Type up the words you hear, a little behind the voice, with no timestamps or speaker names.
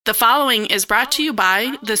The following is brought to you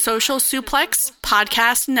by the Social Suplex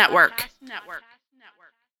Podcast Network.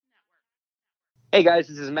 Hey guys,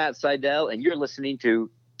 this is Matt Seidel, and you're listening to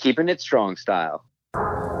Keeping It Strong Style.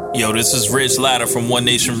 Yo, this is Rich Latta from One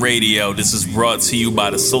Nation Radio. This is brought to you by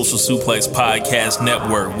the Social Suplex Podcast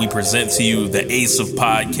Network. We present to you the Ace of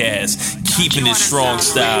Podcasts, Keeping It Strong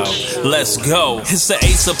Style. Let's go. It's the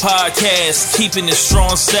Ace of Podcasts, Keeping It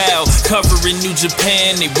Strong Style. Covering New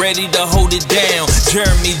Japan, they ready to hold it down.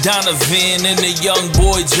 Jeremy Donovan and the young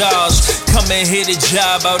boy Josh. Come and hit a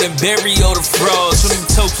job out in Barrio the Frogs. From the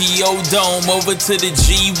Tokyo Dome over to the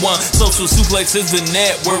G1. Social Suplex is the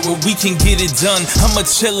network where we can get it done. I'ma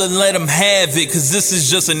chill and let them have it, cause this is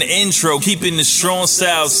just an intro. Keeping the strong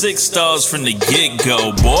style, 6 stars from the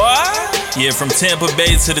get-go, boy. Yeah, from Tampa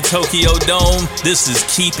Bay to the Tokyo Dome, this is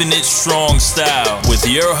Keeping It Strong Style with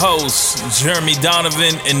your hosts, Jeremy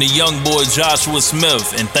Donovan and the young boy Joshua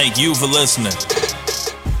Smith. And thank you for listening.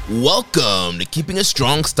 Welcome to Keeping It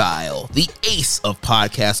Strong Style, the ace of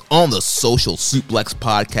podcasts on the Social Suplex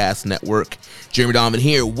Podcast Network. Jeremy Donovan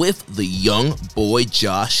here with the young boy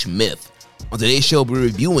Josh Smith. On today's show, we'll be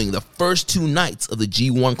reviewing the first 2 nights of the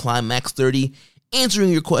G1 Climax 30, answering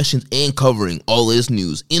your questions and covering all this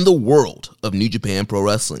news in the world of New Japan Pro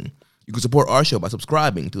Wrestling. You can support our show by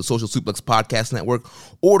subscribing to the Social Suplex Podcast Network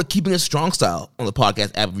or to Keeping It Strong Style on the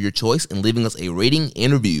podcast app of your choice and leaving us a rating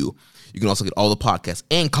and review. You can also get all the podcasts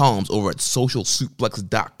and columns over at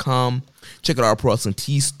socialsuplex.com. Check out our Pro Wrestling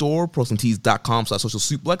Tees store,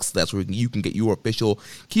 prowrestlingtees.com/socialsuplex. That's where you can get your official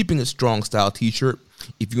Keeping It Strong Style t-shirt.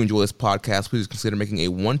 If you enjoy this podcast, please consider making a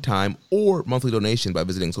one-time or monthly donation by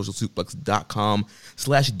visiting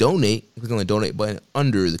socialsuplex.com/donate. Click on the donate button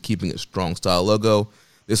under the Keeping It Strong Style logo.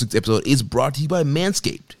 This week's episode is brought to you by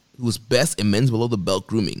Manscaped, who is best in men's below-the-belt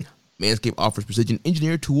grooming. Manscaped offers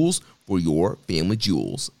precision-engineered tools for your family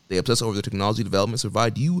jewels. They obsess over their technology developments to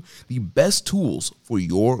provide you the best tools for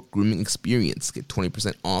your grooming experience. Get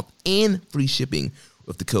 20% off and free shipping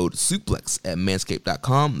with the code SUPLEX at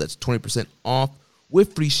manscaped.com. That's 20% off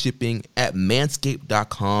with free shipping at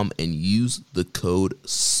manscaped.com and use the code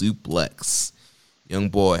SUPLEX. Young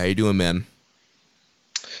boy, how you doing, man?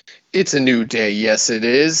 It's a new day. Yes, it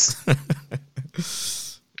is.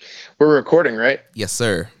 We're recording, right? Yes,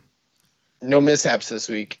 sir. No mishaps this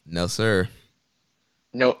week. No, sir.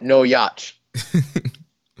 No yacht.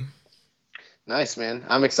 Nice, man.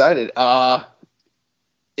 I'm excited.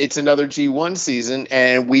 It's another G1 season,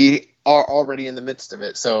 and we are already in the midst of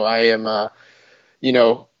it. So I am,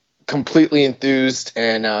 completely enthused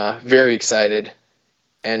and very excited.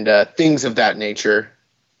 And things of that nature.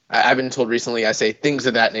 I've been told recently I say things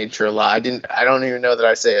of that nature a lot. I don't even know that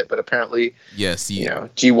I say it, but apparently, yes,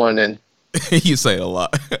 G1 and you say it a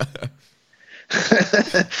lot.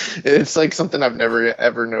 It's like something I've never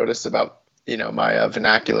ever noticed about my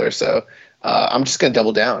vernacular. So I'm just gonna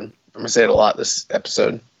double down. I'm gonna say it a lot this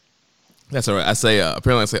episode. That's all right. I say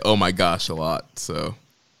apparently I say oh my gosh a lot. So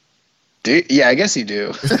yeah, I guess you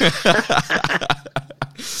do.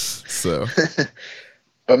 So.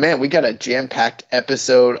 But man, we got a jam-packed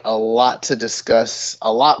episode, a lot to discuss,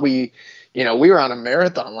 a lot we were on a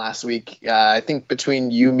marathon last week. I think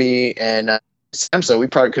between you, me, and Samso, we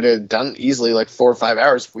probably could have done easily like 4 or 5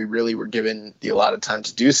 hours if we really were given the allotted time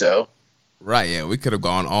to do so. Right, yeah, we could have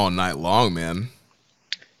gone all night long, man.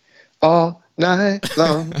 All night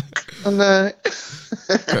long, all night.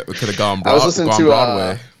 We could have gone, I was listening to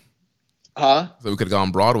Broadway. So we could have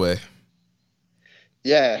gone Broadway.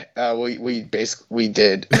 Yeah, we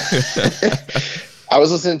did. I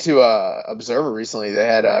was listening to Observer recently. They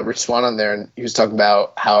had Rich Swann on there, and he was talking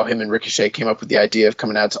about how him and Ricochet came up with the idea of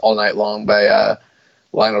coming out to All Night Long by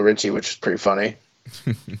Lionel Richie, which was pretty funny.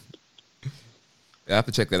 I have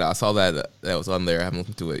to check that out. I saw that was on there. I haven't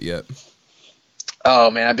listened to it yet. Oh,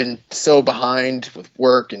 man, I've been so behind with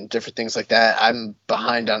work and different things like that. I'm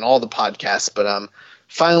behind on all the podcasts, but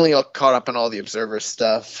finally caught up on all the Observer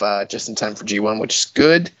stuff just in time for G1, which is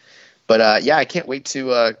good. But yeah, I can't wait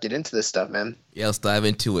to get into this stuff, man. Yeah, let's dive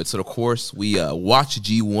into it. So, of course, we watch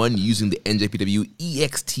G1 using the NJPW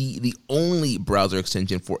EXT, the only browser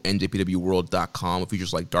extension for NJPWWorld.com with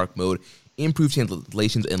features like dark mode, improved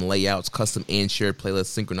translations and layouts, custom and shared playlists,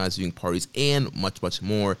 synchronized viewing parties, and much, much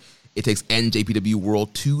more. It takes NJPW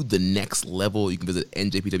World to the next level. You can visit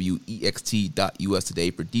njpwext.us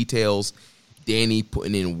today for details. Danny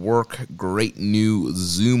putting in work. Great new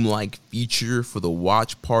Zoom-like feature for the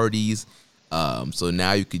watch parties. So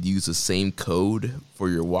now you could use the same code for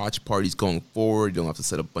your watch parties going forward. You don't have to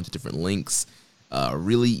set up a bunch of different links.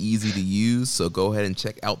 Really easy to use. So go ahead and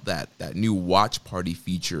check out that new watch party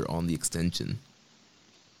feature on the extension.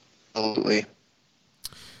 Absolutely.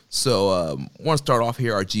 So I want to start off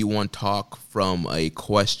here our G1 talk from a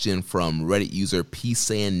question from Reddit user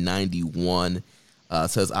psan91.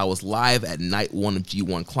 Says, I was live at night 1 of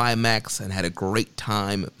G1 Climax and had a great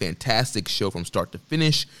time. Fantastic show from start to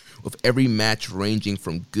finish, with every match ranging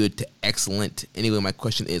from good to excellent. Anyway, my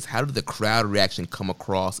question is, how did the crowd reaction come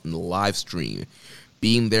across in the live stream?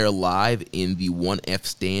 Being there live in the 1F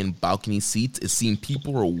stand balcony seats, it seemed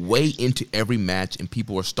people were way into every match and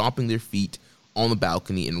people were stomping their feet on the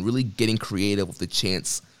balcony and really getting creative with the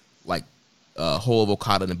chants like whole of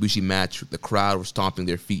Okada and Ibushi match. The crowd were stomping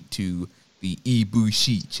their feet to the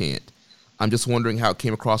Ibushi chant. I'm just wondering how it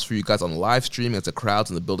came across for you guys on the live stream, as the crowds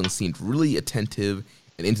in the building seemed really attentive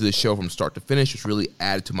and into the show from start to finish, which really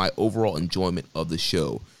added to my overall enjoyment of the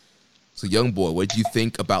show. So, young boy, what did you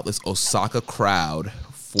think about this Osaka crowd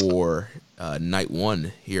for night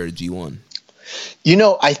 1 here at G1? You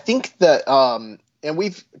know, I think that, and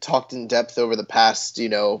we've talked in depth over the past,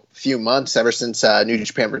 few months, ever since New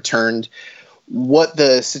Japan returned, what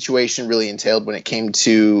the situation really entailed when it came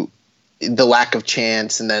to the lack of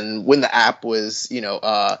chants, and then when the app was,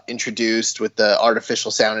 introduced with the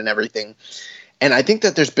artificial sound and everything. And I think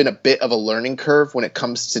that there's been a bit of a learning curve when it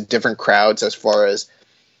comes to different crowds as far as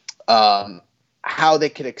how they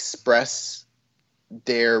could express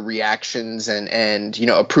their reactions and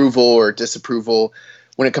approval or disapproval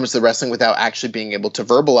when it comes to wrestling without actually being able to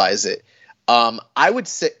verbalize it. I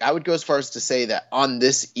would go as far as to say that on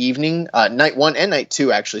this evening, night 1 and night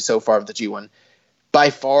 2, actually, so far of the G1, by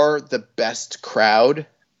far the best crowd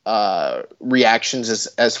reactions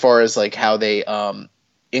as far as like how they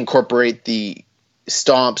incorporate the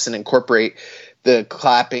stomps and incorporate the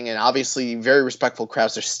clapping, and obviously very respectful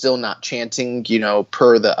crowds are still not chanting,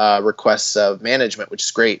 per the requests of management, which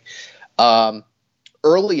is great.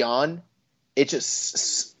 Early on, it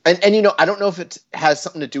just and I don't know if it has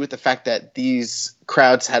something to do with the fact that these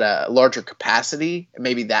crowds had a larger capacity, and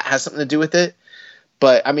maybe that has something to do with it.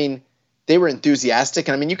 But I mean, they were enthusiastic,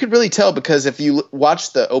 and I mean, you could really tell because if you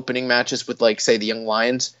watch the opening matches with, like, say, the Young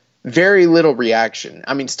Lions, very little reaction.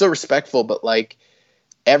 I mean, still respectful, but like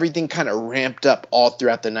everything kind of ramped up all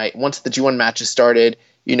throughout the night. Once the G1 matches started,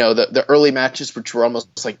 the early matches, which were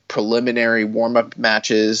almost like preliminary warm-up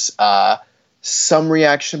matches, some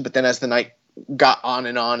reaction, but then as the night got on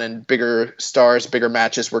and bigger stars, bigger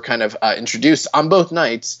matches were kind of introduced on both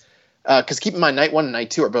nights. Because keep in mind, night 1 and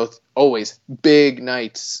night 2 are both always big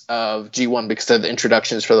nights of G1 because of the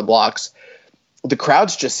introductions for the blocks. The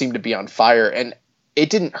crowds just seemed to be on fire, and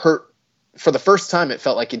it didn't hurt. For the first time, it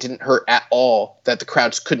felt like it didn't hurt at all that the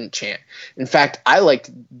crowds couldn't chant. In fact, I liked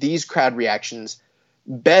these crowd reactions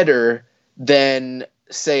better than,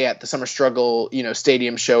 say, at the Summer Struggle,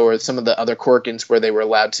 stadium show or some of the other Corkins where they were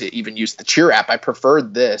allowed to even use the cheer app. I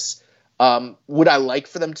preferred this. Would I like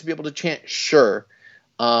for them to be able to chant? Sure.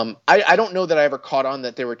 I don't know that I ever caught on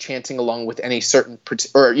that they were chanting along with any certain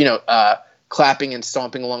clapping and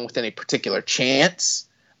stomping along with any particular chants.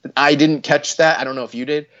 I didn't catch that. I don't know if you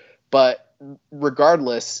did, but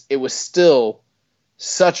regardless, it was still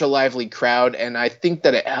such a lively crowd, and I think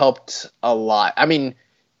that it helped a lot. I mean,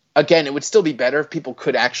 again, it would still be better if people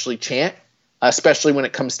could actually chant, especially when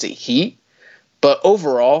it comes to heat. But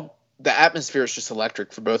overall, the atmosphere is just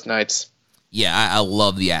electric for both nights. Yeah, I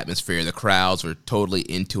love the atmosphere. The crowds were totally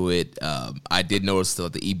into it. I did notice the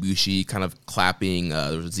Ibushi kind of clapping.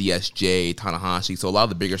 There was ZSJ, Tanahashi. So a lot of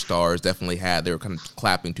the bigger stars definitely they were kind of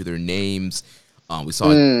clapping to their names. We saw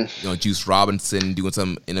Juice Robinson doing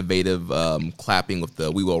some innovative clapping with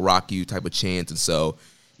the "We Will Rock You" type of chants. And so,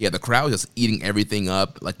 yeah, the crowd was just eating everything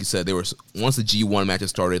up. Like you said, once the G1 matches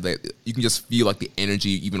started, you can just feel like the energy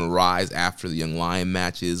even rise after the Young Lion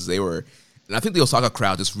matches. And I think the Osaka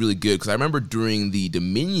crowd is really good because I remember during the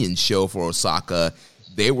Dominion show for Osaka,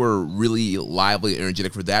 they were really lively and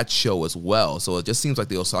energetic for that show as well. So it just seems like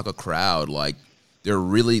the Osaka crowd, like they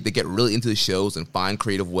get really into the shows and find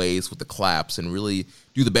creative ways with the claps and really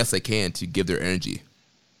do the best they can to give their energy.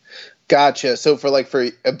 Gotcha. So for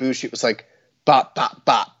Ibushi, it was like bop, bop,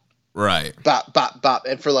 bop. Right. Bop, bop, bop.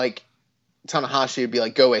 And for like Tanahashi, it'd be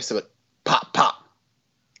like go Ace. So it pop, pop,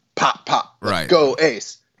 pop, pop. Like, right. Go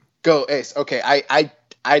Ace. Go Ace. Okay,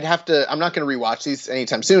 I'd have to. I'm not going to rewatch these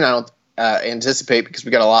anytime soon. I don't anticipate because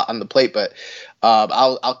we got a lot on the plate. But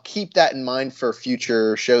I'll keep that in mind for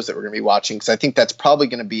future shows that we're going to be watching because I think that's probably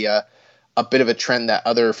going to be a bit of a trend that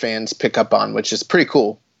other fans pick up on, which is pretty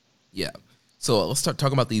cool. Yeah. So let's start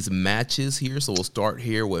talking about these matches here. So we'll start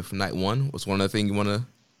here with night 1. What's one other thing you want to?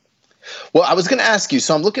 Well, I was going to ask you.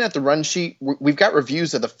 So I'm looking at the run sheet. We've got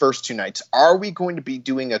reviews of the first 2 nights. Are we going to be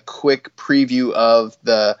doing a quick preview of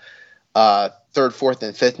the 3rd, 4th,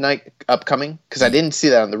 and 5th night upcoming? Because I didn't see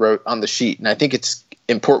that on the sheet, and I think it's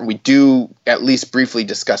important we do at least briefly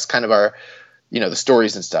discuss kind of our, the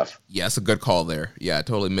stories and stuff. Yeah, that's a good call there. Yeah, I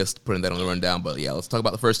totally missed putting that on the rundown. But yeah, let's talk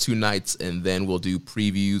about the first two nights, and then we'll do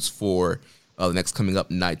previews for the next coming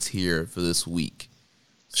up nights here for this week.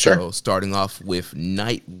 Sure. So starting off with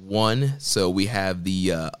night one. So we have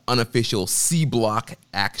the unofficial C block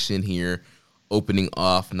action here, opening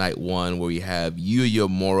off night one, where we have Yuya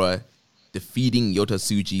Uemura defeating Yota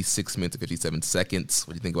Tsuji 6 minutes and 57 seconds.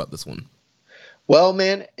 What do you think about this one? Well,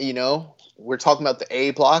 man, we're talking about the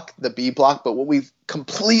A block, the B block, but what we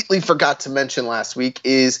completely forgot to mention last week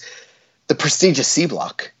is the prestigious C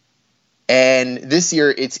block. And this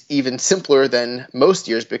year it's even simpler than most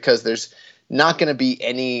years because there's not going to be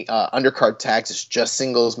any undercard tags. It's just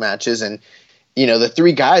singles matches. And, the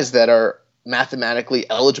three guys that are mathematically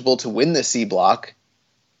eligible to win the C block,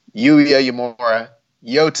 Yuya Uemura,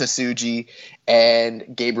 Yota Tsuji,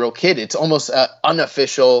 and Gabriel Kidd. It's almost an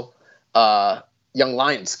unofficial Young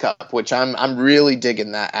Lions Cup, which I'm really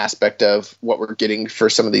digging that aspect of what we're getting for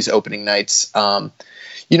some of these opening nights. I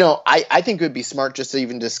think it would be smart just to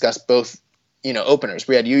even discuss both, openers.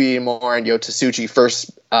 We had Yuya Uemura and Yota Tsuji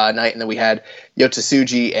first night, and then we had Yota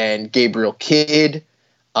Tsuji and Gabriel Kidd.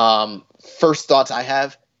 First thoughts I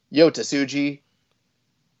have, Yota Tsuji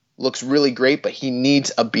looks really great, but he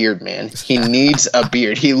needs a beard, man. He needs a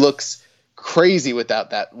beard. He looks crazy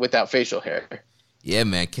without facial hair. Yeah,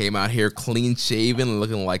 man, came out here clean shaven,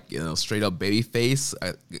 looking like straight up baby face.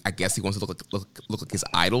 I guess he wants to look like his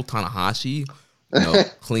idol Tanahashi.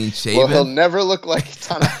 Clean shaven. Well, he'll never look like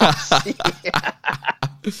Tanahashi.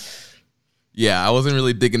 Yeah, I wasn't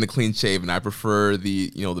really digging the clean shaven. I prefer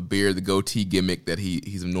the the beard, the goatee gimmick that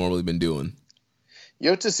he's normally been doing.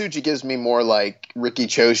 Yota Tsuji gives me more like Riki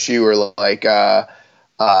Choshu or like Yoshihiro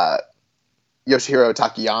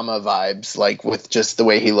Takayama vibes, like with just the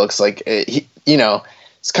way he looks. Like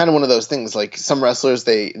it's kind of one of those things. Like some wrestlers,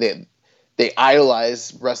 they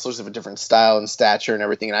idolize wrestlers of a different style and stature and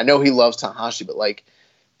everything. And I know he loves Tanahashi, but like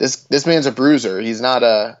this man's a bruiser. He's not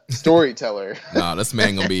a storyteller. No, this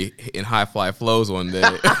man gonna be in high fly flows one day.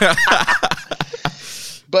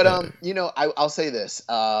 But I'll say this.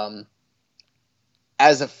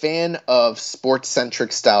 As a fan of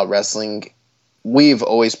sports-centric style wrestling, we've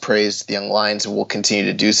always praised the Young Lions and will continue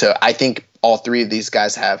to do so. I think all three of these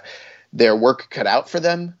guys have their work cut out for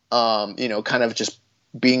them, kind of just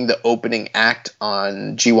being the opening act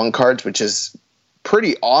on G1 cards, which is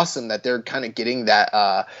pretty awesome that they're kind of getting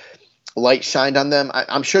that light shined on them.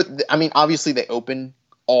 I'm sure, obviously they open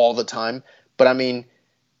all the time, but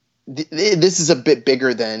this is a bit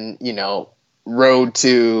bigger than, road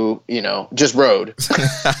to, just road.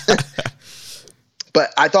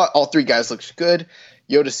 But I thought all three guys looked good.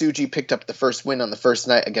 Yota Tsuji picked up the first win on the first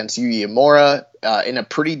night against Yuya Uemura in a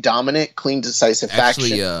pretty dominant, clean, decisive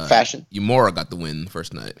fashion. Uemura got the win the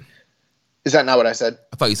first night. Is that not what I said?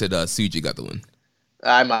 I thought you said Tsuji got the win.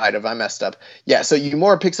 I might have. I messed up. Yeah, so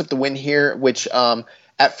Uemura picks up the win here, which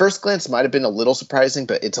at first glance might have been a little surprising,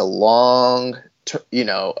 but it's a long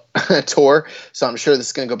tour, so I'm sure this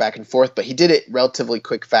is going to go back and forth, but he did it relatively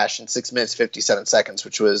quick fashion, 6 minutes 57 seconds,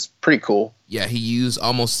 which was pretty cool. Yeah, he used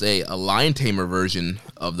almost a lion tamer version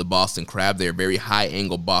of the Boston Crab there, very high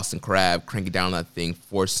angle Boston Crab, cranking down that thing,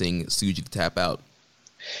 forcing Tsuji to tap out.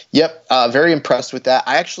 Yep, very impressed with that.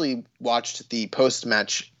 I actually watched the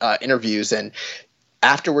post-match interviews, and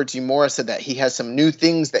afterwards Uemura said that he has some new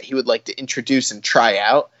things that he would like to introduce and try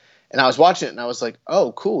out. And I was watching it, and I was like,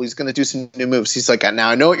 oh, cool, he's going to do some new moves. He's like, now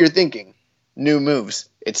I know what you're thinking. New moves.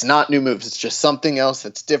 It's not new moves. It's just something else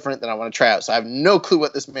that's different that I want to try out. So I have no clue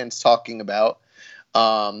what this man's talking about.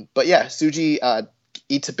 But yeah, Tsuji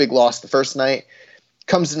eats a big loss the first night,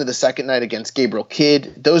 comes into the second night against Gabriel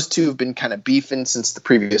Kidd. Those two have been kind of beefing since the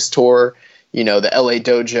previous tour. The LA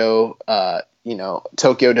Dojo,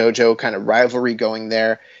 Tokyo Dojo kind of rivalry going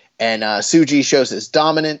there. And Tsuji shows his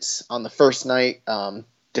dominance on the first night,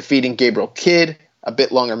 defeating Gabriel Kidd, a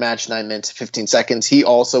bit longer match, 9 minutes, 15 seconds. He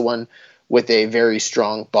also won with a very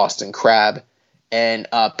strong Boston Crab. And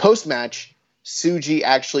post-match, Tsuji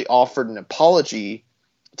actually offered an apology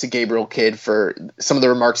to Gabriel Kidd for some of the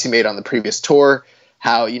remarks he made on the previous tour,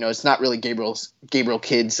 how, it's not really Gabriel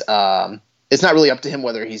Kidd's, it's not really up to him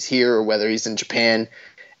whether he's here or whether he's in Japan.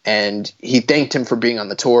 And he thanked him for being on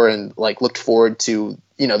the tour and looked forward to,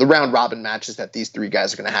 the round robin matches that these three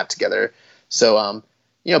guys are going to have together. So,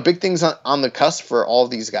 big things on the cusp for all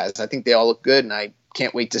of these guys. I think they all look good, and I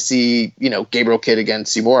can't wait to see, Gabriel Kidd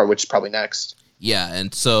against Uemura, which is probably next. Yeah,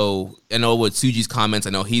 and so I know with Tsuji's comments,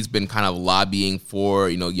 I know he's been kind of lobbying for,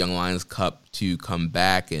 Young Lions Cup to come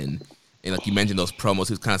back, and like you mentioned those promos,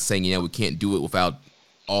 he was kind of saying, we can't do it without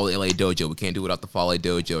all LA Dojo. We can't do it without the Fale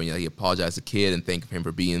Dojo. And he apologized to Kid and thanked him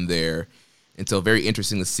for being there. And so very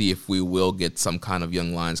interesting to see if we will get some kind of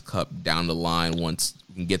Young Lions Cup down the line once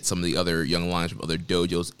we can get some of the other Young Lions from other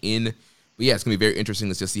dojos in. But yeah, it's going to be very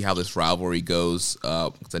interesting to just see how this rivalry goes.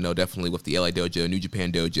 Because I know definitely with the LA Dojo, New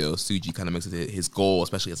Japan Dojo, Tsuji kind of makes it his goal,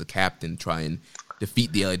 especially as a captain, try and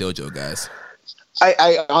defeat the LA Dojo guys.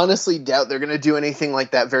 I honestly doubt they're going to do anything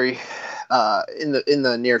like that in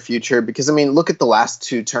the near future, because I mean, look at the last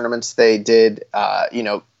two tournaments they did.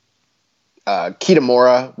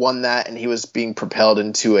 Kitamura won that, and he was being propelled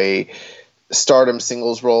into a Stardom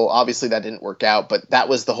singles role. Obviously, that didn't work out, but that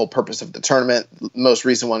was the whole purpose of the tournament. Most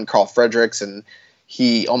recent one, Carl Fredericks, and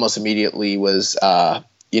he almost immediately was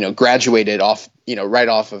graduated off right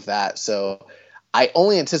off of that. So I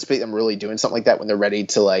only anticipate them really doing something like that when they're ready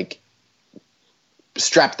to like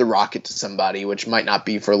strap the rocket to somebody, which might not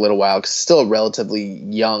be for a little while, because still a relatively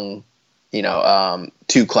young,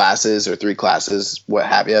 2 classes or 3 classes, what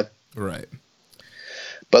have you. Right.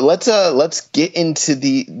 But let's get into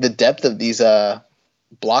the depth of these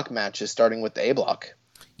block matches, starting with the A block.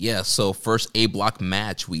 Yeah, so first A block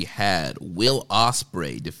match, we had Will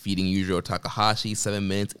Ospreay defeating Yujiro Takahashi 7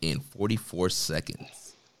 minutes and 44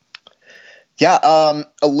 seconds. Yeah,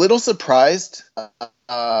 a little surprised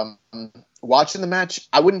watching the match.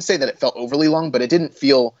 I wouldn't say that it felt overly long, but it didn't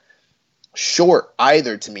feel short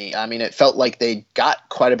either to me. I mean, it felt like they got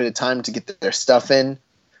quite a bit of time to get their stuff in.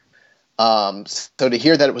 So to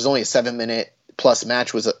hear that it was only a 7-minute plus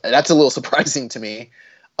match that's a little surprising to me.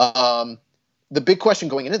 The big question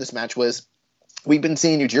going into this match was, we've been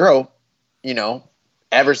seeing Yujiro,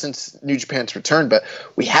 ever since New Japan's return, but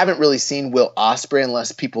we haven't really seen Will Ospreay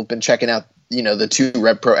unless people have been checking out, the 2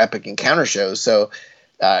 Rev Pro Epic Encounter shows. So,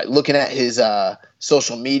 looking at his,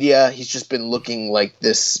 social media, he's just been looking like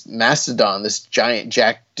this mastodon, this giant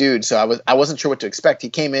jack dude. So I wasn't sure what to expect. He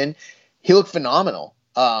came in, he looked phenomenal.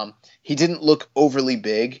 He didn't look overly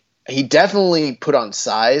big. He definitely put on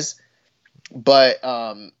size, but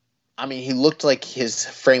he looked like his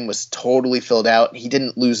frame was totally filled out. He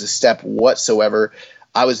didn't lose a step whatsoever.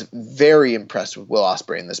 I was very impressed with Will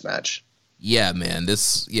Ospreay in this match. Yeah, man.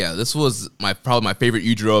 This was probably my favorite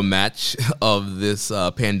Yujiro match of this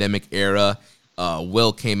pandemic era.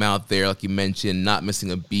 Will came out there, like you mentioned, not missing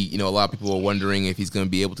a beat. A lot of people were wondering if he's going to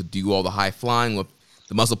be able to do all the high flying with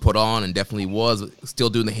the muscle put on, and definitely was. Still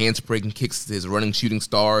doing the handspring and kicks, his running shooting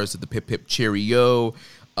stars, the pip pip cheerio,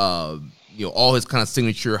 all his kind of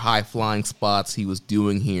signature high flying spots he was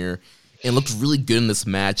doing here, and looked really good in this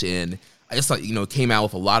match. And I just thought, came out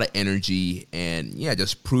with a lot of energy, and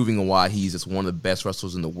just proving why he's just one of the best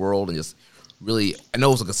wrestlers in the world. And just really, I know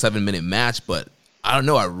it was like a 7-minute match, but I don't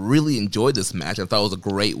know, I really enjoyed this match. I thought it was a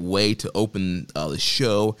great way to open the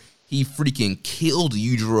show. He freaking killed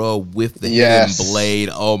Yujiro with the hidden blade.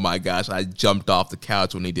 Oh my gosh, I jumped off the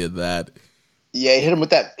couch when he did that. Yeah, he hit him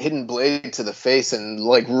with that hidden blade to the face, and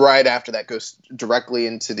like right after that goes directly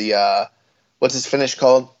into the what's his finish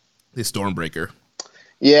called? The Stormbreaker.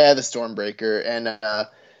 Yeah, the Stormbreaker. And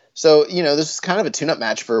so, this is kind of a tune-up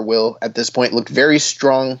match for Will at this point. Looked very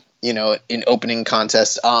strong, in opening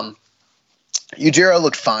contest. Yujiro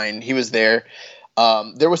looked fine. He was there.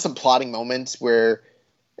 There were some plotting moments where,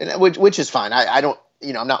 which is fine. I don't,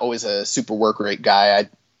 I'm not always a super work rate guy. I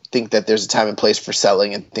think that there's a time and place for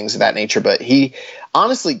selling and things of that nature, but he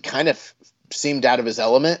honestly kind of seemed out of his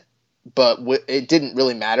element, but it didn't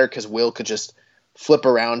really matter because Will could just flip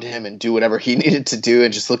around him and do whatever he needed to do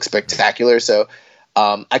and just look spectacular. So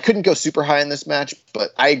I couldn't go super high in this match,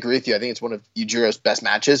 but I agree with you. I think it's one of Yujiro's best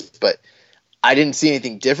matches, but I didn't see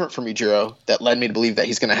anything different from Yujiro that led me to believe that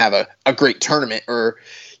he's going to have a great tournament. Or,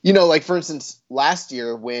 like for instance, last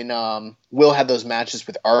year when Will had those matches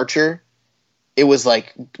with Archer, it was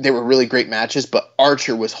like they were really great matches, but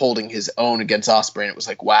Archer was holding his own against Ospreay, and it was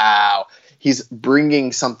like, wow, he's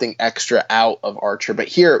bringing something extra out of Archer. But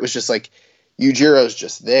here it was just like Yujiro's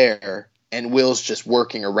just there, and Will's just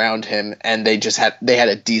working around him, and they had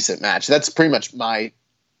a decent match. That's pretty much my,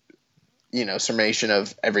 summation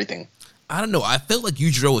of everything. I don't know. I felt like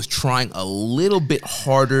Yujiro was trying a little bit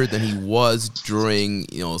harder than he was during,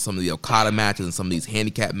 some of the Okada matches and some of these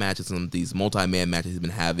handicap matches, some of these multi-man matches he's been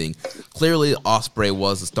having. Clearly, Ospreay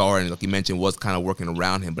was the star, and like you mentioned, was kind of working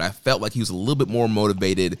around him. But I felt like he was a little bit more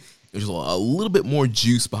motivated. There was a little bit more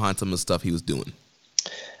juice behind some of the stuff he was doing.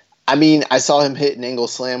 I mean, I saw him hit an angle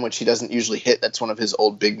slam, which he doesn't usually hit. That's one of his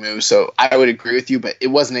old big moves. So I would agree with you, but it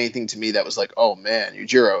wasn't anything to me that was like, oh man,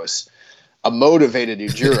 Yujiro is a motivated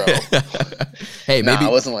Yujiro. Hey, maybe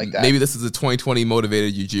it wasn't like that. Maybe this is a 2020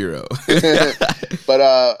 motivated Yujiro.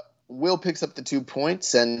 But Will picks up the 2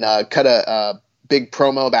 points and cut a big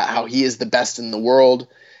promo about how he is the best in the world.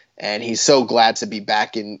 and he's so glad to be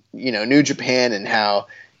back in, New Japan, and how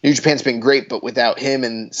New Japan's been great, but without him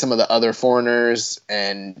and some of the other foreigners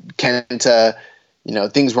and Kenta,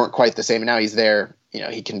 things weren't quite the same. And now he's there,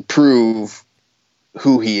 he can prove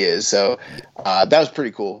who he is. So that was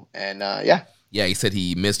pretty cool. And yeah. Yeah, he said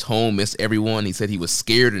he missed home, missed everyone. He said he was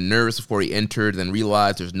scared and nervous before he entered, then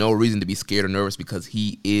realized there's no reason to be scared or nervous because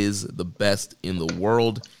he is the best in the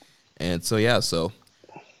world. And so, yeah, that's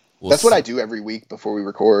what I do every week before we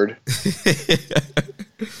record.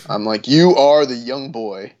 I'm like, you are the young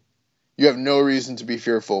boy. You have no reason to be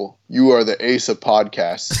fearful. You are the ace of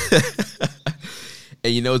podcasts.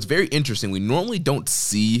 And, it's very interesting. We normally don't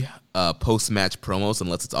see post-match promos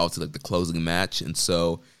unless it's obviously like the closing match. And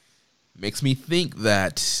so makes me think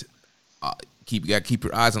that you got to keep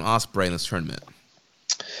your eyes on Ospreay in this tournament.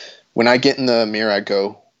 When I get in the mirror, I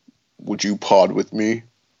go, would you pod with me?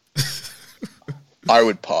 I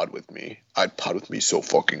would pod with me. I'd pod with me so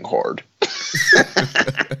fucking hard.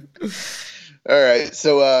 All right,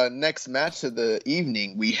 so next match of the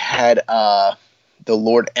evening, we had the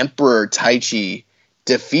Lord Emperor Taichi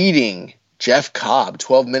defeating Jeff Cobb,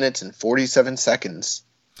 12 minutes and 47 seconds.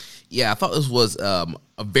 Yeah, I thought this was a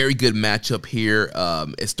very good matchup here.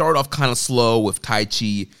 It started off kind of slow with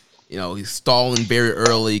Taichi. He's stalling very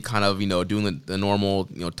early, kind of, doing the normal,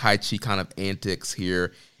 Taichi kind of antics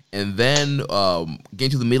here. And then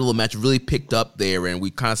getting to the middle of the match really picked up there, and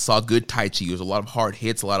we kind of saw good Taichi. There was a lot of hard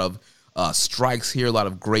hits, a lot of strikes here, a lot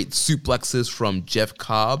of great suplexes from Jeff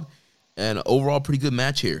Cobb, and overall pretty good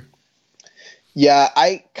match here. Yeah,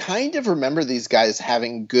 I kind of remember these guys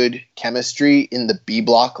having good chemistry in the B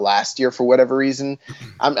block last year for whatever reason.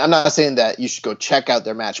 I'm not saying that you should go check out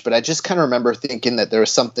their match, but I just kind of remember thinking that there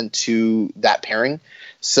was something to that pairing.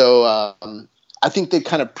 So I think they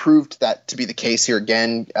kind of proved that to be the case here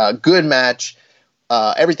again. Good match.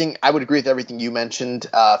 Everything, I would agree with everything you mentioned.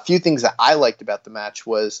 A few things that I liked about the match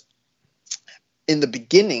was in the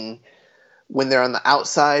beginning when they're on the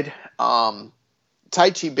outside,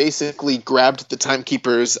 Taichi basically grabbed the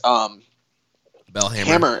Timekeeper's bell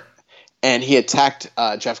hammer, and he attacked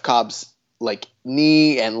Jeff Cobb's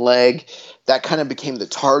knee and leg. That kind of became the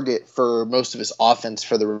target for most of his offense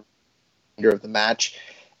for the remainder of the match.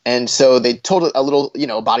 And so they told a little,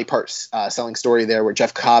 body parts selling story there where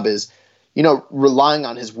Jeff Cobb is, relying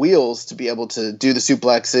on his wheels to be able to do the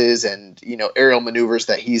suplexes and, aerial maneuvers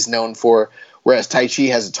that he's known for, whereas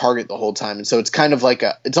Taichi has a target the whole time. And so it's kind of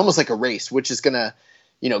it's almost like a race, which is going to,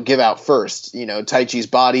 give out first, Taichi's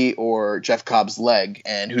body or Jeff Cobb's leg,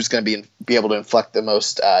 and who's going to be able to inflict the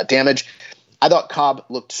most damage. I thought Cobb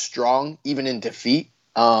looked strong, even in defeat.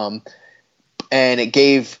 And it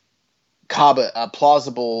gave Cobb a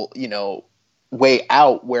plausible, way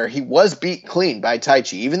out where he was beat clean by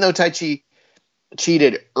Taichi. Even though Taichi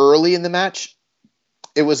cheated early in the match,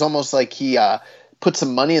 it was almost like he put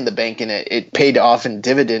some money in the bank, and it paid off in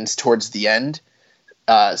dividends towards the end.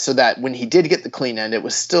 So that when he did get the clean end, it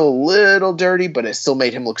was still a little dirty, but it still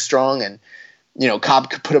made him look strong. And, Cobb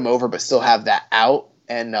could put him over, but still have that out.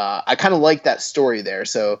 And I kind of like that story there.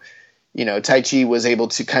 So, Taichi was able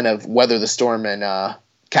to kind of weather the storm and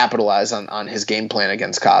capitalize on his game plan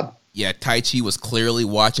against Cobb. Yeah, Taichi was clearly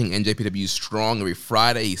watching NJPW Strong every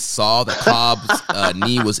Friday. He saw that Cobb's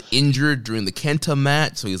knee was injured during the Kenta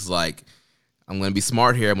match, so he's like, I'm going to be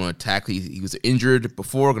smart here. I'm going to attack. He was injured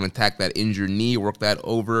before. I'm going to attack that injured knee, work that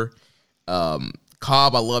over.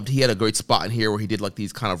 Cobb, I loved. He had a great spot in here where he did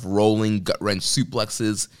these kind of rolling gut wrench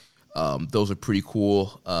suplexes. Those are pretty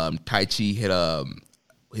cool. Taichi hit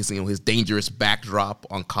his dangerous backdrop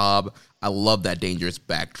on Cobb. I love that dangerous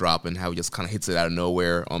backdrop and how he just kind of hits it out of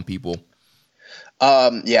nowhere on people.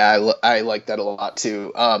 Yeah, I like that a lot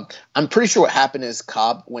too. I'm pretty sure what happened is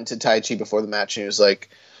Cobb went to Taichi before the match and he was like,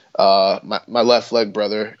 my left leg,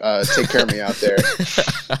 brother, take care of me out there.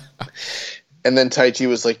 And then Taichi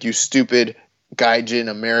was like, you stupid gaijin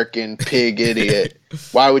American pig idiot.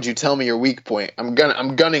 Why would you tell me your weak point? I'm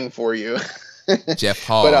gunning for you. Jeff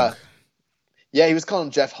Hogg. But, yeah, he was calling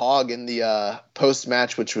him Jeff Hogg in the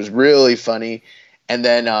post-match, which was really funny. And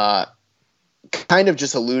then kind of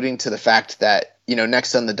just alluding to the fact that,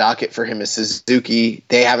 next on the docket for him is Suzuki.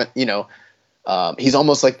 They haven't, he's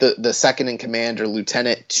almost like the second in command or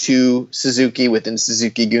lieutenant to Suzuki within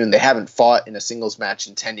Suzuki-gun. They haven't fought in a singles match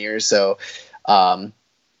in 10 years. So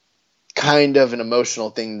kind of an emotional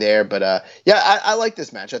thing there. But, yeah, I like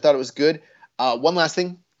this match. I thought it was good. One last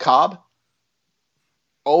thing, Cobb.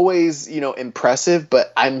 Always, impressive,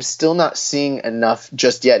 but I'm still not seeing enough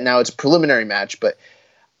just yet. Now it's a preliminary match, but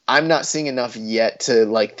I'm not seeing enough yet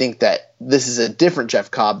to think that this is a different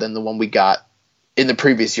Jeff Cobb than the one we got in the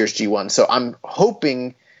previous year's G1. So I'm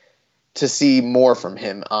hoping to see more from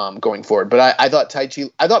him going forward. But I thought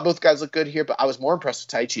I thought both guys looked good here, but I was more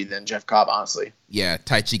impressed with Taichi than Jeff Cobb, honestly. Yeah,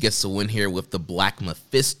 Taichi gets the win here with the Black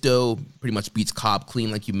Mephisto. Pretty much beats Cobb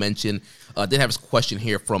clean, like you mentioned. Did have a question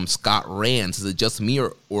here from Scott Rand. Is it just me,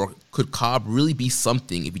 or could Cobb really be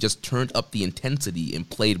something if he just turned up the intensity and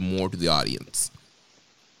played more to the audience?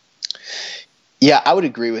 Yeah, I would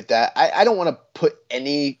agree with that. I don't want to put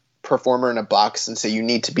any performer in a box and say you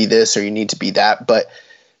need to be this or you need to be that, but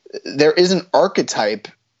there is an archetype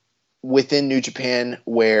within New Japan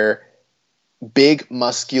where big,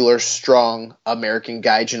 muscular, strong American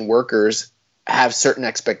gaijin workers have certain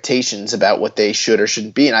expectations about what they should or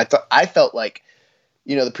shouldn't be. And I felt like,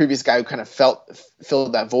 the previous guy who kind of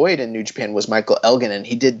filled that void in New Japan was Michael Elgin, and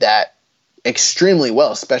he did that extremely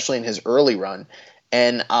well, especially in his early run.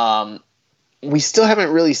 And we still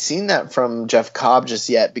haven't really seen that from Jeff Cobb just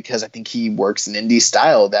yet, because I think he works an indie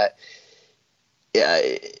style that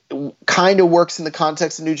kind of works in the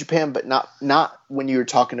context of New Japan, but not when you're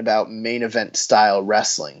talking about main event style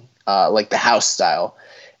wrestling, like the house style.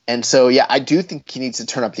 And so, yeah, I do think he needs to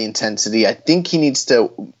turn up the intensity. I think he needs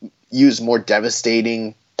to use more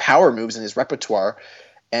devastating power moves in his repertoire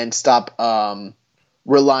and stop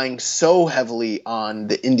relying so heavily on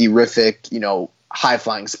the indie-rific,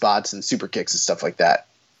 high-flying spots and super kicks and stuff like that.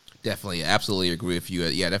 Definitely, absolutely agree with you.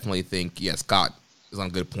 Yeah, I definitely think, Scott is on a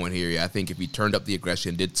good point here. Yeah, I think if he turned up the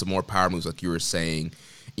aggression, did some more power moves like you were saying,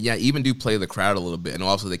 even do play the crowd a little bit, and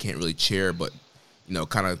also they can't really cheer, but,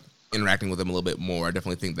 kind of interacting with them a little bit more, I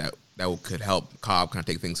definitely think that could help Cobb kind of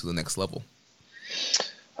take things to the next level.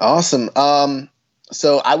 Awesome.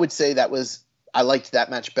 So I would say I liked that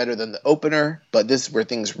match better than the opener, but this is where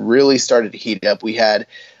things really started to heat up. We had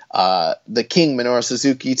the King, Minoru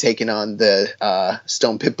Suzuki, taking on the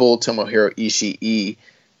Stone Pitbull, Tomohiro Ishii.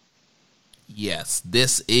 Yes,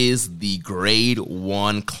 this is the grade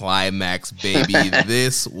 1 climax, baby.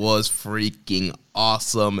 This was freaking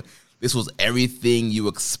awesome. This was everything you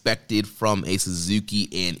expected from a Suzuki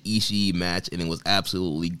and Ishii match, and it was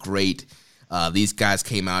absolutely great. These guys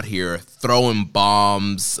came out here throwing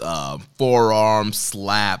bombs, forearm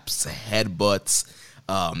slaps, headbutts.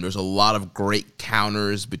 There's a lot of great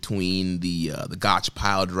counters between the Gotch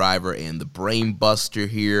pile driver and the brain buster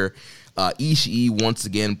here. Ishii once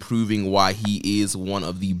again proving why he is one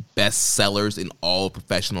of the best sellers in all of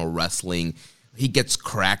professional wrestling. He gets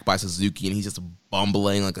cracked by Suzuki and he's just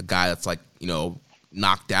bumbling like a guy that's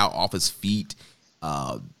knocked out off his feet,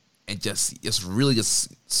 and just really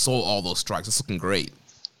sold all those strikes. It's looking great.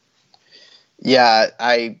 Yeah,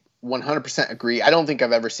 I 100% agree. I don't think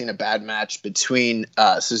I've ever seen a bad match between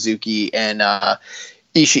Suzuki and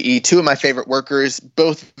Ishii, two of my favorite workers,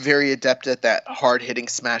 both very adept at that hard-hitting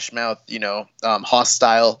smash mouth,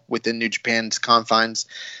 hostile within New Japan's confines.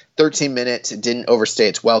 13 minutes, it didn't overstay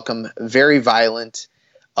its welcome. Very violent.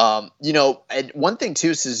 And one thing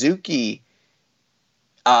too, Suzuki,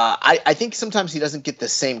 I think sometimes he doesn't get the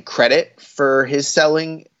same credit for his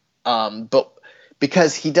selling, but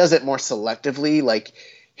because he does it more selectively, like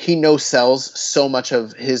he no-sells so much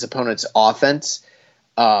of his opponent's offense.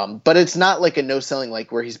 But it's not like a no-selling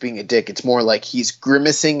like where he's being a dick. It's more like he's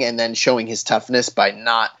grimacing and then showing his toughness by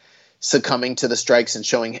not succumbing to the strikes and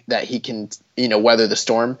showing that he can, weather the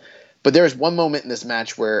storm. But there was one moment in this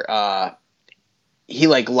match where he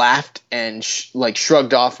laughed and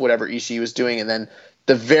shrugged off whatever Ishii was doing, and then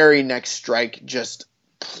the very next strike just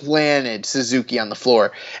planted Suzuki on the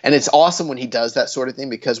floor. And it's awesome when he does that sort of thing,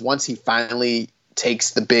 because once he finally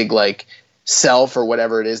takes the big self or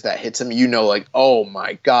whatever it is that hits him, oh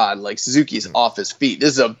my God, Suzuki's off his feet.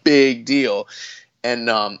 This is a big deal. And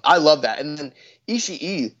I love that. And then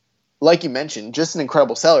Ishii, like you mentioned, just an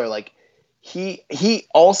incredible seller. He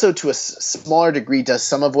also to a smaller degree does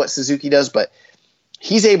some of what Suzuki does, but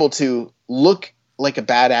he's able to look like a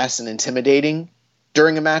badass and intimidating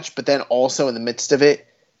during a match, but then also in the midst of it,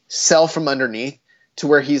 sell from underneath to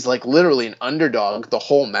where he's literally an underdog the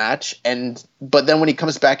whole match. But then when he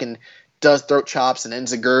comes back and does throat chops and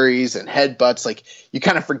enziguris and headbutts, you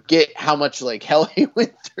kind of forget how much hell he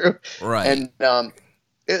went through. Right. And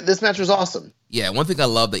this match was awesome. Yeah, one thing I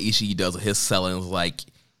love that Ishii does with his selling is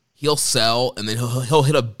he'll sell and then he'll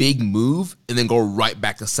hit a big move and then go right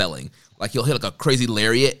back to selling. He'll hit a crazy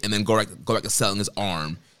lariat and then go back to selling his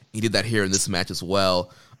arm. He did that here in this match as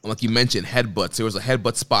well. Like you mentioned, headbutts. There was a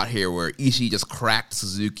headbutt spot here where Ishii just cracked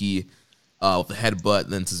Suzuki with the headbutt,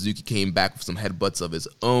 and then Suzuki came back with some headbutts of his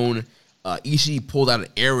own. Ishii pulled out an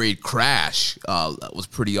air raid crash. That was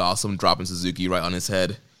pretty awesome, dropping Suzuki right on his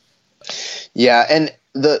head. Yeah, and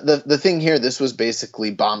the thing here, this was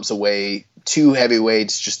basically bombs away, two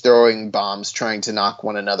heavyweights just throwing bombs, trying to knock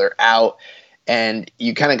one another out. and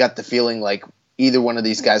you kind of got the feeling like either one of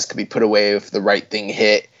these guys could be put away if the right thing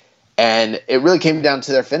hit. And it really came down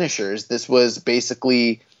to their finishers. This was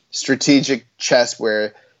basically strategic chess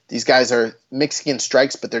where these guys are mixing in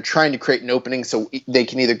strikes, but they're trying to create an opening so they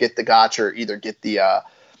can either get the gotch or either get the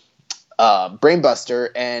brainbuster,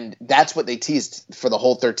 and that's what they teased for the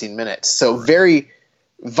whole 13 minutes. So very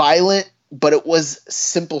violent, but it was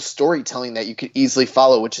simple storytelling that you could easily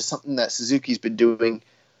follow, which is something that Suzuki's been doing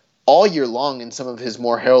all year long in some of his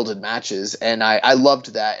more heralded matches, and I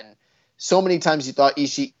loved that. And so many times you thought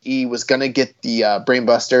Ishii was going to get the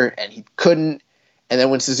brainbuster, and he couldn't. And then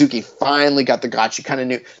when Suzuki finally got the gotch, you kind of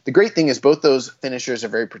knew. The great thing is both those finishers are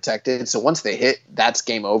very protected. So once they hit, that's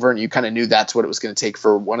game over. And you kind of knew that's what it was going to take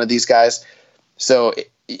for one of these guys. So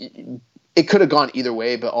it could have gone either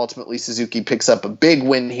way, but ultimately Suzuki picks up a big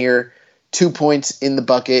win here, 2 points in the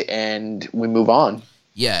bucket, and we move on.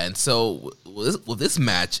 Yeah, and so with this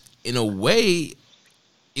match, in a way,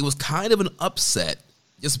 it was kind of an upset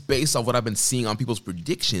just based off what I've been seeing on people's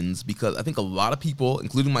predictions, because I think a lot of people,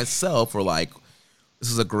 including myself, were like, this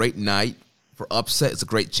is a great night for upset. It's a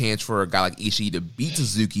great chance for a guy like Ishii to beat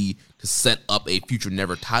Suzuki to set up a future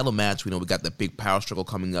Never title match. We know we got the big power struggle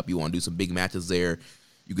coming up. You want to do some big matches there.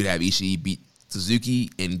 You could have Ishii beat Suzuki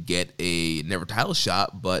and get a Never title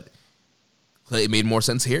shot, but it made more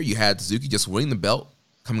sense here. You had Suzuki just winning the belt,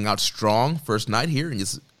 coming out strong first night here, and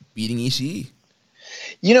just beating Ishii.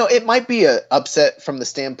 You know, it might be an upset from the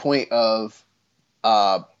standpoint of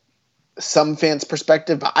some fans'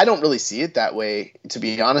 perspective, but I don't really see it that way, to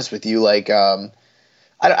be honest with you. Like,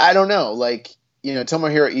 I don't know. Like, you know,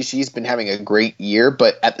 Tomohiro Ishii's been having a great year,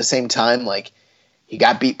 but at the same time, like, he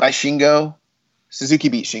got beat by Shingo. Suzuki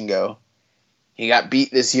beat Shingo. He got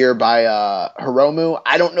beat this year by Hiromu.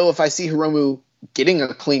 I don't know if I see Hiromu getting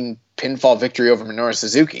a clean pinfall victory over Minoru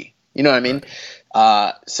Suzuki. You know what I mean?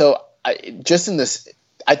 So just in this,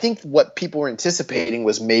 I think what people were anticipating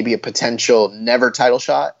was maybe a potential Never title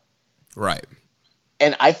shot. Right.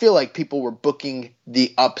 And I feel like people were booking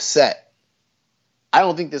the upset. I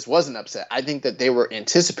don't think this was an upset. I think that they were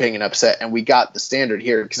anticipating an upset, and we got the standard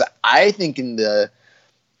here. Because I think in the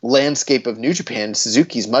landscape of New Japan,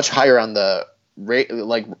 Suzuki's much higher on the rate,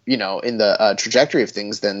 like, you know, in the trajectory of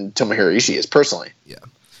things than Tomohiro Ishii is personally. Yeah.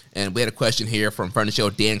 And we had a question here from friend of the show,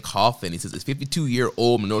 Dan Coffin. He says, is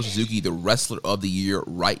 52-year-old Minoru Suzuki the wrestler of the year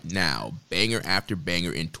right now? Banger after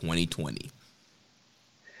banger in 2020.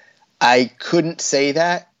 I couldn't say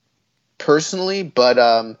that personally,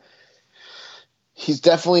 but he's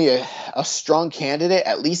definitely a strong candidate,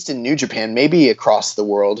 at least in New Japan, maybe across the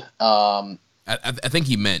world. I think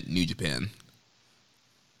he meant New Japan.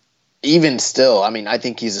 Even still, I mean, I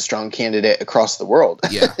think he's a strong candidate across the world.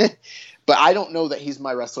 Yeah. But I don't know that he's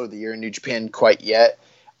my wrestler of the year in New Japan quite yet.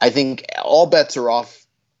 I think all bets are off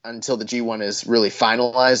until the G1 is really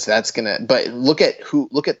finalized. But look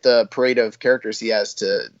at the parade of characters he has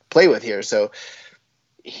to play with here. So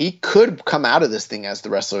he could come out of this thing as the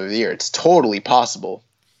wrestler of the year. It's totally possible.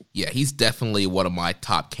 Yeah, he's definitely one of my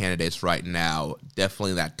top candidates right now.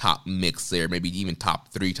 Definitely that top mix there, maybe even top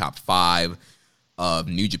 3, top 5 of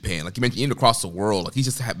New Japan. Like you mentioned, even across the world, like he's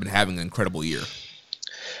just been having an incredible year.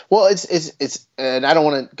 Well, it's and I don't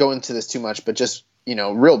want to go into this too much, but just, you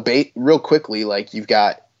know, real quickly, like you've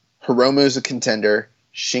got Hiromu's a contender,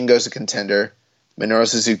 Shingo's a contender, Minoru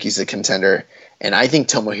Suzuki's a contender, and I think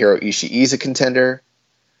Tomohiro Ishii's a contender.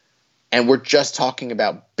 And we're just talking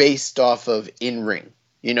about based off of in-ring.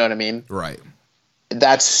 You know what I mean? Right.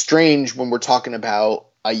 That's strange when we're talking about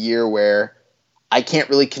a year where I can't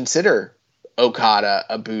really consider Okada,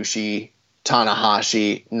 Ibushi,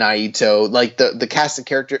 Tanahashi, Naito, like the cast of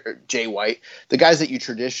character, Jay White, the guys that you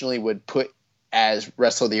traditionally would put as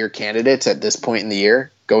Wrestler of the Year candidates at this point in the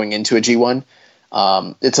year going into a G1.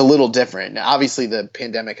 It's a little different. Now, obviously, the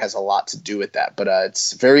pandemic has a lot to do with that, but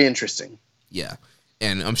it's very interesting. Yeah,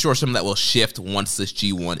 and I'm sure some of that will shift once this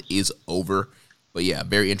G1 is over. But yeah,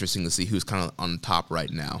 very interesting to see who's kind of on top right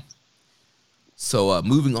now. So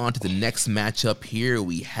moving on to the next matchup here,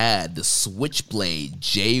 we had the Switchblade,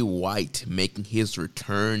 Jay White, making his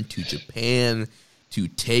return to Japan to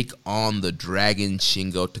take on the Dragon,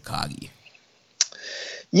 Shingo Takagi.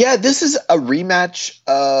 Yeah, this is a rematch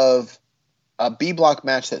of a B-block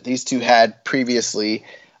match that these two had previously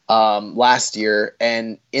last year.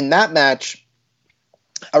 And in that match,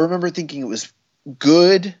 I remember thinking it was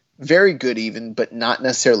good, very good even, but not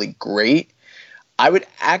necessarily great. I would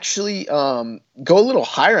actually go a little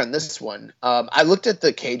higher on this one. I looked at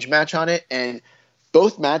the cage match on it, and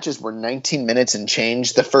both matches were 19 minutes and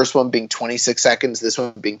change. The first one being 26 seconds, this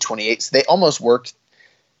one being 28. So they almost worked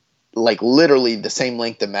like literally the same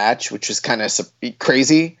length of match, which is kind of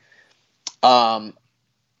crazy. But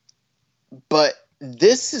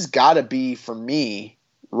this has got to be, for me,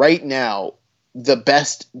 right now, the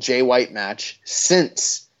best Jay White match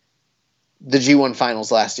since the G1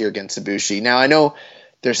 finals last year against Ibushi. Now, I know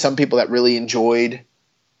there's some people that really enjoyed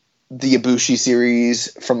the Ibushi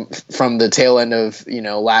series from the tail end of,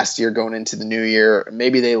 last year going into the new year.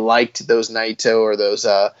 Maybe they liked those Naito or those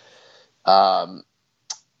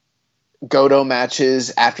Goto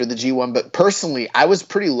matches after the G1. But personally, I was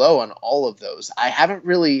pretty low on all of those. I haven't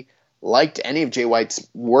really liked any of Jay White's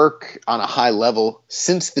work on a high level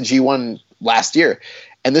since the G1 last year.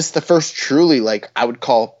 And this is the first truly, I would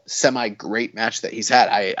call semi-great match that he's had.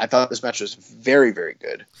 I thought this match was very, very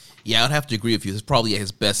good. Yeah, I'd have to agree with you. This is probably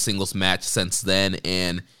his best singles match since then.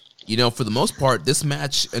 And, for the most part, this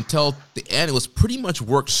match, until the end, it was pretty much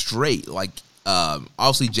worked straight.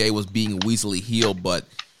 Obviously, Jay was being weaselly heel, but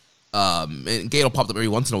and Gato popped up every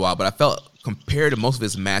once in a while. But I felt, compared to most of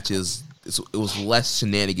his matches, it was less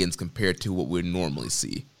shenanigans compared to what we normally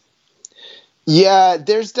see. Yeah,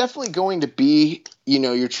 there's definitely going to be,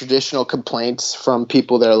 your traditional complaints from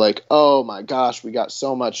people that are like, oh my gosh, we got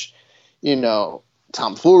so much,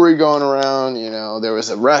 tomfoolery going around, there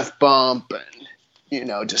was a ref bump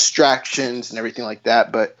and, distractions and everything like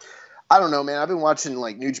that. But I don't know, man, I've been watching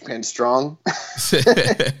New Japan Strong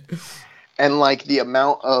and the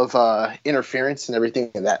amount of interference and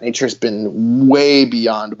everything of that nature has been way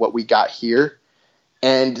beyond what we got here.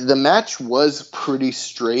 And the match was pretty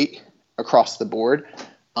straight across the board.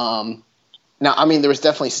 Now, I mean, there was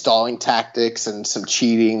definitely stalling tactics and some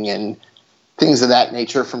cheating and things of that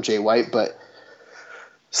nature from Jay White, but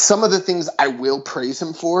some of the things I will praise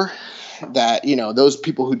him for that, those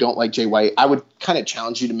people who don't like Jay White, I would kind of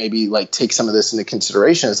challenge you to maybe take some of this into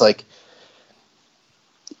consideration. It's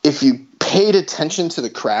if you paid attention to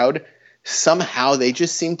the crowd, somehow they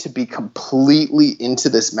just seem to be completely into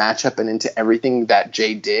this matchup and into everything that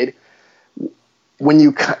Jay did. When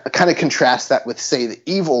you kind of contrast that with, say, the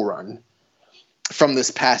Evil run from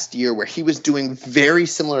this past year, where he was doing very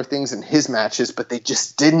similar things in his matches, but they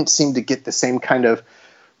just didn't seem to get the same kind of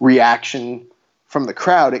reaction from the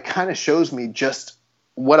crowd, it kind of shows me just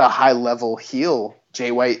what a high-level heel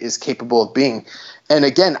Jay White is capable of being. And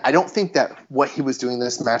again, I don't think that what he was doing in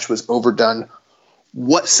this match was overdone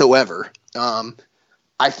whatsoever.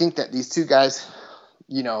 I think that these two guys,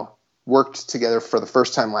 worked together for the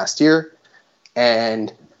first time last year,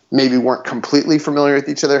 and maybe weren't completely familiar with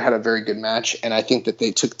each other, had a very good match, and I think that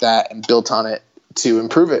they took that and built on it to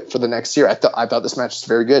improve it for the next year. I thought this match was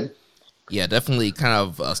very good. Yeah, definitely kind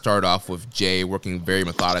of started off with Jay working very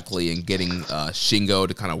methodically and getting Shingo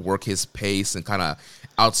to kind of work his pace and kind of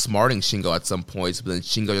outsmarting Shingo at some points, but then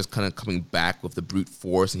Shingo just kind of coming back with the brute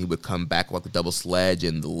force, and he would come back with the double sledge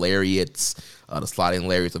and the lariats, the sliding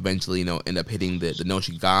lariats, eventually, end up hitting the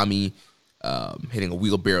Noshigami, hitting a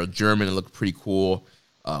wheelbarrow German. It looked pretty cool.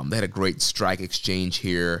 They had a great strike exchange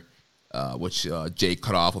here, which Jay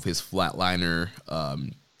cut off with his flatliner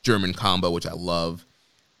German combo, which I love.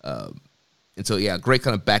 And so, yeah, great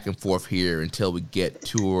kind of back and forth here until we get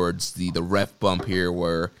towards the ref bump here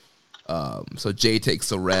where so Jay takes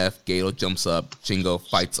the ref, Gato jumps up, Shingo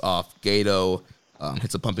fights off Gato,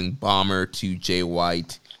 hits a pumping bomber to Jay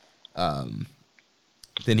White. Then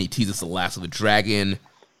he teases the last of the dragon.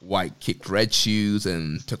 White kicked Red Shoes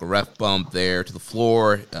and took a ref bump there to the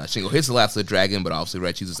floor. Shingo hits the last of the dragon, but obviously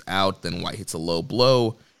Red Shoes is out. Then White hits a low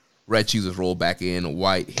blow. Red Shoes is rolled back in.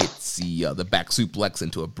 White hits the back suplex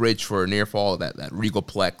into a bridge for a near fall, that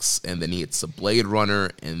Regalplex, and then he hits a Blade Runner,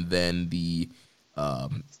 and then the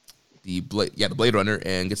Blade Runner,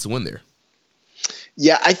 and gets the win there.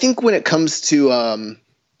 Yeah, I think when it comes to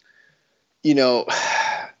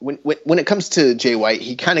when it comes to Jay White,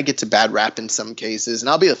 he kind of gets a bad rap in some cases, and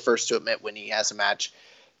I'll be the first to admit when he has a match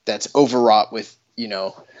that's overwrought with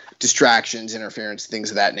distractions, interference, things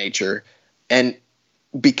of that nature, and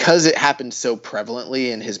because it happens so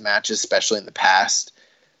prevalently in his matches, especially in the past,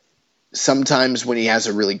 sometimes when he has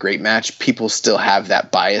a really great match, people still have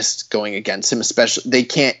that bias going against him. Especially, they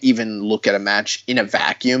can't even look at a match in a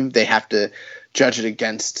vacuum. They have to judge it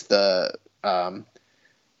against the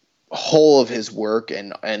whole of his work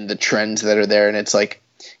and the trends that are there. And it's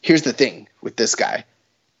here's the thing with this guy.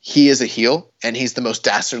 He is a heel, and he's the most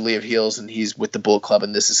dastardly of heels, and he's with the Bullet Club,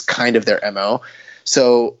 and this is kind of their MO.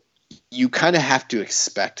 So you kind of have to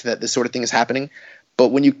expect that this sort of thing is happening. But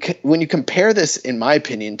when you compare this, in my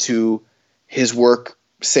opinion, to his work,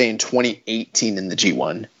 say, in 2018 in the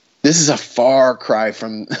G1, this is a far cry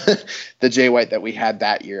from the Jay White that we had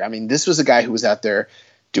that year. I mean, this was a guy who was out there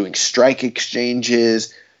doing strike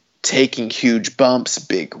exchanges, taking huge bumps,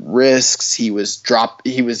 big risks. He was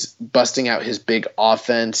busting out his big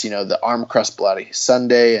offense, the arm crust bloody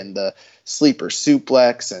Sunday and the sleeper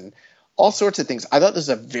suplex and all sorts of things. I thought this was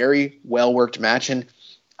a very well worked match, and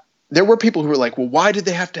there were people who were like, well, why did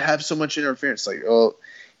they have to have so much interference? Like, oh,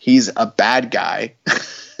 he's a bad guy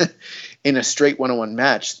in a straight one-on-one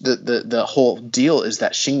match. The whole deal is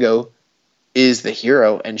that Shingo is the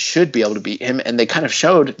hero and should be able to beat him, and they kind of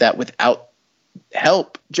showed that without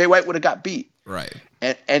help, Jay White would have got beat. Right.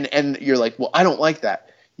 And you're like, well, I don't like that.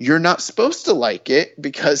 You're not supposed to like it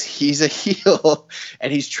because he's a heel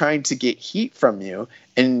and he's trying to get heat from you.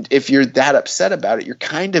 And if you're that upset about it, you're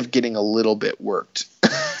kind of getting a little bit worked.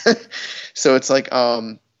 So it's like,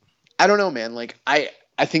 I don't know, man. Like, I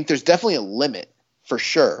think there's definitely a limit for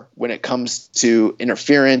sure when it comes to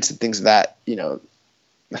interference and things of that,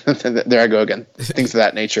 there I go again, things of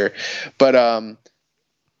that nature. But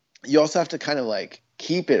you also have to kind of like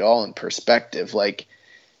keep it all in perspective. Like,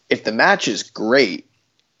 if the match is great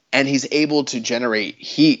and he's able to generate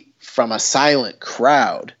heat from a silent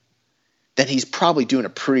crowd, then he's probably doing a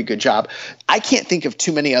pretty good job. I can't think of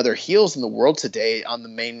too many other heels in the world today on the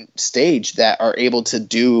main stage that are able to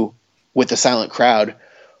do with the silent crowd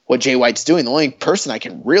what Jay White's doing. The only person I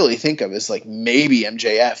can really think of is like maybe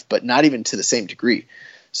MJF, but not even to the same degree.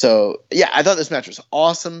 So yeah, I thought this match was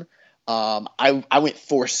awesome. I went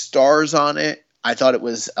 4 stars on it. I thought it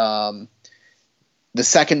was the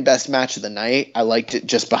second best match of the night. I liked it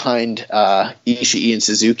just behind Ishii and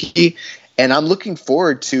Suzuki. And I'm looking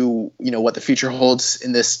forward to, what the future holds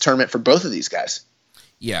in this tournament for both of these guys.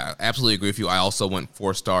 Yeah, absolutely agree with you. I also went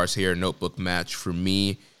 4 stars here, notebook match for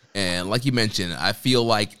me. And like you mentioned, I feel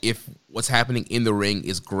like if what's happening in the ring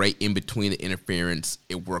is great in between the interference,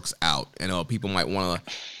 it works out. And people might want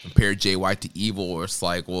to compare Jay White to Evil, or it's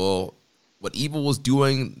like, well, what Evil was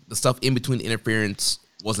doing, the stuff in between the interference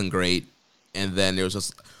wasn't great. And then there was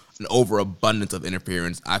just an overabundance of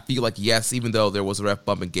interference. I feel like, yes, even though there was a ref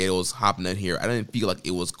bump and Gato was hopping in here, I didn't feel like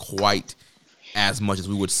it was quite as much as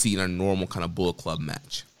we would see in a normal kind of Bullet Club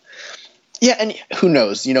match. Yeah, and who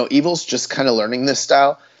knows? Evil's just kind of learning this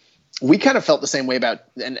style. We kind of felt the same way about,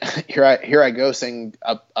 and here I go saying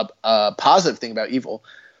a positive thing about Evil.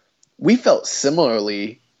 We felt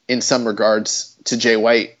similarly in some regards to Jay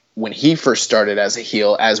White when he first started as a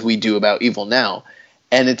heel as we do about Evil now.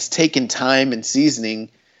 And it's taken time and seasoning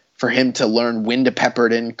for him to learn when to pepper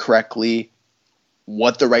it in correctly,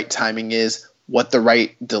 what the right timing is, what the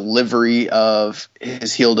right delivery of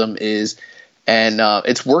his heeldom is. And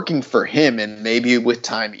it's working for him. And maybe with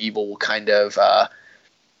time, Evil will kind of,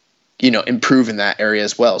 improve in that area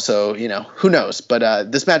as well. So, who knows?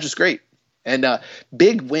 But this match is great. And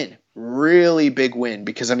big win, really big win.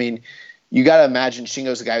 Because, you got to imagine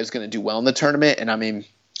Shingo's a guy who's going to do well in the tournament. And,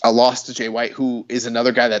 a loss to Jay White, who is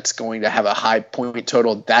another guy that's going to have a high point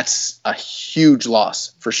total. That's a huge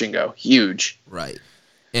loss for Shingo. Huge. Right.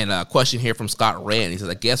 And a question here from Scott Rand. He says,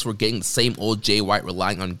 I guess we're getting the same old Jay White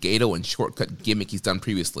relying on Gato and shortcut gimmick he's done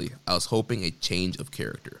previously. I was hoping a change of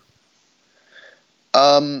character.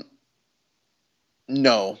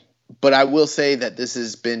 No. But I will say that this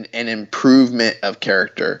has been an improvement of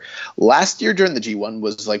character. Last year during the G1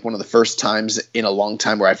 was like one of the first times in a long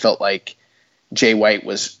time where I felt like Jay White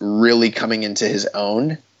was really coming into his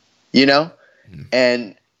own, Mm-hmm.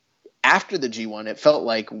 And after the G1, it felt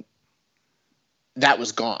like that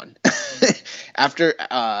was gone. after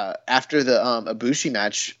the Ibushi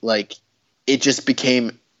match, like it just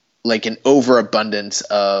became like an overabundance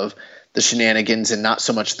of the shenanigans and not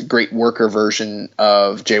so much the great worker version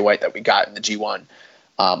of Jay White that we got in the G1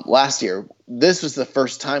 last year. This was the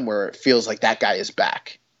first time where it feels like that guy is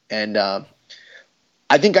back. And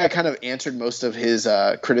I think I kind of answered most of his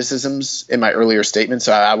criticisms in my earlier statement,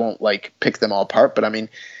 so I won't pick them all apart. But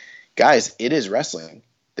guys, it is wrestling.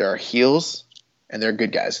 There are heels and there are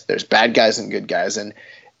good guys. There's bad guys and good guys. And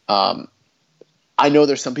I know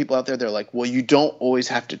there's some people out there that are like, well, you don't always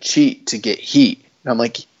have to cheat to get heat. And I'm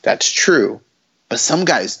like, that's true, but some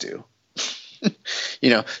guys do.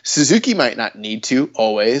 Suzuki might not need to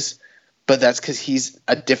always, but that's because he's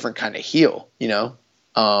a different kind of heel,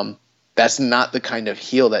 That's not the kind of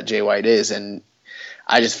heel that Jay White is. And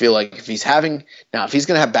I just feel like if he's going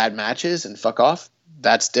to have bad matches and fuck off,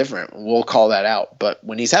 that's different. We'll call that out. But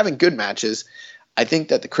when he's having good matches, I think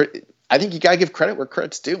that you got to give credit where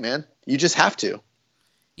credit's due, man. You just have to.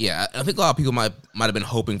 Yeah, I think a lot of people might have been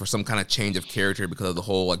hoping for some kind of change of character because of the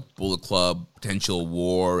whole Bullet Club potential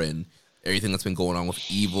war and everything that's been going on with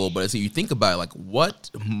Evil. But as you think about it, what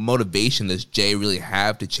motivation does Jay really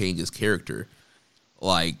have to change his character?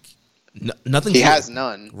 Nothing. He has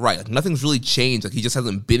none. Right. Like, nothing's really changed. Like, he just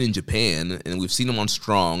hasn't been in Japan, and we've seen him on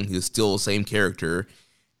Strong. He's still the same character,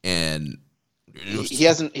 and he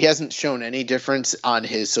hasn't shown any difference on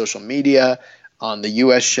his social media, on the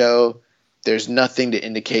U.S. show. There's nothing to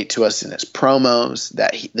indicate to us in his promos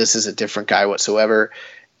that this is a different guy whatsoever.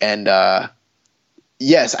 And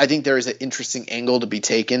yes, I think there is an interesting angle to be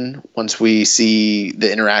taken once we see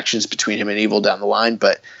the interactions between him and Evil down the line,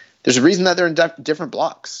 but there's a reason that they're in different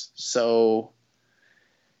blocks. So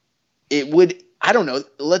it would, I don't know.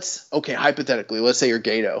 Hypothetically, let's say you're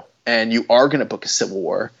Gato and you are going to book a Civil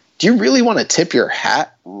War. Do you really want to tip your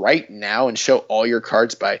hat right now and show all your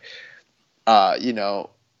cards by,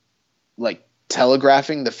 like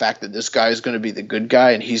telegraphing the fact that this guy is going to be the good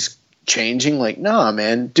guy and he's changing? Like, nah,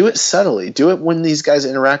 man, do it subtly. Do it when these guys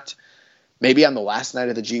interact, maybe on the last night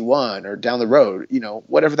of the G1 or down the road,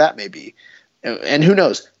 whatever that may be. And who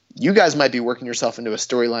knows? You guys might be working yourself into a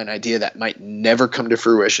storyline idea that might never come to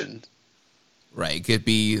fruition. Right. It could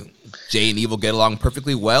be Jay and Evil get along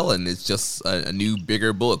perfectly well, and it's just a new,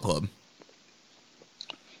 bigger Bullet Club.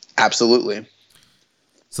 Absolutely.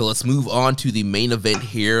 So let's move on to the main event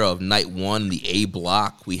here of night one, the A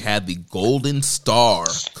block. We had the Golden Star,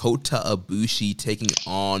 Kota Ibushi, taking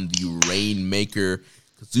on the Rainmaker,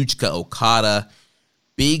 Kazuchika Okada.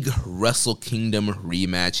 Big Wrestle Kingdom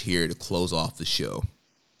rematch here to close off the show.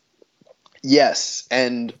 Yes,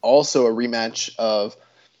 and also a rematch of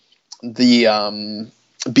the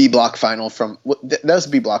B block final from that was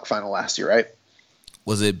the B block final last year, right?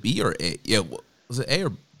 Was it B or A? Yeah, was it A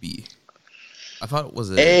or B? I thought it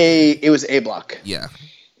was A. It was A block. Yeah,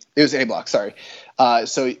 it was A block. Sorry.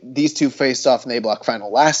 So these two faced off in the A block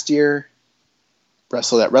final last year.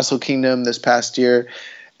 Wrestled at Wrestle Kingdom this past year,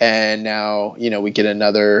 and now we get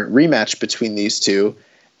another rematch between these two,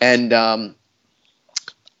 and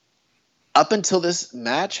up until this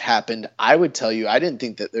match happened, I would tell you I didn't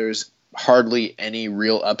think that there's hardly any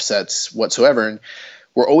real upsets whatsoever. And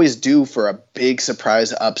we're always due for a big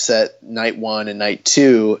surprise upset night one and night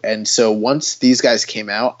two. And so once these guys came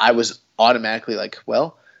out, I was automatically like,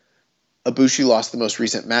 well, Ibushi lost the most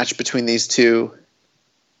recent match between these two.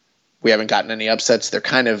 We haven't gotten any upsets. They're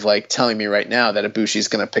kind of like telling me right now that Ibushi is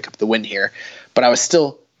going to pick up the win here. But I was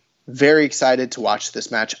still very excited to watch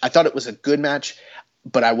this match. I thought it was a good match.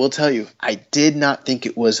 But I will tell you, I did not think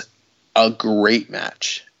it was a great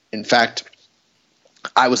match. In fact,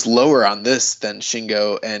 I was lower on this than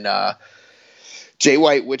Shingo and Jay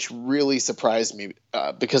White, which really surprised me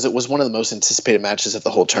because it was one of the most anticipated matches of the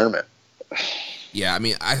whole tournament. Yeah, I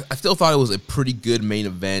mean, I still thought it was a pretty good main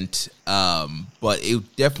event, but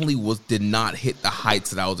it definitely did not hit the heights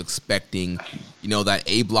that I was expecting. That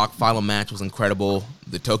A block final match was incredible.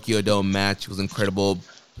 The Tokyo Dome match was incredible.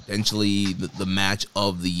 Potentially the match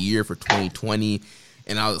of the year for 2020,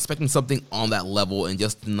 and I was expecting something on that level and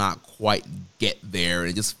just not quite get there.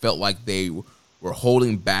 It just felt like they were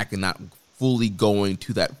holding back and not fully going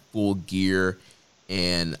to that full gear.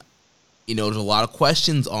 And there's a lot of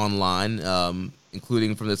questions online,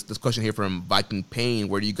 including from this question here from Viking Pain.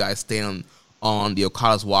 Where do you guys stand on the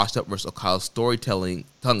Okada's washed up versus Okada's telling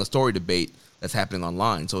a story debate that's happening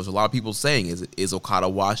online? So there's a lot of people saying, is Okada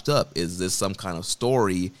washed up? Is this some kind of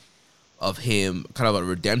story of him, kind of a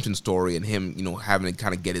redemption story, and him, having to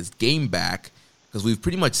kind of get his game back? Because we've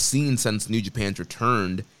pretty much seen since New Japan's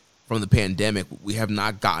returned from the pandemic, we have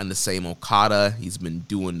not gotten the same Okada. He's been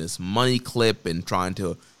doing this money clip and trying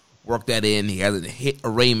to work that in. He hasn't hit a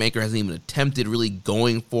Rainmaker, hasn't even attempted really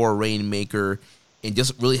going for a Rainmaker, and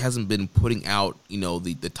just really hasn't been putting out,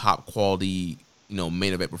 the top quality,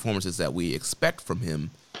 main event performances that we expect from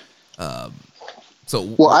him. I've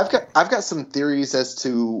got some theories as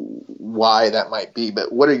to why that might be,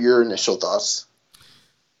 but what are your initial thoughts?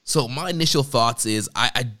 So my initial thoughts is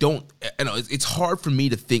I don't, it's hard for me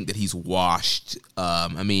to think that he's washed.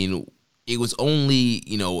 I mean, it was only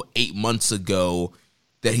 8 months ago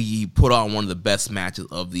that he put on one of the best matches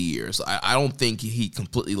of the year. So I don't think he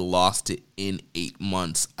completely lost it in 8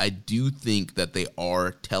 months. I do think that they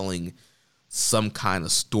are telling some kind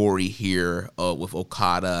of story here with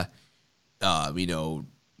Okada.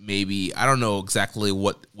 Maybe I don't know exactly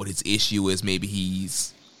what his issue is. Maybe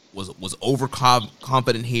he's was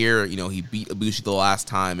overconfident here. He beat Ibushi the last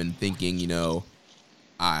time and thinking,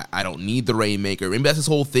 I don't need the Rainmaker. Maybe that's his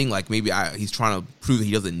whole thing. Like maybe he's trying to prove that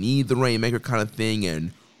he doesn't need the Rainmaker kind of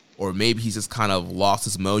thing, or maybe he's just kind of lost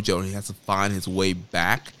his mojo and he has to find his way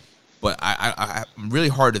back. But I'm really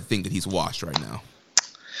hard to think that he's washed right now.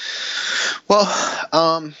 Well,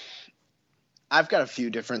 I've got a few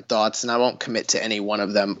different thoughts, and I won't commit to any one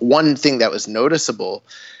of them. One thing that was noticeable,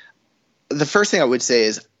 the first thing I would say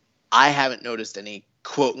is I haven't noticed any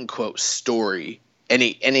quote unquote story,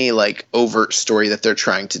 any like overt story that they're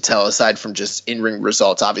trying to tell aside from just in-ring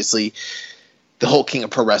results. Obviously, the whole King of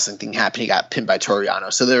Pro Wrestling thing happened. He got pinned by Toru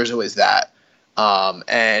Yano, so there's always that.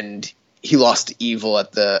 And he lost to Evil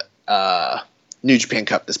at the New Japan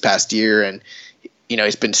Cup this past year, and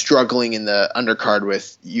he's been struggling in the undercard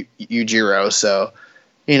with Yujiro. So,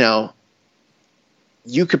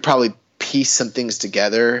 you could probably piece some things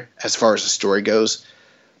together as far as the story goes.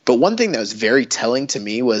 But one thing that was very telling to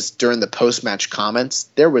me was during the post-match comments,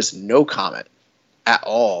 there was no comment at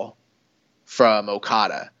all from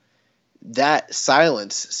Okada. That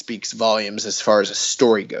silence speaks volumes as far as a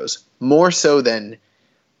story goes, more so than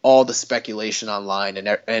all the speculation online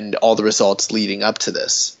and all the results leading up to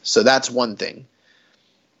this. So that's one thing.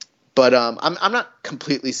 But I'm not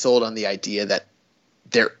completely sold on the idea that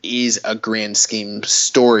there is a grand scheme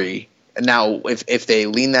story. And now, if they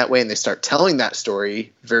lean that way and they start telling that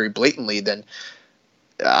story very blatantly, then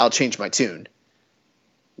I'll change my tune.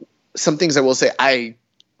 Some things I will say, I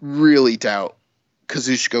really doubt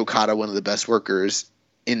Kazuchika Okada, one of the best workers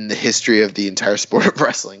in the history of the entire sport of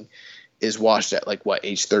wrestling, is washed at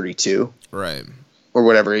age 32, right, or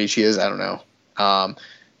whatever age he is. I don't know.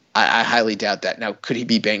 I highly doubt that. Now, could he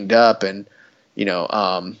be banged up and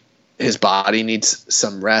his body needs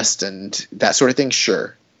some rest and that sort of thing?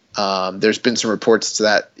 Sure. There's been some reports to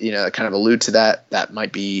that, that kind of allude to that. That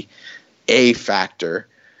might be a factor.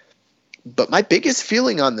 But my biggest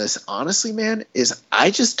feeling on this, honestly, man, is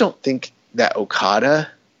I just don't think that Okada,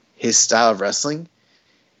 his style of wrestling,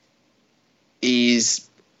 is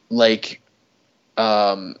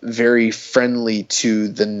very friendly to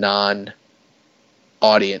the non-audience,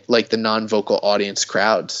 the non-vocal audience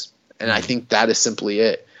crowds. And I think that is simply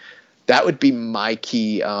it. That would be my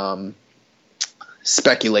key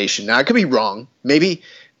speculation. Now, I could be wrong. Maybe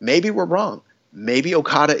we're wrong. Maybe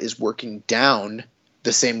Okada is working down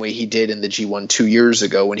the same way he did in the G1 2 years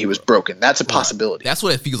ago when he was broken. That's a possibility. That's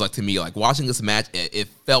what it feels like to me. Like, watching this match, it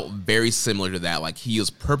felt very similar to that. Like, he is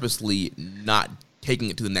purposely not taking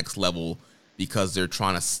it to the next level because they're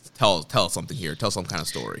trying to tell something here, tell some kind of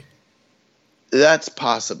story. That's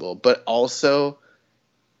possible. But also,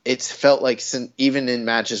 it's felt like even in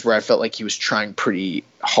matches where I felt like he was trying pretty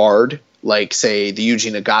hard, like, say, the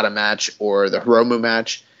Yuji Nagata match or the Hiromu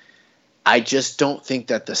match, I just don't think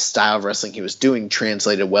that the style of wrestling he was doing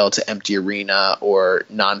translated well to empty arena or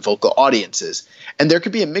non-vocal audiences. And there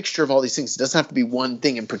could be a mixture of all these things. It doesn't have to be one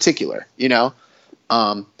thing in particular, Do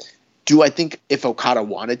I think if Okada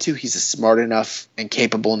wanted to, he's a smart enough and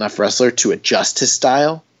capable enough wrestler to adjust his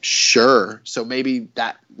style? Sure. So maybe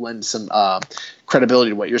that lends some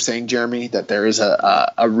credibility to what you're saying, Jeremy, that there is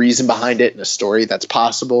a reason behind it and a story that's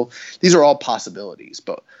possible. These are all possibilities,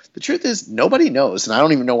 but the truth is nobody knows, and I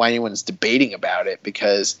don't even know why anyone's debating about it,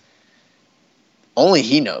 because only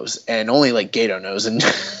he knows, and only Gato knows, and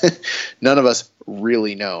none of us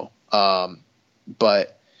really know.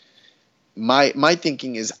 But my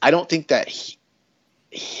thinking is, I don't think that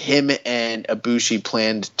him and Ibushi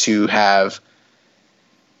planned to have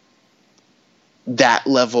that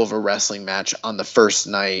level of a wrestling match on the first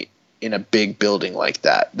night in a big building like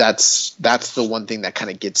that. That's the one thing that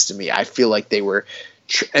kind of gets to me. I feel like they were,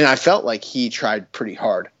 and I felt like he tried pretty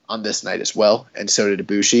hard on this night as well, and so did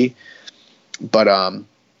Ibushi. But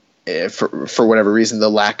for whatever reason, the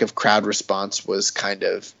lack of crowd response was kind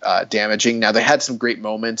of damaging. Now, they had some great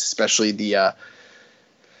moments, especially the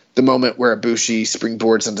moment where Ibushi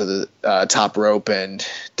springboards onto the top rope and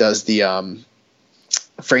does the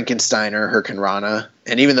Frankensteiner Hurricanrana,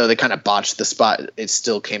 and even though they kind of botched the spot, it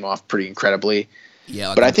still came off pretty incredibly.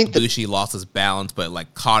 Yeah, but I think Ibushi lost his balance, but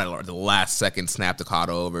caught it at the last second, snapped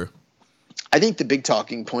Okada over. I think the big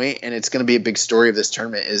talking point, and it's going to be a big story of this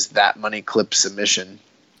tournament, is that money clip submission.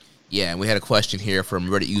 Yeah, and we had a question here from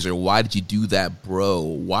Reddit user, why did you do that, bro?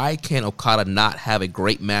 Why can Okada not have a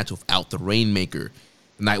great match without the Rainmaker?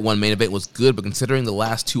 The Night 1 main event was good, but considering the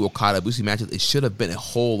last two Okada-Ibushi matches, it should have been a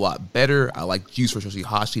whole lot better. I like Juice versus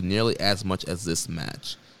Yoshihashi nearly as much as this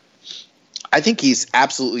match. I think he's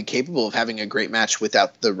absolutely capable of having a great match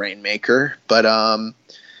without the Rainmaker, but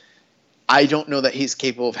I don't know that he's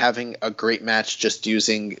capable of having a great match just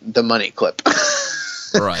using the money clip.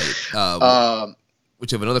 Right.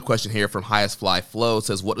 Which have another question here from Highest Fly Flow.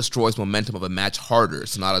 Says, what destroys momentum of a match harder,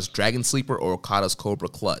 Sonata's Dragon Sleeper or Okada's Cobra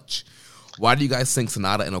Clutch? Why do you guys think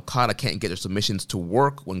Sonata and Okada can't get their submissions to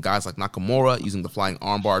work when guys like Nakamura using the flying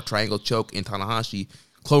armbar, triangle choke, and Tanahashi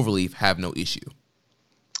Cloverleaf have no issue?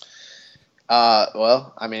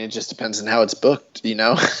 Well, I mean, it just depends on how it's booked,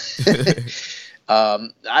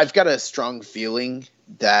 I've got a strong feeling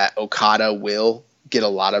that Okada will get a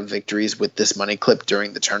lot of victories with this money clip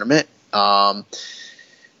during the tournament.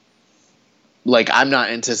 like, I'm not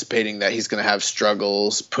anticipating that he's going to have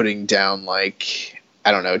struggles putting down, like,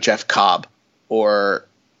 I don't know, Jeff Cobb or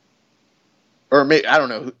maybe, I don't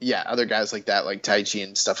know, other guys like that, like Taichi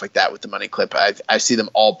and stuff like that with the money clip. I see them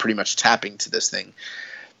all pretty much tapping to this thing.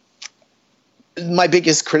 My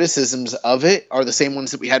biggest criticisms of it are the same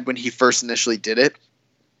ones that we had when he first initially did it.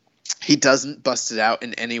 He doesn't bust it out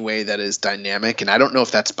in any way that is dynamic, and I don't know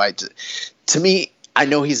if that's to me, I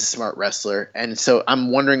know he's a smart wrestler, and so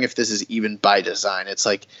I'm wondering if this is even by design. It's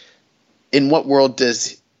like, in what world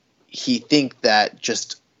does he think that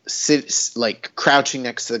just sits, like, crouching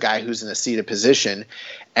next to the guy who's in a seated position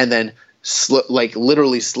and then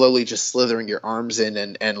literally slowly just slithering your arms in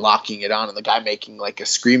and locking it on, and the guy making like a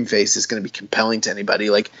scream face is going to be compelling to anybody?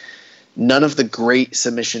 Like, none of the great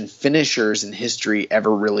submission finishers in history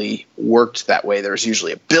ever really worked that way. There's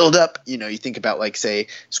usually a build-up. You know, you think about, like, say,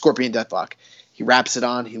 Scorpion Deathlock. He wraps it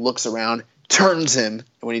on, he looks around, turns him, and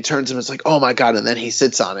when he turns him, it's like, oh my God, and then he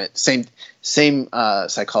sits on it. Same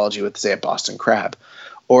psychology with, say, a Boston Crab.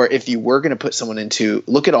 Or if you were going to put someone into,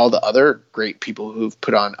 look at all the other great people who've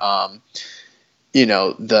put on,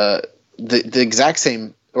 the exact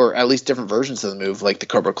same, or at least different versions of the move, like the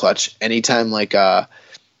Cobra Clutch. Anytime, like,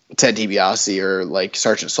 Ted DiBiase or like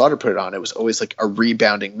Sergeant Slaughter put it on, it was always like a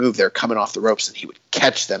rebounding move. They're coming off the ropes and he would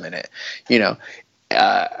catch them in it. You know,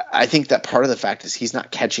 I think that part of the fact is he's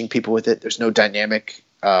not catching people with it. There's no dynamic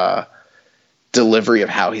delivery of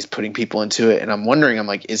how he's putting people into it. And I'm wondering,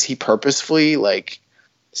 is he purposefully like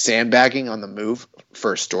sandbagging on the move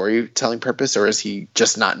for a storytelling purpose, or is he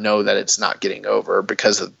just not know that it's not getting over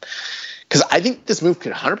because I think this move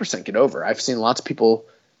could 100% get over. I've seen lots of people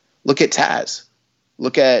look at Taz.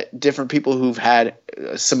 Look at different people who've had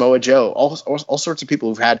Samoa Joe, all sorts of people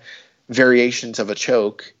who've had variations of a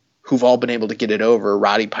choke who've all been able to get it over.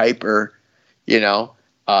 Roddy Piper,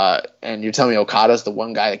 and you're telling me Okada's the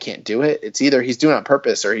one guy that can't do it? It's either he's doing it on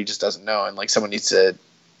purpose or he just doesn't know, and like someone needs to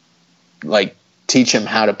like teach him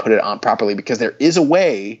how to put it on properly, because there is a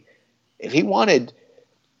way. If he wanted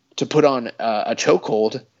to put on a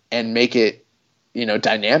chokehold and make it,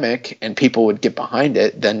 dynamic and people would get behind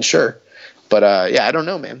it, then sure. But I don't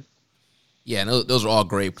know, man. Yeah, no, those are all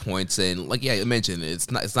great points, and like I mentioned,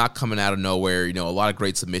 it's not coming out of nowhere. A lot of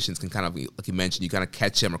great submissions can kind of, like you mentioned, you kind of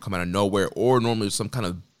catch him or come out of nowhere, or normally some kind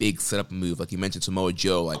of big setup move, like you mentioned Samoa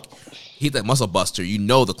Joe, like he hit that muscle buster.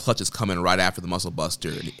 The clutch is coming right after the muscle buster,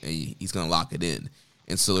 and he's gonna lock it in.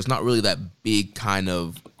 And so there's not really that big kind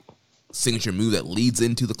of signature move that leads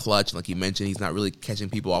into the clutch. Like you mentioned, he's not really catching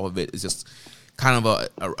people off of it. It's just kind of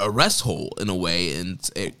a rest hole in a way, and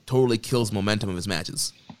it totally kills momentum of his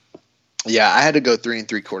matches. Yeah, I had to go 3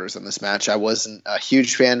 3/4 on this match. I wasn't a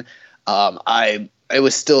huge fan. It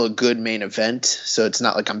was still a good main event, so it's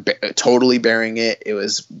not like I'm totally bearing it. It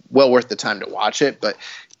was well worth the time to watch it, but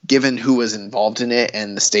given who was involved in it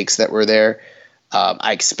and the stakes that were there,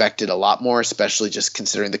 I expected a lot more, especially just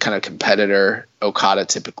considering the kind of competitor Okada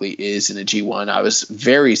typically is in a G1. I was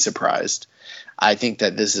very surprised. I think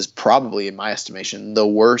that this is probably, in my estimation, the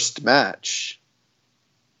worst match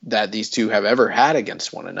that these two have ever had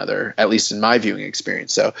against one another, at least in my viewing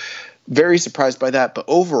experience. So very surprised by that. But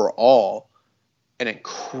overall, an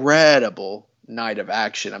incredible night of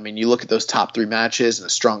action. I mean, you look at those top 3 matches and a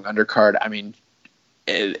strong undercard. I mean,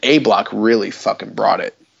 A Block really fucking brought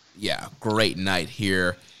it. Yeah, great night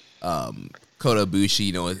here. Kota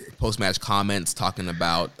Ibushi, post-match comments talking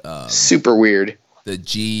about super weird. The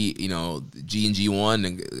G, the G and G1,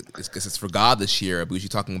 and it's for God this year. Ibushi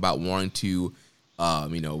talking about wanting to,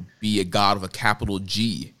 be a god of a capital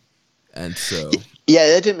G, and so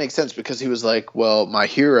that didn't make sense, because he was like, well, my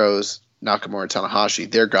heroes Nakamura and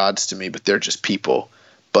Tanahashi, they're gods to me, but they're just people.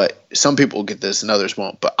 But some people will get this and others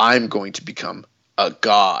won't. But I'm going to become a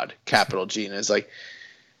god, capital G, and it's like,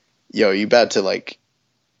 yo, you about to like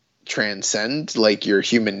transcend like your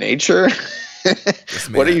human nature?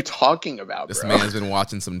 What are you talking about, this bro? Man has been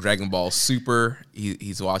watching some Dragon Ball Super.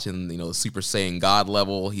 He's watching, the Super Saiyan God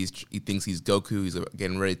level. He thinks he's Goku. He's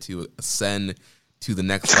getting ready to ascend to the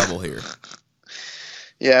next level here.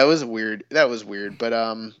 Yeah, it was weird. That was weird. But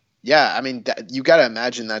I mean, you got to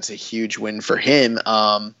imagine that's a huge win for him.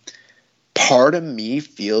 Part of me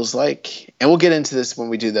feels like, and we'll get into this when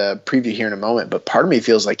we do the preview here in a moment, but part of me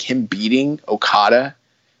feels like him beating Okada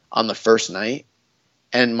on the first night,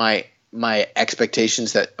 and my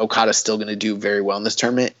expectations that Okada's still going to do very well in this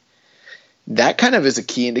tournament, that kind of is a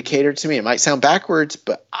key indicator to me. It might sound backwards,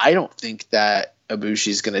 but I don't think that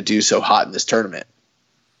Ibushi's going to do so hot in this tournament.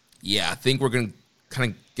 Yeah, I think we're going to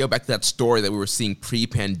kind of go back to that story that we were seeing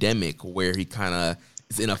pre-pandemic, where he kind of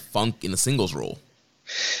is in a funk in the singles role.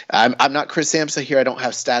 I'm not Chris Samsa here. I don't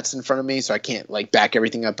have stats in front of me, so I can't like back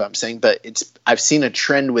everything up I'm saying. But I've seen a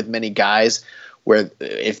trend with many guys where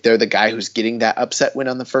if they're the guy who's getting that upset win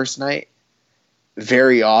on the first night,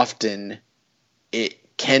 very often it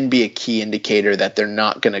can be a key indicator that they're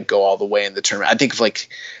not going to go all the way in the tournament. I think of like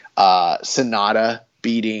Sonata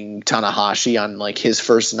beating Tanahashi on like his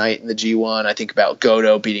first night in the G1. I think about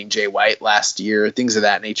Goto beating Jay White last year, things of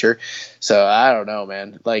that nature. So I don't know,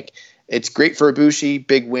 man. Like, it's great for Ibushi,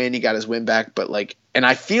 big win. He got his win back, but like, and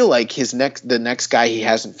I feel like the next guy he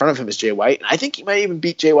has in front of him is Jay White. And I think he might even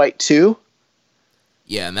beat Jay White too.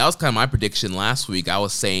 Yeah, and that was kind of my prediction last week. I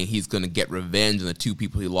was saying he's going to get revenge on the two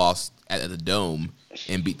people he lost at the Dome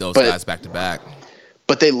and beat those guys back to back.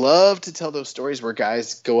 But they love to tell those stories where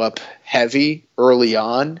guys go up heavy early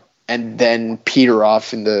on and then peter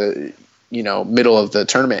off in the middle of the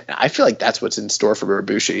tournament. I feel like that's what's in store for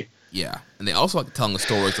Ibushi. Yeah, and they also like telling the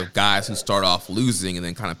stories of guys who start off losing and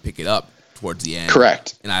then kind of pick it up towards the end.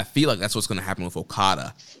 Correct. And I feel like that's what's going to happen with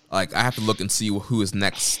Okada. Like, I have to look and see who his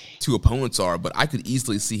next two opponents are, but I could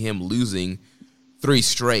easily see him losing 3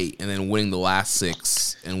 straight and then winning the last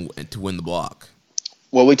 6 and to win the block.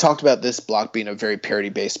 Well, we talked about this block being a very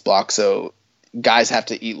parity-based block, so guys have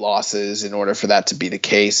to eat losses in order for that to be the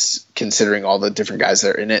case, considering all the different guys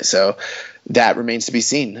that are in it. So that remains to be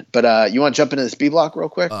seen. But you want to jump into this B block real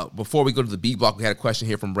quick? Before we go to the B block, we had a question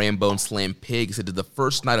here from Rambo and Slam Pig. He said, did the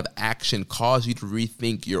first night of action cause you to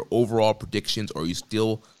rethink your overall predictions, or are you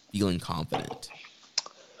still feeling confident?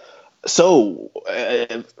 So,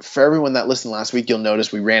 for everyone that listened last week, you'll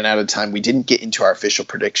notice we ran out of time. We didn't get into our official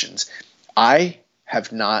predictions. I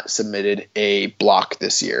have not submitted a block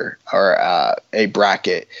this year or a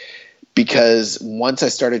bracket because once I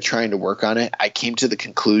started trying to work on it, I came to the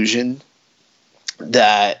conclusion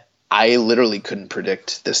that I literally couldn't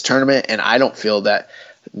predict this tournament. And I don't feel that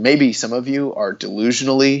maybe some of you are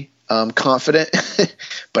delusionally confident,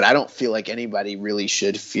 but I don't feel like anybody really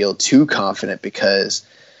should feel too confident because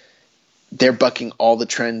they're bucking all the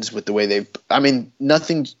trends with the way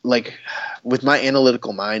nothing like with my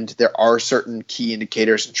analytical mind, there are certain key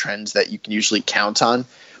indicators and trends that you can usually count on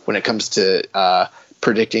when it comes to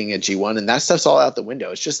predicting a G1, and that stuff's all out the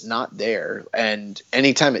window. It's just not there. And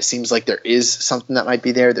anytime it seems like there is something that might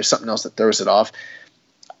be there, there's something else that throws it off.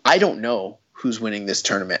 I don't know who's winning this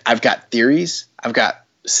tournament. I've got theories, I've got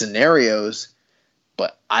scenarios,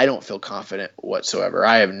 but I don't feel confident whatsoever.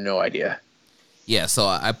 I have no idea. Yeah, so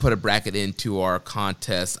I put a bracket into our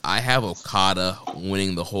contest. I have Okada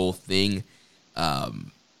winning the whole thing.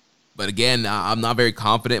 But again, I'm not very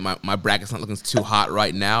confident. My bracket's not looking too hot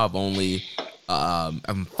right now.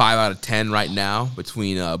 I'm 5 out of 10 right now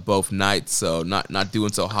between both nights, so not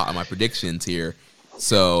doing so hot on my predictions here.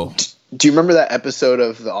 So, do you remember that episode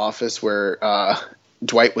of The Office where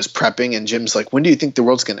Dwight was prepping and Jim's like, "When do you think the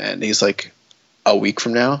world's gonna end?" And he's like, "A week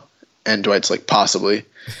from now." And Dwight's like, "Possibly."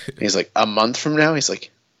 And he's like, "A month from now?" He's like,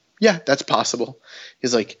 "Yeah, that's possible."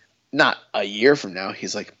 He's like, "Not a year from now."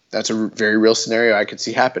 He's like, "That's a very real scenario I could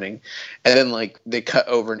see happening." And then like they cut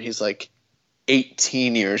over and he's like,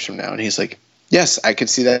 18 years from now. And he's like, "Yes, I could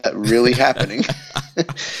see that really happening."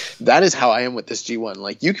 That is how I am with this G1.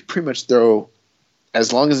 Like, you could pretty much throw,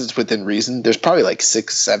 as long as it's within reason, there's probably like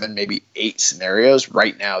 6, 7, maybe 8 scenarios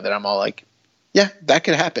right now that I'm all like, yeah, that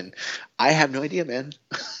could happen. I have no idea, man.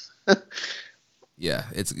 Yeah,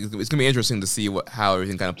 it's gonna be interesting to see how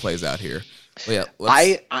everything kind of plays out here. But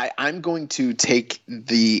yeah, I'm going to take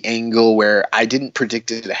the angle where I didn't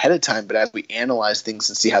predict it ahead of time, but as we analyze things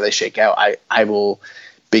and see how they shake out, I will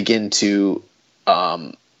begin to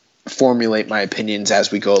formulate my opinions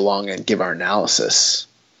as we go along and give our analysis.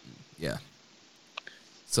 Yeah.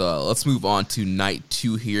 So let's move on to night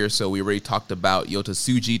 2 here. So we already talked about Yota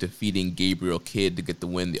Tsuji defeating Gabriel Kidd to get the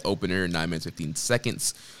win, the opener, in 9 minutes 15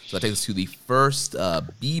 seconds. So that takes us to the first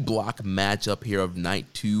B block matchup here of night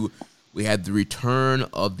 2. We had the return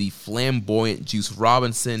of the flamboyant Juice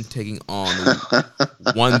Robinson taking on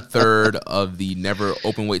 1/3 of the never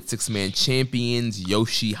openweight 6-man champions,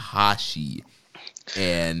 Yoshihashi.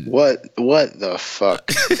 And what the fuck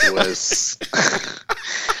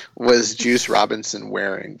was Juice Robinson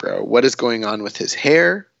wearing, bro? What is going on with his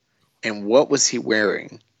hair, and what was he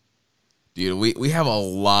wearing? Dude, we have a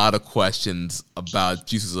lot of questions about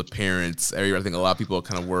Juice's appearance. I think a lot of people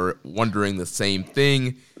kind of were wondering the same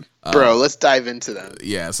thing. Bro, let's dive into them.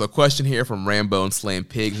 Yeah, so a question here from Rambo and Slam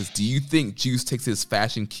Pig is, do you think Juice takes his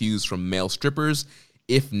fashion cues from male strippers?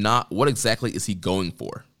 If not, what exactly is he going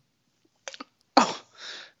for? Oh,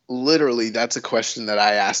 literally, that's a question that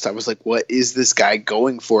I asked. I was like, what is this guy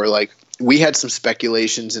going for? Like, we had some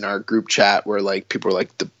speculations in our group chat where like people were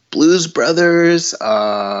like, the Blues Brothers,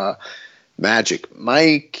 Magic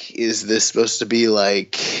Mike, is this supposed to be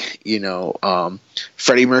like,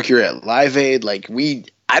 Freddie Mercury at Live Aid? Like,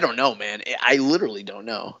 I don't know, man. I literally don't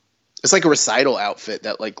know. It's like a recital outfit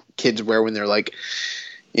that like kids wear when they're like,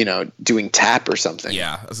 doing tap or something.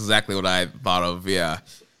 Yeah, that's exactly what I thought of. Yeah,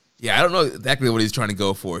 I don't know exactly what he's trying to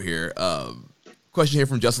go for here. Question here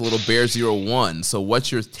from Just a Little Bear 01. So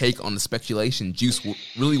what's your take on the speculation Juice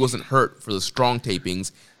really wasn't hurt for the Strong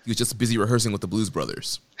tapings? He was just busy rehearsing with the Blues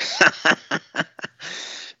Brothers.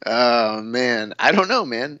 Oh, man. I don't know,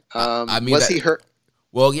 man. Was he hurt?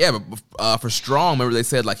 Well, yeah, but for Strong, remember they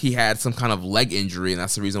said like he had some kind of leg injury, and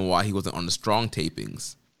that's the reason why he wasn't on the Strong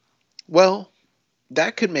tapings. Well,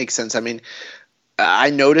 that could make sense. I mean, I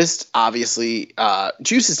noticed, obviously,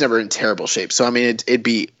 Juice is never in terrible shape. So, I mean, it'd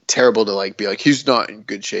be terrible to like be like, he's not in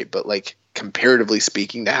good shape. But like comparatively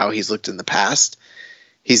speaking to how he's looked in the past,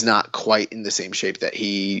 he's not quite in the same shape that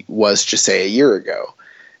he was just, say, a year ago.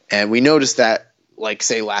 And we noticed that, like,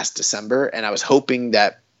 say, last December. And I was hoping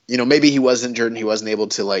that, maybe he was injured and he wasn't able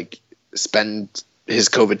to, like, spend his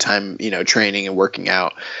COVID time, training and working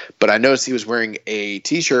out. But I noticed he was wearing a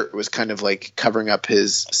T-shirt. It was kind of, like, covering up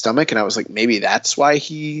his stomach. And I was like, maybe that's why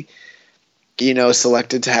he,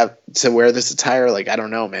 selected to wear this attire. Like, I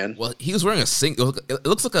don't know, man. Well, he was wearing a singlet. It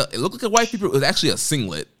looked like a white paper. It was actually a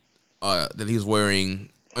singlet that he was wearing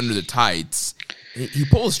under the tights. He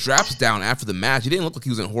pulled his straps down after the match. He didn't look like he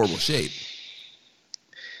was in horrible shape.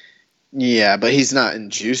 Yeah, but he's not in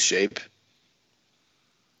Juice shape.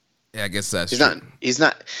 Yeah, I guess that's true. He's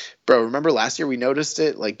not. Bro, remember last year we noticed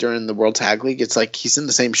it, like during the World Tag League? It's like he's in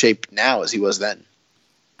the same shape now as he was then.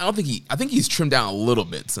 I think he's trimmed down a little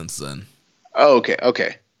bit since then. Oh,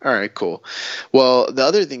 okay. All right, cool. Well, the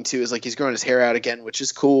other thing too is like he's growing his hair out again, which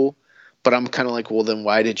is cool. But I'm kind of like, well, then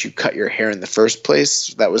why did you cut your hair in the first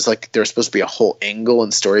place? That was like, there was supposed to be a whole angle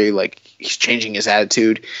and story. Like he's changing his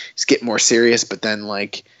attitude. He's getting more serious. But then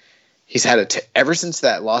like he's had ever since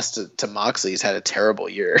that loss to Moxley, he's had a terrible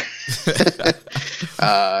year.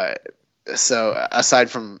 So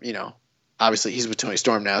aside from, obviously he's with Tony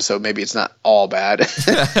Storm now, so maybe it's not all bad.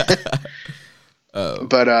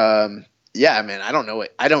 But yeah, man, I don't know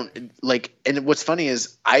it. I don't like, and what's funny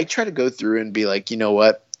is I try to go through and be like, you know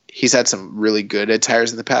what? He's had some really good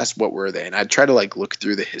attires in the past. What were they? And I try to like look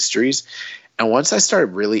through the histories. And once I started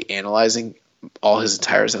really analyzing all his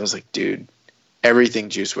attires, I was like, dude, everything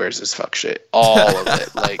Juice wears is fuck shit. All of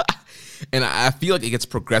it. Like, and I feel like it gets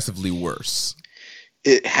progressively worse.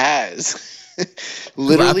 It has.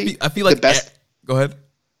 Literally, I feel like the best. Go ahead.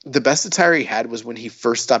 The best attire he had was when he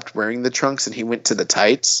first stopped wearing the trunks and he went to the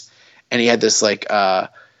tights, and he had this like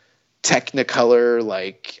Technicolor,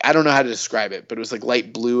 like I don't know how to describe it, but it was like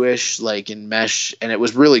light bluish, like in mesh, and it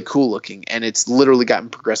was really cool looking. And it's literally gotten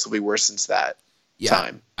progressively worse since that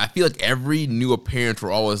time. I feel like every new appearance we're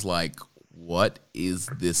always like, what is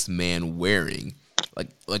this man wearing? Like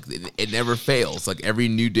it never fails. Like every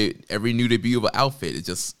new debut of an outfit,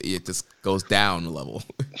 it just goes down a level.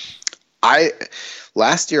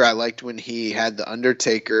 Last year I liked when he had the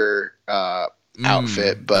Undertaker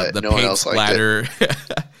outfit, but the no one else splatter. liked it.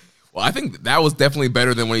 Well, I think that was definitely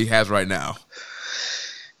better than what he has right now.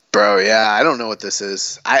 Bro, yeah, I don't know what this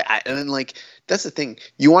is. And then like that's the thing.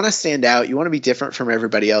 You want to stand out. You want to be different from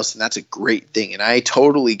everybody else, and that's a great thing. And I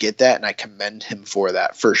totally get that, and I commend him for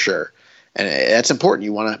that for sure. And that's important.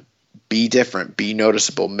 You want to be different, be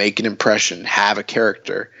noticeable, make an impression, have a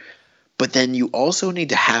character. But then you also need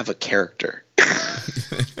to have a character.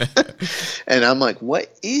 And I'm like,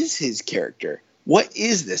 what is his character? What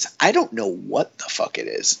is this? I don't know what the fuck it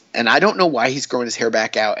is. And I don't know why he's growing his hair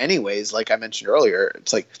back out anyways. Like I mentioned earlier,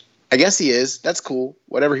 it's like, I guess he is. That's cool.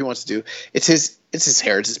 Whatever he wants to do. It's his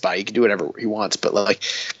hair. It's his body. He can do whatever he wants. But like,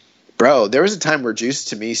 bro, there was a time where Juice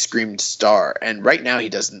to me screamed star. And right now he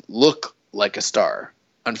doesn't look like a star,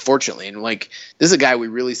 unfortunately. And like, this is a guy we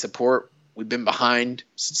really support. We've been behind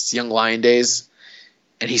since Young Lion days.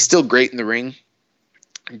 And he's still great in the ring.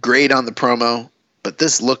 Great on the promo. But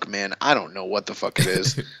this look, man, I don't know what the fuck it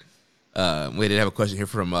is. We did have a question here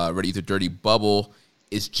from Ready Eat the Dirty Bubble.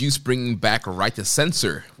 Is Juice bringing back Right to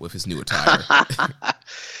Censor with his new attire?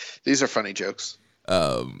 These are funny jokes.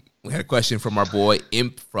 We had a question from our boy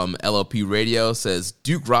Imp from LLP Radio. Says,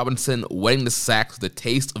 Duke Robinson wetting the sax with a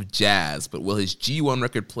taste of jazz, but will his G1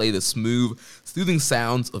 record play the smooth, soothing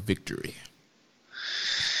sounds of victory?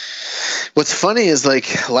 What's funny is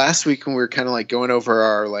like last week when we were kind of like going over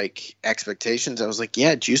our like expectations, I was like,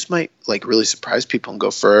 yeah, Juice might like really surprise people and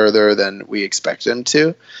go further than we expected him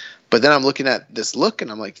to. But then I'm looking at this look and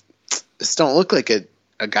I'm like, this don't look like a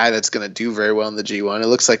guy that's going to do very well in the G1. It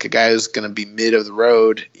looks like a guy who's going to be mid of the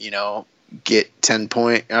road, get 10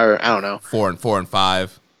 point or I don't know. 4 and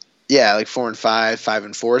 5. Yeah, like 4-5,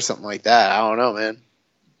 5-4, something like that. I don't know, man.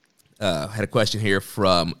 Had a question here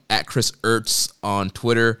from @ChrisErtz on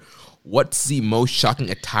Twitter. What's the most shocking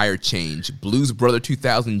attire change? Blues Brother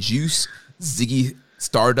 2000 Juice, Ziggy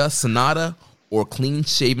Stardust Sonata, or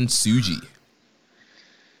clean-shaven Suji?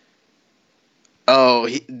 Oh,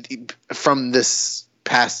 from this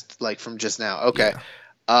past, like from just now. Okay.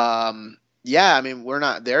 Yeah. I mean, we're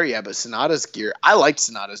not there yet, but Sonata's gear. I liked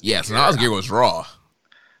Sonata's gear. Yeah, Sonata's gear was raw.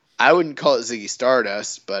 I wouldn't call it Ziggy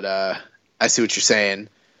Stardust, but I see what you're saying.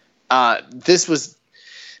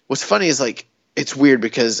 What's funny is, like, it's weird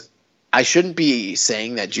because I shouldn't be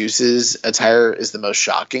saying that Juice's attire is the most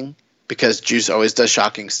shocking because Juice always does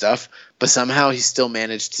shocking stuff, but somehow he still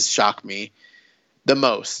managed to shock me the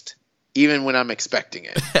most, even when I'm expecting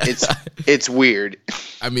it. It's weird.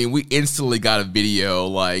 I mean, we instantly got a video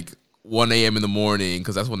like 1 a.m. in the morning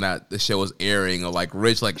because that's when the show was airing. Or like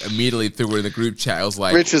Rich like immediately threw it in the group chat. I was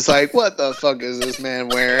like, Rich was like, "What the fuck is this man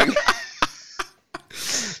wearing?"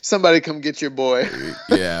 Somebody come get your boy.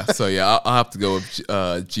 Yeah. So yeah, I'll have to go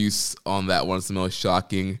with Juice on that one. It's the most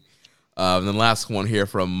shocking. And then last one here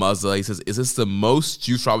from Muzza. He says, "Is this the most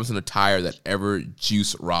Juice Robinson attire that ever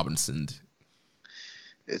Juice Robinsoned?"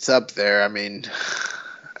 It's up there. I mean,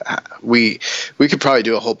 we could probably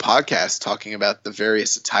do a whole podcast talking about the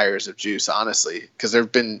various attires of Juice, honestly, because there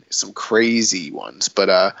have been some crazy ones.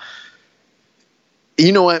 But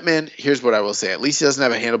you know what, man? Here's what I will say. At least he doesn't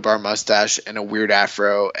have a handlebar mustache and a weird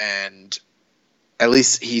afro, and at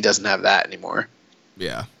least he doesn't have that anymore.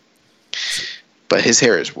 Yeah. But his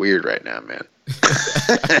hair is weird right now, man.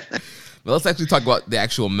 But let's actually talk about the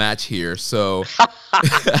actual match here. So,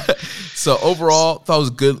 so overall, thought it was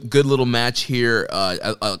a good little match here.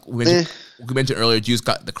 We mentioned earlier, Juice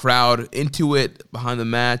got the crowd into it behind the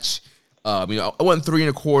match. I went 3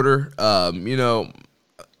 1/4.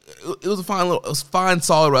 It was a fine,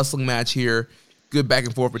 solid wrestling match here. Good back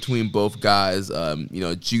and forth between both guys.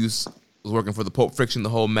 Juice was working for the Pulp Friction the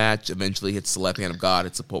whole match. Eventually hits the left hand of God,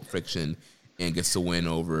 hits the Pulp Friction, and gets the win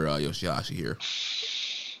over Yoshihashi here.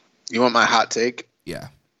 You want my hot take? Yeah.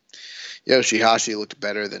 Yoshihashi looked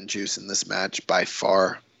better than Juice in this match by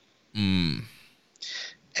far. And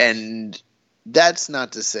that's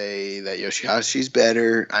not to say that Yoshihashi's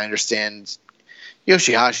better. I understand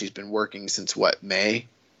Yoshihashi's been working since, May?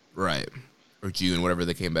 Right. Or June, whatever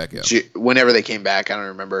they came back. Yeah. Whenever they came back, I don't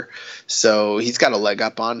remember. So he's got a leg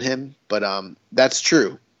up on him, but that's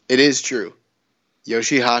true. It is true.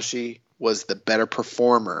 Yoshihashi was the better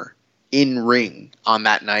performer in ring on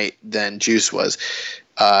that night than Juice was.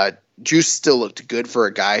 Juice still looked good for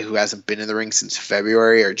a guy who hasn't been in the ring since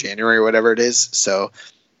February or January or whatever it is. So,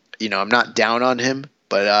 I'm not down on him,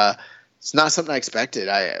 but it's not something I expected.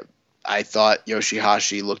 I thought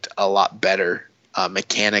Yoshihashi looked a lot better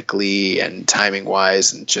mechanically and timing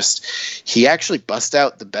wise, and just he actually bust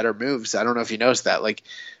out the better moves. I don't know if you noticed that. Like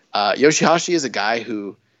Yoshihashi is a guy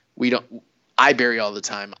who I bury all the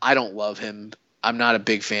time. I don't love him. I'm not a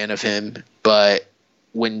big fan of him, but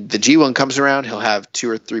when the G1 comes around, he'll have 2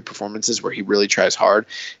 or 3 performances where he really tries hard,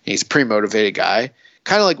 and he's a pretty motivated guy.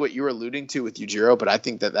 Kind of like what you were alluding to with Yujiro, but I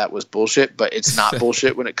think that was bullshit, but it's not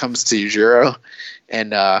bullshit when it comes to Yujiro.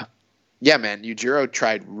 And yeah, man, Yujiro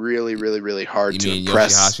tried really, really, really hard to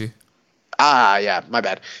impress. Yoshihashi? Yeah, my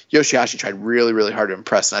bad. Yoshihashi tried really, really hard to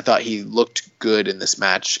impress, and I thought he looked good in this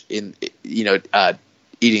match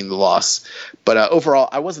eating the loss. But overall,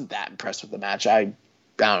 I wasn't that impressed with the match. I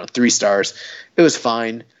don't know, 3 stars. It was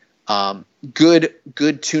fine. Good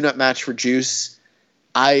tune-up match for Juice.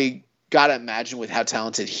 I gotta imagine with how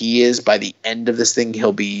talented he is, by the end of this thing,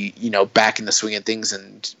 he'll be, back in the swing of things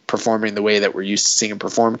and performing the way that we're used to seeing him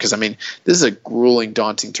perform. Because, I mean, this is a grueling,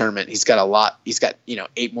 daunting tournament. He's got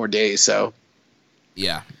 8 more days, so.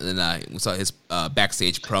 Yeah, and then we saw his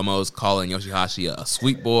backstage promos calling Yoshihashi a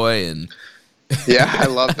sweet boy, and yeah, I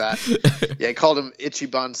love that. Yeah, he called him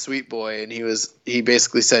Ichiban Sweet Boy, and he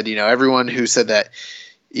basically said, everyone who said that,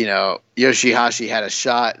 Yoshihashi had a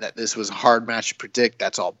shot, that this was a hard match to predict,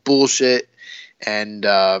 that's all bullshit. And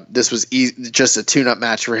this was just a tune-up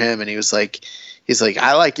match for him. And he's like,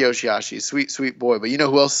 I like Yoshihashi, sweet boy. But you know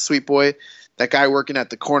who else is sweet boy? That guy working at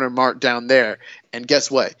the corner mart down there. And guess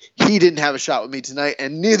what? He didn't have a shot with me tonight,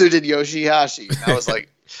 and neither did Yoshihashi. And I was like,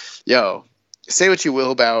 yo, say what you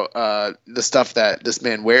will about the stuff that this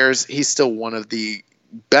man wears. He's still one of the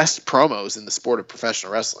best promos in the sport of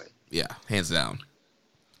professional wrestling. Yeah, hands down.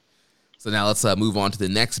 So now let's move on to the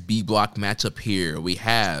next B block matchup here. We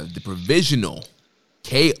have the provisional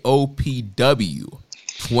KOPW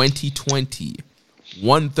 2020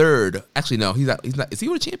 1/3. Actually, no, he's not. Is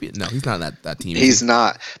he a champion? No, he's not on that team. He's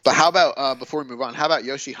not. But how about before we move on? How about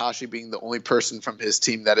Yoshihashi being the only person from his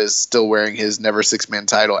team that is still wearing his never 6-man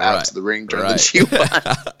title out to the ring during the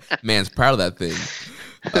G1? Man's proud of that thing.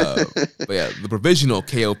 But yeah, the provisional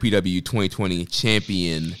KOPW 2020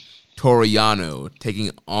 champion Toru Yano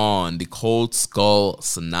taking on the Cold Skull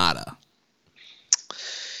Sanada.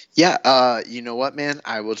 Yeah, you know what, man?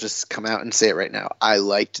 I will just come out and say it right now. I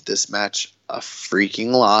liked this match a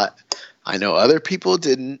freaking lot. I know other people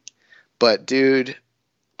didn't, but dude,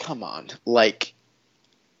 come on. Like,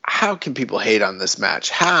 how can people hate on this match?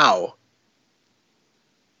 How?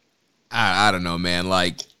 I don't know, man.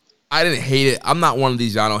 Like, I didn't hate it. I'm not one of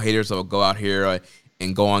these Yano haters that will go out here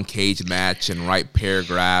and go on Cage Match and write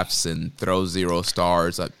paragraphs and throw 0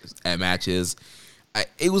 stars at matches.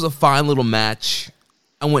 It was a fine little match.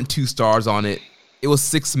 I went 2 stars on it. It was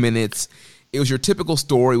 6 minutes. It was your typical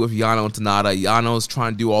story with Yano and Sanada. Yano's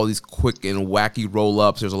trying to do all these quick and wacky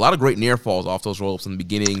roll-ups. There's a lot of great near falls off those roll-ups in the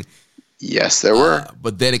beginning. Yes, there were.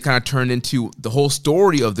 But then it kind of turned into the whole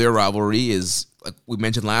story of their rivalry is, like we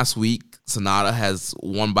mentioned last week, Sanada has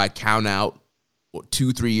won by count out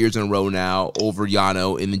 2-3 years in a row now over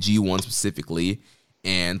Yano in the G1 specifically.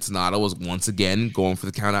 And Sanada was once again going for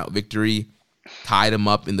the count out victory. Tied him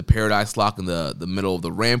up in the Paradise Lock in the middle of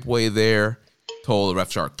the rampway there. Told the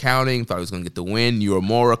ref start counting. Thought he was going to get the win.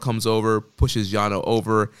 Uemura comes over, pushes Yano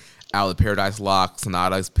over out of the Paradise Lock.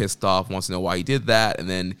 Sanada is pissed off, wants to know why he did that. And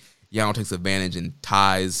then Yano takes advantage and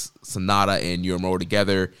ties Sanada and Uemura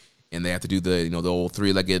together. And they have to do the old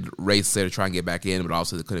 3-legged race there to try and get back in. But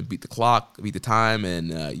also they couldn't beat the time.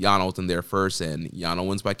 And Yano was in there first. And Yano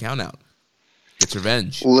wins by count out. Gets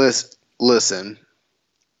revenge. Listen.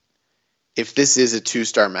 If this is a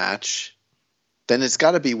 2-star match, then it's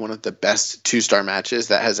got to be one of the best 2-star matches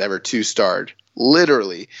that has ever 2-starred.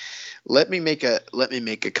 Literally. Let me make a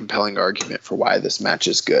compelling argument for why this match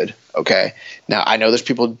is good. Okay. Now I know there's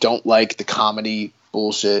people who don't like the comedy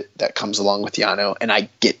bullshit that comes along with Yano, and I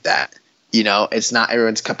get that. You know, it's not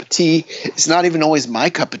everyone's cup of tea. It's not even always my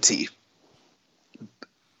cup of tea.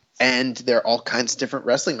 And there are all kinds of different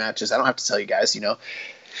wrestling matches. I don't have to tell you guys, you know.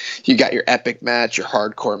 You got your epic match, your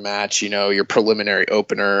hardcore match, you know, your preliminary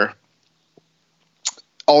opener,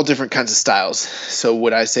 all different kinds of styles. So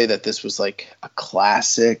would I say that this was like a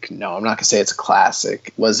classic? No, I'm not going to say it's a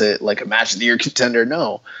classic. Was it like a match of the year contender?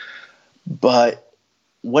 No. But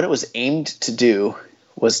what it was aimed to do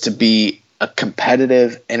was to be a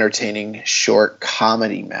competitive, entertaining, short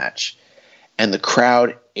comedy match. And the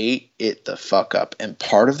crowd ate it the fuck up. And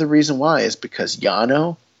part of the reason why is because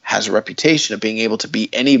Yano has a reputation of being able to beat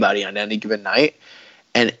anybody on any given night.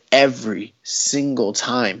 And every single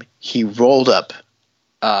time he rolled up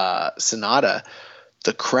Sanada,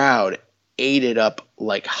 the crowd ate it up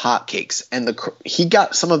like hotcakes. And he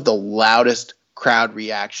got some of the loudest crowd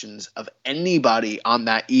reactions of anybody on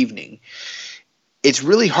that evening. It's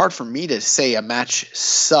really hard for me to say a match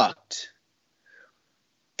sucked.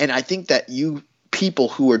 And I think that people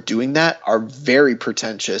who are doing that are very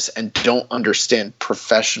pretentious and don't understand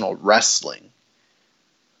professional wrestling.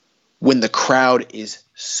 When the crowd is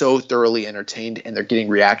so thoroughly entertained and they're getting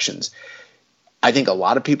reactions, I think a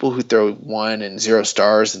lot of people who throw 1 and 0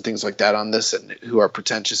 stars and things like that on this and who are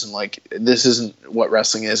pretentious and like, this isn't what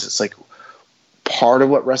wrestling is. It's like part of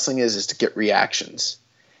what wrestling is to get reactions.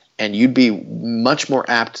 And you'd be much more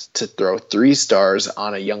apt to throw 3 stars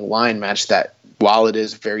on a Young Lion match that, while it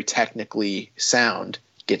is very technically sound,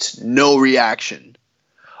 gets no reaction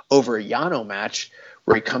over a Yano match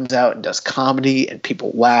where he comes out and does comedy and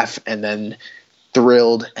people laugh and then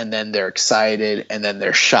thrilled and then they're excited and then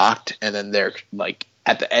they're shocked and then they're like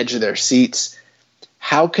at the edge of their seats.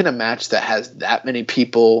 How can a match that has that many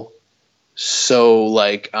people so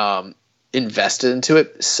like invested into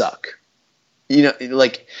it suck? You know,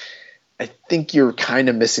 like, I think you're kind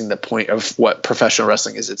of missing the point of what professional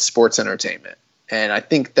wrestling is. It's sports entertainment. And I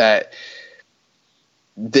think that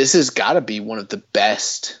this has got to be one of the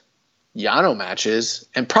best Yano matches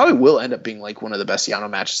and probably will end up being like one of the best Yano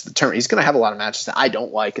matches of the tournament. He's going to have a lot of matches that I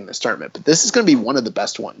don't like in this tournament, but this is going to be one of the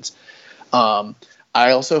best ones. I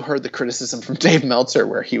also heard the criticism from Dave Meltzer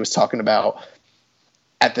where he was talking about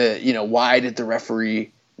why did the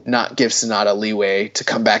referee not give Sanada leeway to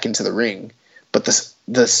come back into the ring? But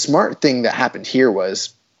the smart thing that happened here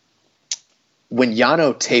was when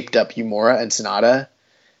Yano taped up Uemura and Sanada,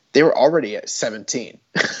 they were already at 17.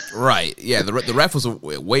 Right. Yeah. The ref was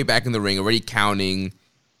way back in the ring, already counting.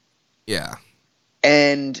 Yeah.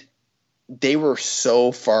 And they were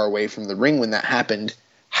so far away from the ring when that happened.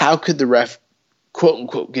 How could the ref, quote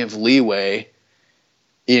unquote, give leeway,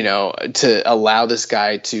 to allow this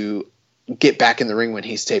guy to get back in the ring when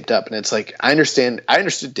he's taped up. And it's like, I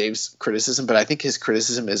understood Dave's criticism, but I think his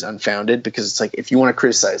criticism is unfounded, because it's like, if you want to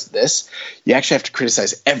criticize this, you actually have to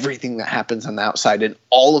criticize everything that happens on the outside in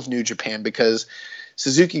all of New Japan, because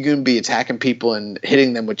Suzuki-gun be attacking people and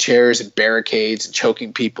hitting them with chairs and barricades and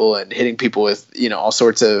choking people and hitting people with, all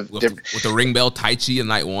sorts of different. With the ring bell, Taichi in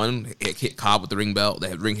night one, hit Cobb with the ring bell,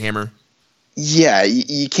 the ring hammer. Yeah,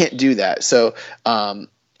 you can't do that. So,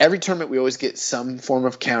 every tournament we always get some form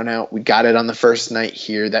of count out. We got it on the first night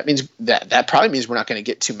here. That means that probably means we're not going to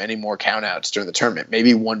get too many more count outs during the tournament.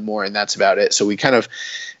 Maybe one more, and that's about it. So we kind of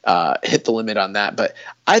hit the limit on that. But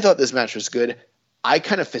I thought this match was good. I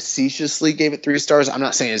kind of facetiously gave it 3 stars. I'm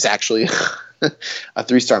not saying it's actually a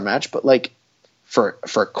 3-star match, but like for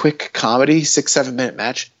a quick comedy 6-7 minute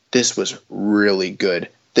match, this was really good.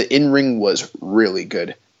 The in-ring was really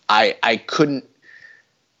good. I couldn't.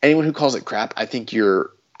 Anyone who calls it crap, I think you're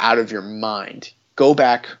out of your mind. Go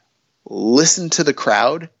back, listen to the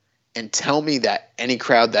crowd, and tell me that any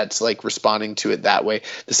crowd that's like responding to it that way,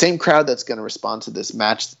 the same crowd that's going to respond to this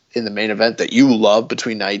match in the main event that you love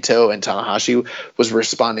between Naito and Tanahashi, was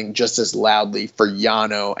responding just as loudly for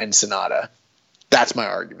Yano and Sonata. That's my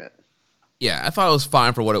argument. Yeah, I thought it was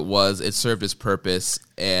fine for what it was. It served its purpose,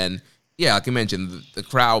 and yeah, like I mentioned, the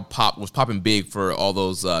crowd was popping big for all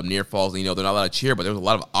those near falls. They're not allowed to cheer, but there was a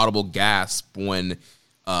lot of audible gasp when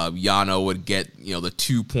Yano would get the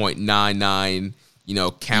 2.99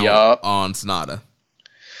 count on Sonata.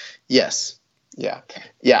 Yes, yeah.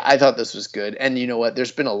 I thought this was good, and you know what?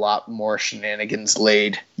 There's been a lot more shenanigans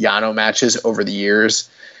laid Yano matches over the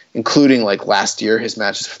years, including like last year his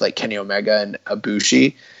matches for like Kenny Omega and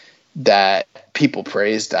Ibushi, that people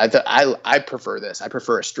praised. I prefer this. I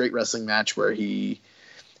prefer a straight wrestling match where and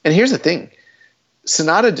here's the thing,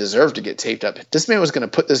 Sonata deserved to get taped up. This man was going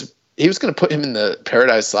to he was going to put him in the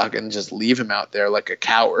Paradise Lock and just leave him out there like a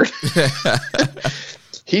coward.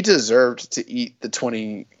 He deserved to eat the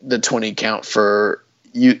 20 count for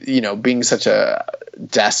being such a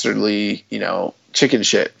dastardly, chicken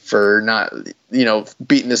shit for not,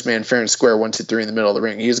 beating this man fair and square 1, 2, 3 in the middle of the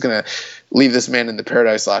ring. He was going to leave this man in the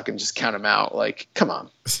Paradise Lock and just count him out. Like, come on.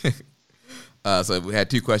 So we had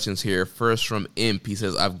 2 questions here. First from Imp. He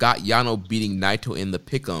says, I've got Yano beating Naito in the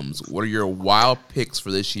pick'ems. What are your wild picks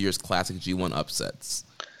for this year's classic G1 upsets?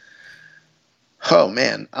 Oh,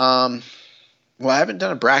 man. Well, I haven't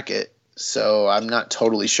done a bracket, so I'm not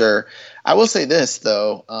totally sure. I will say this,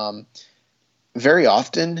 though. Very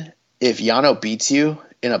often, if Yano beats you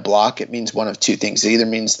in a block, it means one of 2 things. It either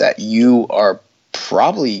means that you are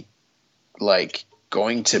probably like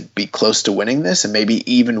going to be close to winning this and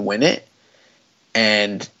maybe even win it.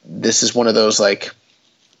 And this is one of those like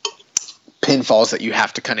pinfalls that you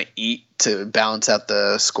have to kind of eat to balance out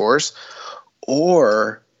the scores.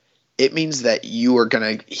 Or it means that you are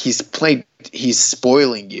he's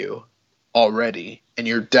spoiling you already and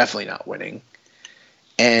you're definitely not winning.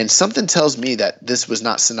 And something tells me that this was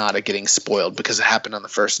not Sonata getting spoiled because it happened on the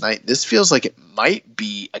first night. This feels like it might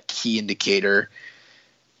be a key indicator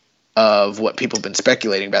of what people have been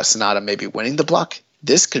speculating about Sonata maybe winning the block.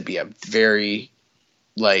 This could be a very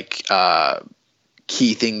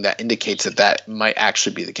key thing that indicates that might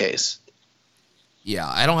actually be the case. Yeah,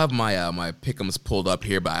 I don't have my my pick'ems pulled up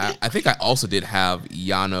here, but I think I also did have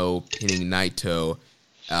Yano pinning Naito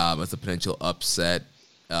as a potential upset.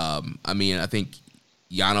 I think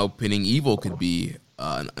Yano pinning Evil could be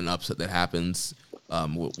an upset that happens.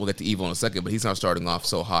 We'll get to Evil in a second, but he's not starting off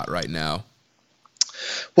so hot right now.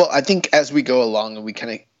 Well, I think as we go along and we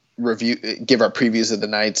kind of give our previews of the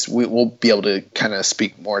nights, we'll be able to kind of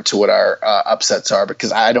speak more to what our upsets are,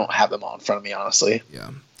 because I don't have them all in front of me, honestly.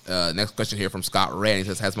 Yeah. Next question here from Scott Rand. He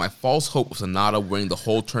says, has my false hope of Sonata winning the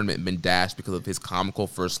whole tournament been dashed because of his comical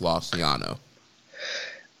first loss to Yano?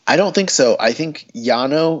 I don't think so. I think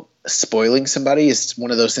Yano spoiling somebody is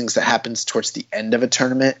one of those things that happens towards the end of a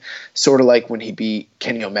tournament, sort of like when he beat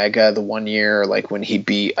Kenny Omega the one year, like when he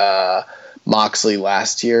beat Moxley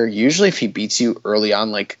last year. Usually if he beats you early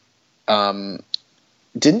on,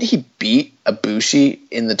 didn't he beat Ibushi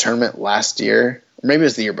in the tournament last year? Or maybe it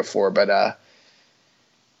was the year before, but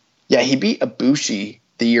yeah, he beat Ibushi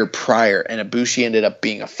the year prior, and Ibushi ended up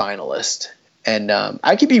being a finalist. And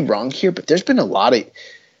I could be wrong here, but there's been a lot of,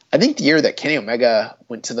 I think the year that Kenny Omega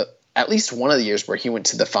went to at least one of the years where he went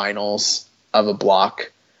to the finals of a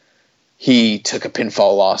block, he took a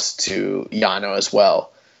pinfall loss to Yano as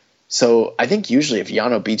well. So I think usually if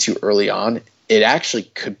Yano beats you early on,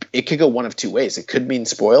 it could go one of 2 ways. It could mean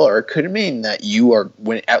spoil, or it could mean that you are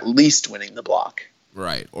at least winning the block.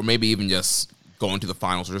 Right. Or maybe even just going to the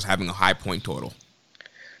finals or just having a high point total.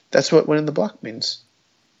 That's what winning the block means.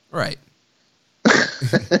 Right.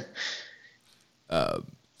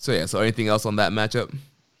 So anything else on that matchup?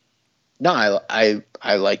 No,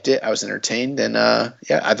 I liked it. I was entertained, and I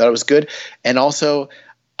thought it was good. And also,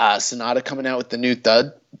 Sonata coming out with the new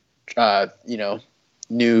Thud,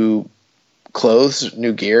 new clothes,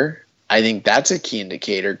 new gear. I think that's a key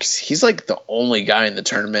indicator because he's like the only guy in the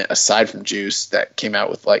tournament aside from Juice that came out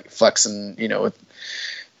with like flexing, with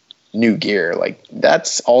new gear. Like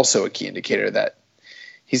that's also a key indicator that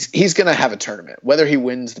he's gonna have a tournament, whether he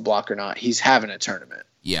wins the block or not. He's having a tournament.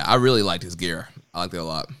 Yeah, I really liked his gear. I liked it a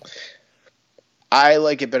lot. I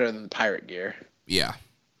like it better than the Pirate gear. Yeah.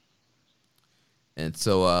 And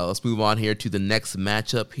so let's move on here to the next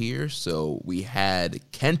matchup here. So we had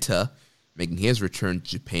Kenta making his return to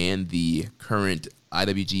Japan, the current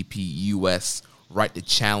IWGP US Right to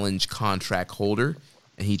Challenge contract holder.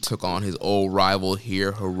 And he took on his old rival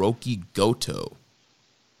here, Hiroki Goto.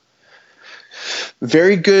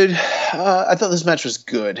 Very good. I thought this match was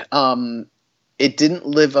good. It didn't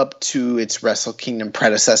live up to its Wrestle Kingdom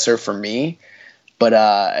predecessor for me. But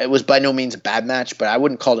it was by no means a bad match, but I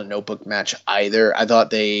wouldn't call it a notebook match either. I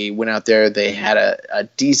thought they went out there. They had a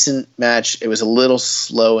decent match. It was a little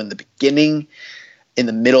slow in the beginning. In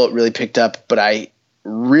the middle, it really picked up. But I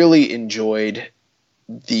really enjoyed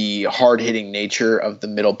the hard-hitting nature of the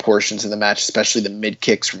middle portions of the match, especially the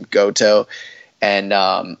mid-kicks from Goto. And,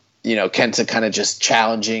 Kenta kind of just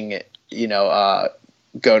challenging, Goto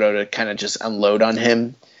to kind of just unload on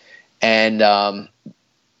him. And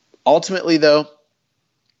ultimately, though,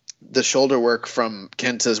 the shoulder work from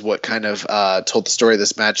Kenta is what kind of told the story of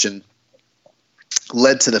this match and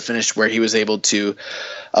led to the finish where he was able to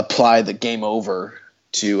apply the game over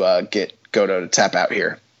to get Goto to tap out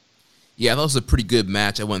here. Yeah, that was a pretty good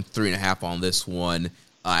match. I went 3.5 on this one.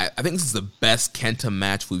 I think this is the best Kenta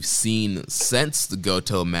match we've seen since the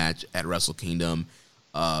Goto match at Wrestle Kingdom.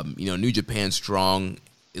 New Japan Strong.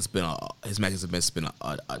 His matches have been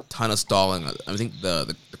a ton of stalling. I think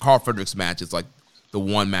the Carl Fredericks match is like the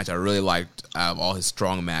one match I really liked out of all his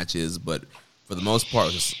strong matches, but for the most part,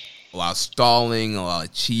 it was just a lot of stalling, a lot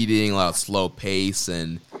of cheating, a lot of slow pace,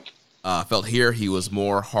 and I felt here he was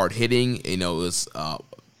more hard-hitting. It was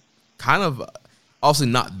kind of, obviously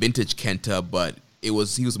not vintage Kenta, but he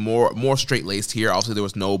was more straight-laced here. Obviously, there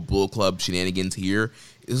was no Bull Club shenanigans here.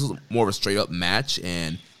 This was more of a straight-up match,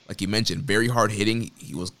 and like you mentioned, very hard-hitting.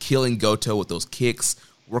 He was killing Goto with those kicks,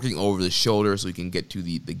 working over the shoulder so he can get to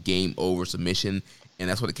the game over submission. And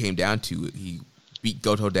that's what it came down to. He beat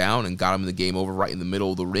Goto down and got him in the game over right in the middle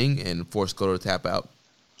of the ring and forced Goto to tap out.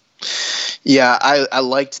 Yeah, I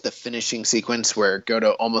liked the finishing sequence where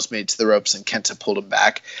Goto almost made it to the ropes and Kenta pulled him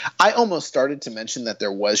back. I almost started to mention that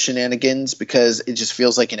there was shenanigans because it just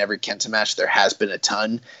feels like in every Kenta match there has been a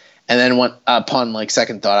ton. And then upon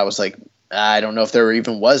second thought, I was like, I don't know if there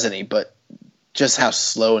even was any, but just how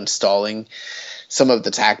slow and stalling some of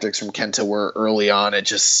the tactics from Kenta were early on, it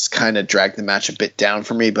just kind of dragged the match a bit down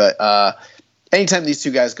for me. But anytime these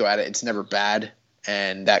two guys go at it, it's never bad.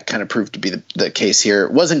 And that kind of proved to be the case here.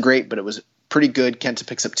 It wasn't great, but it was pretty good. Kenta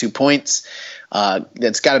picks up 2 points.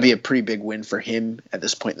 That's got to be a pretty big win for him at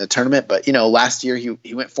this point in the tournament. But, last year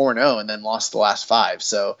he went 4-0 and then lost the last 5.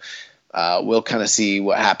 So we'll kind of see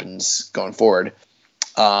what happens going forward.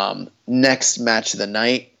 Next match of the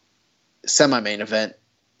night, semi-main event,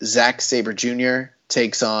 Zack Sabre Jr.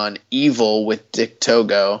 takes on Evil with Dick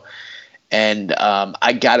Togo. And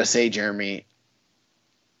I got to say, Jeremy,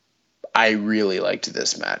 I really liked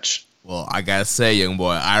this match. Well, I got to say, young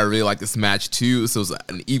boy, I really liked this match too. So it was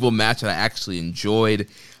an Evil match that I actually enjoyed.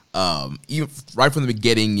 Even right from the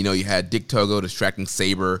beginning, you had Dick Togo distracting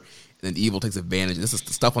Sabre, and then Evil takes advantage. This is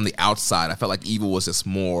the stuff on the outside. I felt like Evil was just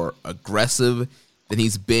more aggressive than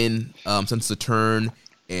he's been since the turn.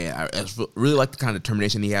 And I really liked the kind of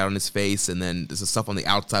determination he had on his face. And then the stuff on the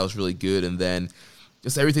outside was really good. And then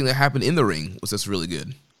just everything that happened in the ring was just really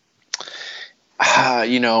good.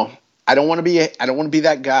 I don't want to be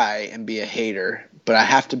that guy and be a hater, but I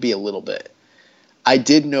have to be a little bit. I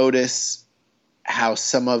did notice how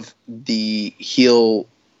some of the heel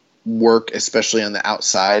work, especially on the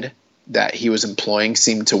outside, that he was employing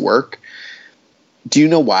seemed to work. Do you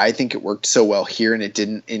know why I think it worked so well here and it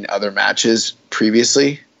didn't in other matches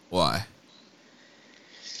previously? Why?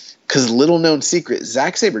 Because little known secret,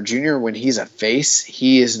 Zack Sabre Jr., when he's a face,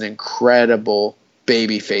 he is an incredible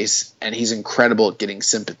baby face, and he's incredible at getting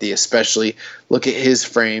sympathy, especially look at his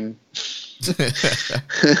frame.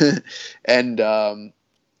 And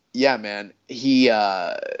yeah, man,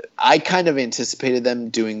 I kind of anticipated them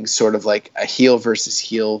doing sort of like a heel versus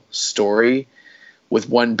heel story, with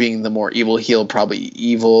one being the more evil heel, probably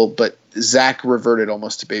Evil, but Zack reverted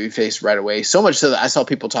almost to babyface right away. So much so that I saw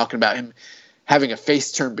people talking about him having a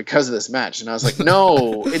face turn because of this match. And I was like,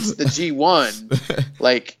 no, it's the G1.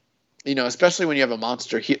 Like, you know, especially when you have a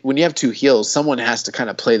monster, when you have two heels, someone has to kind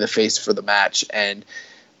of play the face for the match. And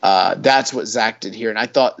that's what Zach did here. And I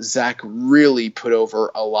thought Zach really put over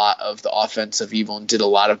a lot of the offense of Evil and did a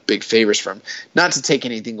lot of big favors for him. Not to take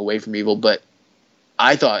anything away from Evil, but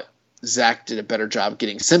I thought Zach did a better job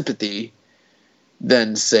getting sympathy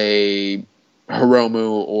than, say,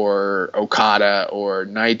 Hiromu or Okada or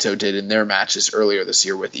Naito did in their matches earlier this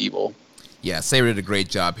year with Evil. Yeah, Sabre did a great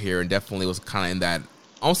job here and definitely was kind of in that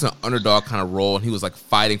almost an underdog kind of role, and he was like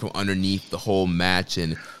fighting from underneath the whole match.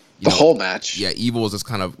 And whole match. Yeah, Evil was just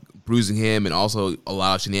kind of bruising him and also a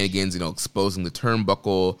lot of shenanigans, exposing the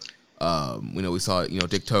turnbuckle. We saw,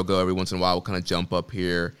 Dick Togo every once in a while will kind of jump up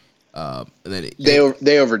here. And then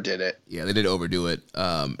they overdid it. Yeah, they did overdo it.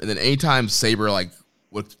 And then anytime Sabre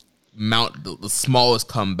would mount the smallest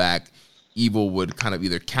comeback, Evil would kind of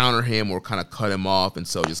either counter him or kind of cut him off, and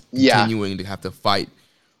so just continuing to have to fight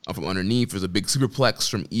from underneath. There's a big superplex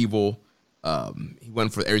from Evil. He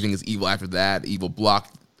went for Everything Is Evil after that. Evil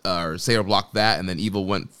blocked, or Sabre blocked that, and then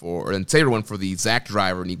Sabre went for the Zack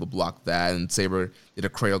driver, and Evil blocked that, and Sabre did a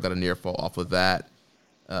cradle, got a near fall off of that.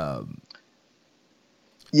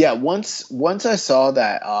 Once I saw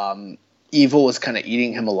that Evil was kind of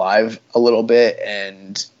eating him alive a little bit,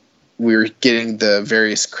 and we were getting the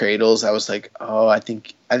various cradles, I was like, oh, I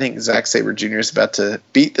think Zack Sabre Jr. is about to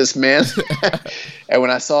beat this man. And when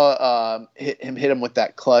I saw him hit him with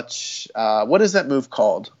that clutch, what is that move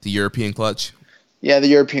called? The European clutch? Yeah, the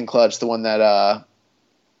European clutch, the one that, I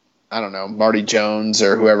don't know, Marty Jones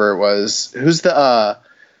or whoever it was. Who's the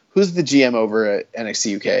GM over at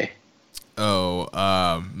NXT UK? Oh,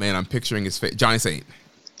 man, I'm picturing his face. Johnny Saint.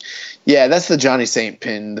 Yeah, that's the Johnny Saint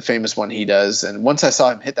pin, the famous one he does. And once I saw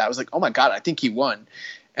him hit that, I was like, oh my God, I think he won.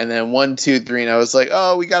 And then 1, 2, 3, and I was like,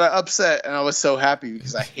 oh, we got an upset. And I was so happy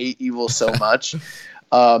because I hate Evil so much.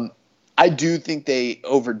 I do think they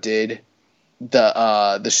overdid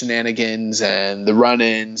the shenanigans and the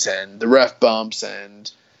run-ins and the ref bumps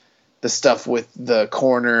and the stuff with the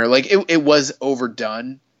corner. Like, it was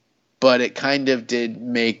overdone, but it kind of did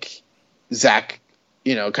make Zach,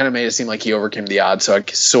 kind of made it seem like he overcame the odds. So I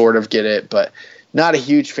sort of get it, but not a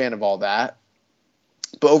huge fan of all that.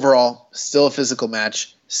 But overall, still a physical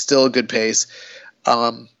match, still a good pace.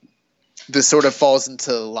 This sort of falls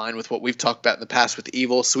into line with what we've talked about in the past with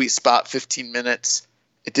Evil. Sweet spot, 15 minutes.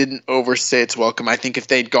 It didn't overstay its welcome. I think if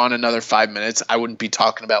they'd gone another 5 minutes, I wouldn't be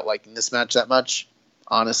talking about liking this match that much,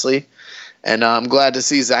 honestly. And I'm glad to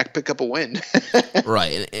see Zach pick up a win.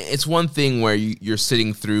 Right. And it's one thing where you're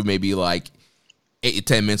sitting through maybe 8 to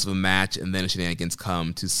 10 minutes of a match and then shenanigans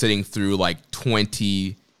come, to sitting through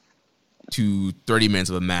 20 to 30 minutes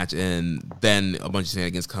of a match and then a bunch of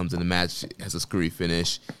shenanigans comes and the match has a screwy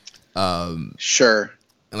finish. Sure.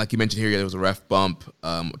 And like you mentioned here, there was a ref bump.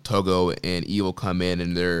 Togo and Evil come in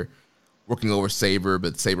and they're working over Sabre,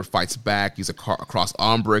 but Sabre fights back. He's a cross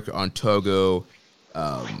arm breaker on Togo.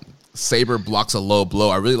 Sabre blocks a low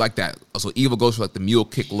blow. I really like that. So Evil goes for the mule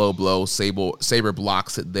kick low blow. Sabre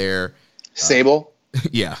blocks it there. Sable?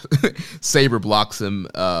 Yeah. Sabre blocks him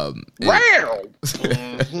into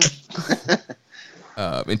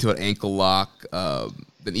an ankle lock.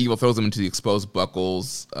 Then Evil throws him into the exposed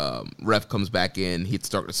buckles. Ref comes back in. He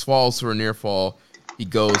starts falls for a near fall. He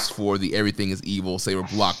goes for the Everything Is Evil. Sabre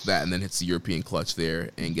blocked that and then hits the European clutch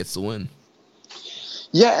there and gets the win.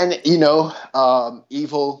 Yeah, and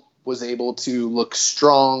Evil was able to look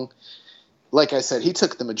strong. Like I said, he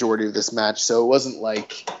took the majority of this match, so it wasn't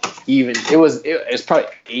even. It was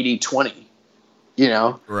probably 80-20,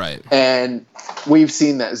 Right. And we've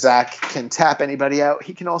seen that Zach can tap anybody out.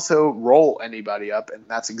 He can also roll anybody up, and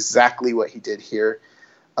that's exactly what he did here.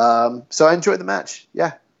 So I enjoyed the match.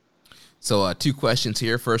 Yeah. So 2 questions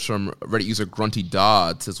here. First from Reddit user Grunty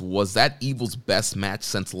Dodd says, was that Evil's best match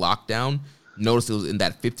since Lockdown? Notice it was in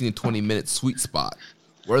that 15 to 20 minute sweet spot.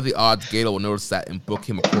 What are the odds Gato will notice that and book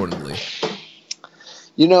him accordingly?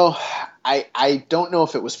 I don't know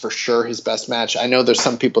if it was for sure his best match. I know there's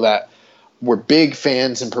some people that were big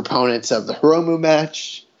fans and proponents of the Hiromu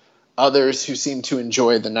match, others who seem to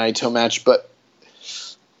enjoy the Naito match, but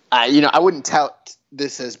I wouldn't tout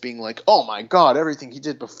this as being like, oh my God, everything he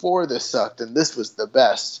did before this sucked and this was the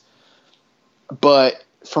best. But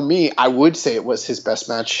for me, I would say it was his best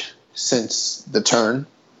match since the turn,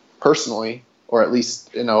 personally, or at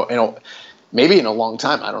least maybe in a long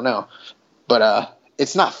time. I don't know, but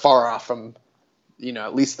it's not far off from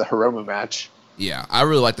at least the Hiromu match. Yeah, I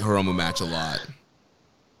really like the Hiromu match a lot.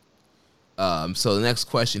 So the next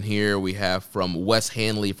question here we have from Wes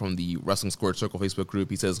Hanley from the Wrestling Squared Circle Facebook group.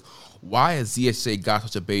 He says, why has ZSJ got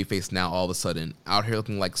such a baby face now all of a sudden? Out here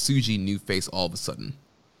looking like Tsuji new face all of a sudden.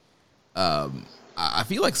 I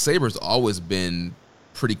feel like Saber's always been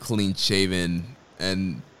pretty clean shaven,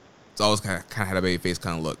 and it's always kind of had a baby face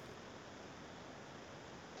kind of look.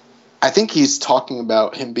 I think he's talking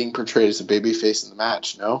about him being portrayed as a baby face in the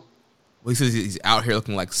match, no? Well, he says he's out here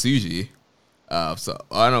looking like Tsuji. So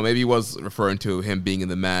I don't know, maybe he was referring to him being in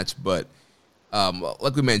the match, but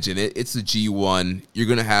like we mentioned, it's the G1. You're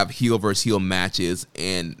gonna have heel versus heel matches,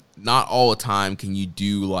 and not all the time can you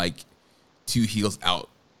do like two heels out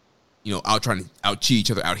trying to out cheat each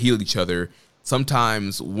other, out heel each other.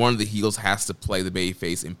 Sometimes one of the heels has to play the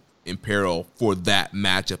babyface in peril for that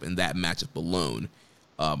matchup and that matchup alone.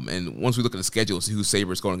 And once we look at the schedule, see who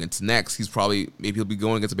Saber's going against next, maybe he'll be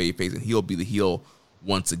going against a babyface and he'll be the heel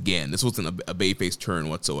once again. This wasn't a babyface turn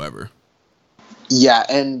whatsoever. Yeah,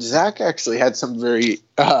 and Zach actually had some very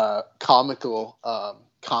comical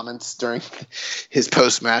comments during his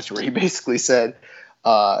post-match where he basically said,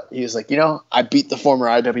 he was like, I beat the former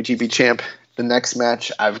IWGP champ. The next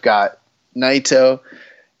match, I've got Naito,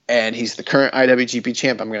 and he's the current IWGP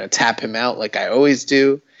champ. I'm going to tap him out like I always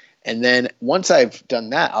do. And then once I've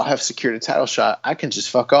done that, I'll have secured a title shot. I can just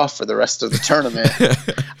fuck off for the rest of the tournament.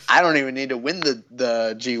 I don't even need to win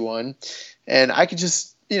the G1. And I could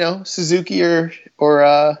just, Suzuki or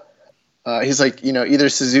he's like, either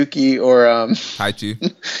Suzuki or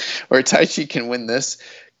Taichi. or Taichi can win this.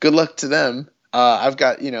 Good luck to them. I've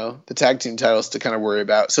got, the tag team titles to kind of worry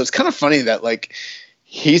about. So it's kind of funny that, like,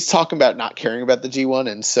 he's talking about not caring about the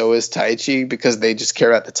G1, and so is Taichi because they just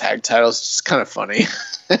care about the tag titles. It's just kind of funny.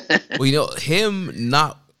 Well, him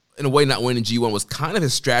not winning G1 was kind of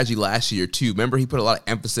his strategy last year, too. Remember, he put a lot of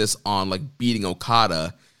emphasis on, like, beating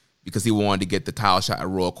Okada because he wanted to get the title shot at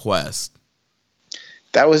Royal Quest.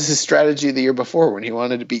 That was his strategy the year before when he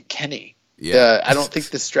wanted to beat Kenny. Yeah, I don't think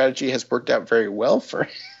this strategy has worked out very well for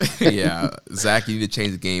him. Yeah, Zach, you need to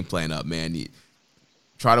change the game plan up, man. You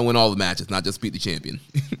try to win all the matches, not just beat the champion.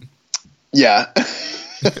 Yeah.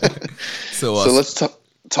 So let's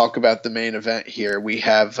talk about the main event here. We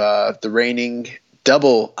have the reigning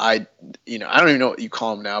double, I don't even know what you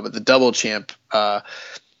call him now, but the double champ, Tetsuya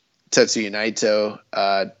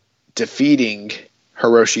Naito, defeating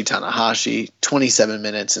Hiroshi Tanahashi, 27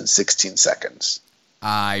 minutes and 16 seconds.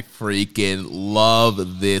 I freaking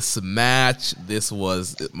love this match. This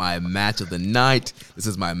was my match of the night. This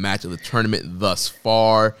is my match of the tournament thus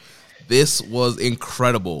far. This was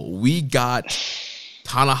incredible. We got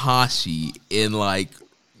Tanahashi in, like,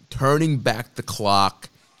 turning back the clock,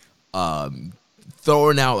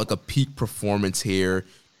 throwing out like a peak performance here,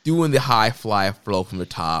 doing the high fly flow from the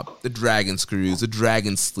top, the dragon screws, the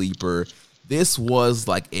dragon sleeper. This was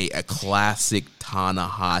like a classic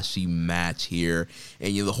Tanahashi match here.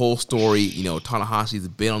 And the whole story, Tanahashi's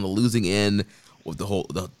been on the losing end with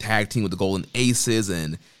the tag team with the Golden Aces,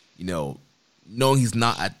 and knowing he's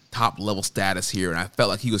not at top level status here, and I felt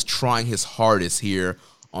like he was trying his hardest here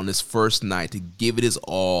on this first night to give it his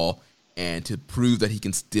all and to prove that he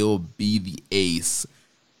can still be the ace,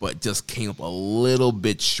 but just came up a little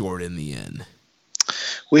bit short in the end.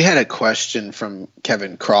 We had a question from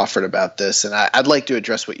Kevin Crawford about this, and I'd like to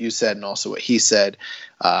address what you said and also what he said.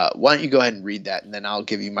 Why don't you go ahead and read that, and then I'll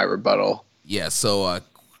give you my rebuttal. Yeah, so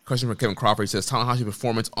question from Kevin Crawford. He says, Tanahashi's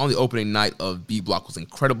performance on the opening night of B Block was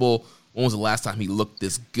incredible. When was the last time he looked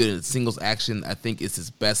this good in singles action? I think it's his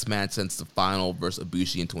best match since the final versus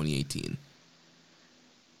Ibushi in 2018.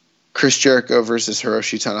 Chris Jericho versus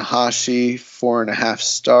Hiroshi Tanahashi, 4.5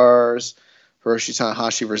 stars. Hiroshi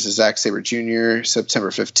Tanahashi versus Zack Sabre Jr.,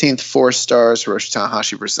 September 15th, 4 stars. Hiroshi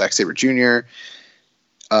Tanahashi versus Zack Sabre Jr.,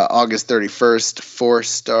 August 31st, 4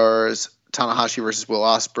 stars. Tanahashi versus Will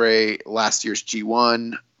Ospreay, last year's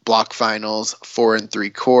G1, block finals, 4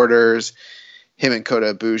 3/4. Him and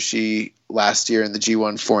Kota Ibushi last year in the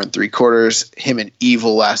G1, 4 3/4. Him and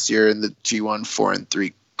Evil last year in the G1, 4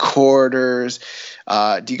 3/4.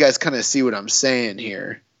 Do you guys kind of see what I'm saying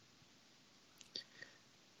here?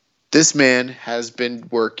 This man has been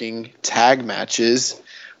working tag matches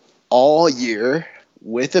all year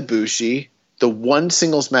with Ibushi. The one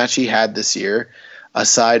singles match he had this year,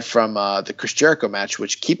 aside from the Chris Jericho match,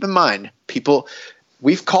 which, keep in mind,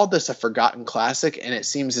 we've called this a forgotten classic, and it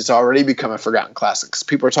seems it's already become a forgotten classic because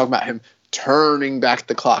people are talking about him turning back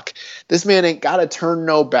the clock. This man ain't got to turn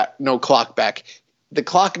no clock back. The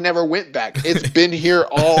clock never went back. It's been here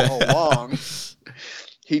all along.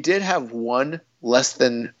 He did have one less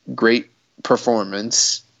than great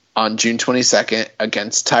performance on June 22nd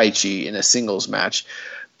against Taichi in a singles match.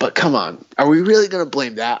 But come on, are we really going to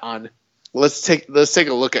blame that on let's take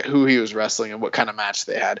a look at who he was wrestling and what kind of match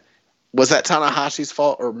they had. Was that Tanahashi's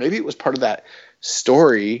fault, or maybe it was part of that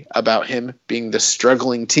story about him being the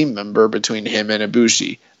struggling team member between him and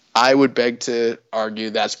Ibushi? I would beg to argue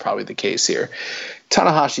that's probably the case here.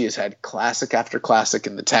 Tanahashi has had classic after classic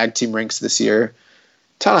in the tag team ranks this year.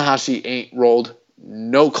 Tanahashi ain't rolled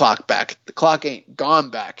no clock back. The clock ain't gone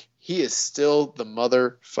back. He is still the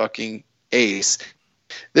motherfucking ace.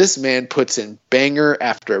 This man puts in banger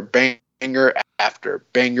after banger after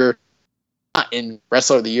banger. Not in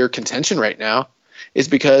Wrestler of the Year contention right now is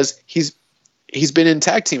because he's been in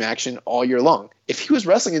tag team action all year long. If he was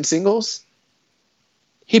wrestling in singles,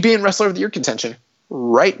 he'd be in Wrestler of the Year contention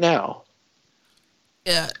right now.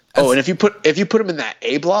 Yeah. Oh, and if you put him in that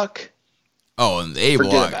A block, in the A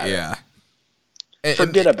block, yeah.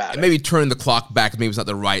 Forget about it. Maybe turn the clock back. Maybe it's not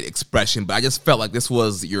the right expression, but I just felt like this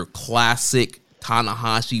was your classic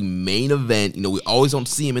Tanahashi main event. You know, we always don't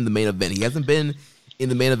see him in the main event. He hasn't been in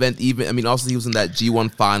the main event even. I mean, also he was in that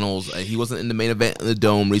G1 finals. He wasn't in the main event in the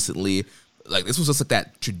Dome recently. Like, this was just like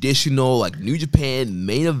that traditional, like, New Japan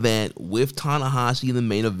main event with Tanahashi in the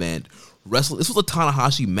main event. This was a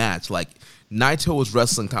Tanahashi match. Like, Naito was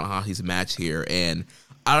wrestling Tanahashi's match here, and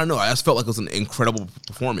I don't know. I just felt like it was an incredible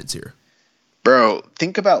performance here. Bro,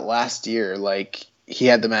 think about last year. Like, he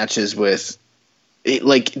had the matches with,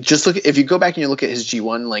 like, just look. If you go back and you look at his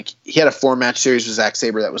G1, like, he had a 4-match series with Zack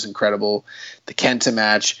Sabre that was incredible. The Kenta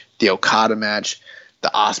match, the Okada match,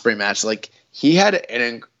 the Ospreay match. Like, he had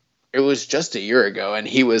it was just a year ago, and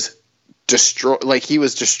he was destroying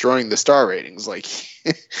the star ratings. Like,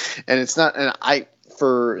 and it's not. And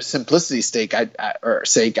for simplicity's sake,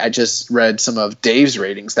 I just read some of Dave's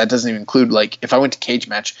ratings. That doesn't even include, like, if I went to Cage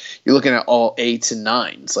Match, you're looking at all 8s and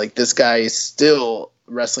 9s. Like, this guy is still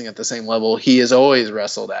wrestling at the same level he has always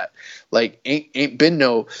wrestled at. Like, ain't been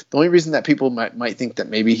no. The only reason that people might think that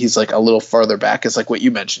maybe he's like a little farther back is like what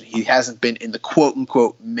you mentioned. He hasn't been in the quote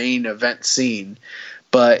unquote main event scene,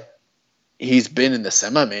 but he's been in the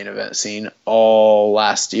semi-main event scene all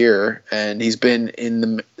last year, and he's been in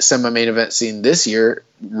the semi-main event scene this year,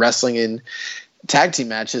 wrestling in tag team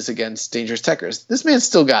matches against Dangerous Tekkers. This man's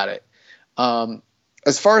still got it.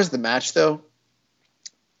 As far as the match, though,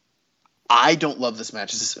 I don't love this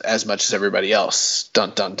match as much as everybody else.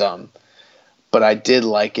 Dun, dun, dun. But I did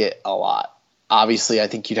like it a lot. Obviously, I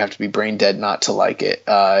think you'd have to be brain dead not to like it.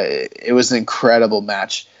 It was an incredible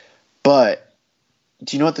match. But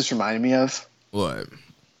do you know what this reminded me of? What?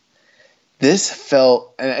 This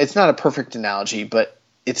felt, and it's not a perfect analogy, but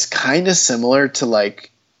it's kind of similar to like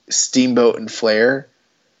Steamboat and Flair,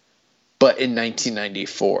 but in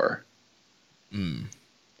 1994.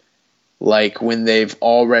 Like when they've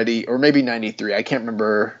already, or maybe 93, I can't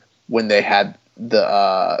remember when they had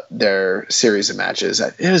their series of matches.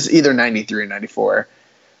 It was either 93 or 94.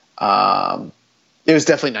 It was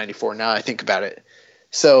definitely 94 now I think about it.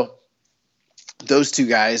 So those two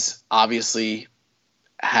guys obviously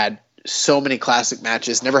had so many classic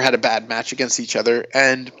matches, never had a bad match against each other.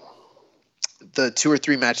 And the 2 or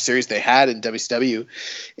 3 match series they had in WCW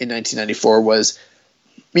in 1994 was,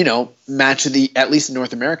 you know, match of the, at least in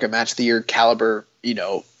North America, match of the year caliber, you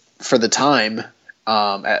know, for the time,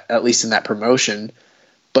 at least in that promotion.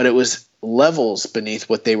 But it was levels beneath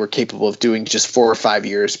what they were capable of doing just 4 or 5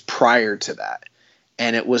 years prior to that.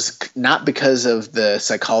 And it was not because of the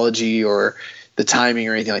psychology or the timing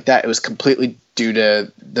or anything like that. It was completely due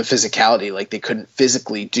to the physicality. Like, they couldn't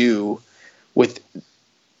physically do with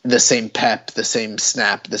the same pep, the same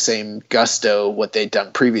snap, the same gusto what they'd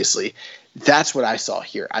done previously. That's what I saw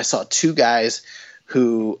here. I saw two guys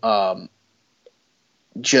who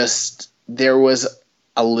just, there was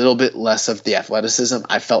a little bit less of the athleticism.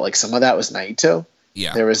 I felt like some of that was Naito.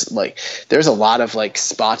 Yeah. There was a lot of like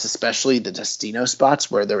spots, especially the Destino spots,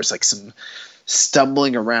 where there was like some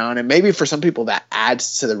stumbling around, and maybe for some people that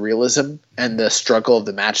adds to the realism and the struggle of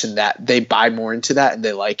the match, and that they buy more into that and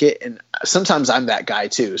they like it. And sometimes I'm that guy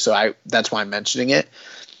too, so that's why I'm mentioning it.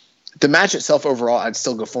 The match itself overall, I'd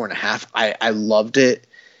still go 4.5. I loved it.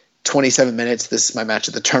 27 minutes. This is my match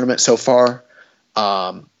of the tournament so far,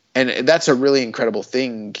 and that's a really incredible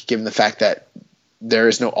thing given the fact that there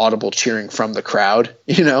is no audible cheering from the crowd.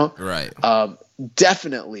 You know, right?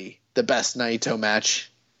 Definitely the best Naito match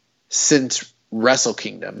since Wrestle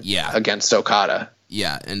Kingdom, against Okada.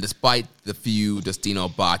 Yeah, and despite the few Destino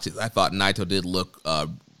botches, I thought Naito did look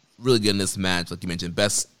really good in this match. Like you mentioned,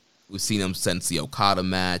 best we've seen him since the Okada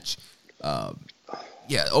match.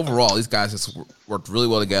 Overall, these guys just worked really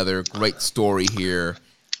well together. Great story here.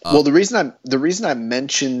 Well, the reason I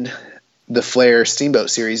mentioned the Flair Steamboat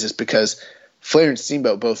series is because Flair and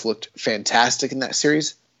Steamboat both looked fantastic in that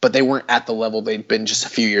series, but they weren't at the level they'd been just a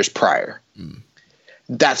few years prior.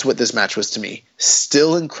 That's what this match was to me.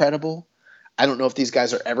 Still incredible. I don't know if these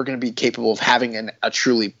guys are ever going to be capable of having a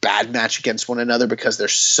truly bad match against one another because they're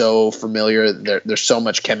so familiar. There's so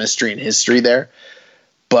much chemistry and history there.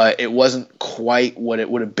 But it wasn't quite what it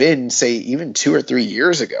would have been, say, even 2 or 3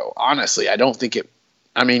 years ago. Honestly, I don't think it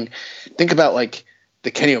 – I mean, think about like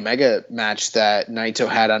the Kenny Omega match that Naito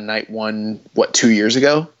had on night 1, 2 years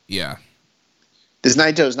ago? Yeah. This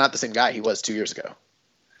Naito is not the same guy he was 2 years ago.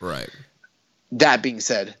 Right. That being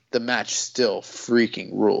said, the match still freaking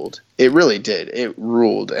ruled. It really did. It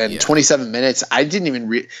ruled. And 27 minutes, I didn't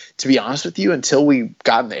even to be honest with you, until we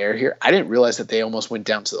got in the air here, I didn't realize that they almost went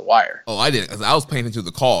down to the wire. Oh, I didn't, because I was paying attention to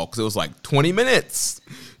the call because it was like 20 minutes,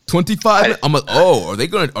 25 minutes. I'm like, oh, are they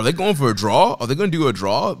going for a draw? Are they going to do a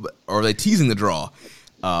draw? Or are they teasing the draw?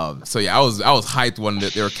 So yeah, I was hyped when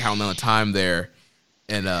they were counting on the time there.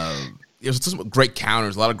 And it was just great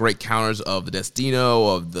counters, a lot of great counters of the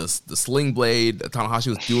Destino, of the Sling Blade. Tanahashi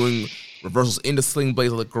was doing reversals into Sling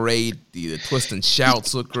Blades, look great. The twist and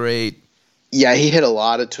shouts look great. Yeah, he hit a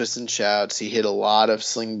lot of twist and shouts. He hit a lot of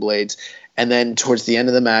Sling Blades. And then towards the end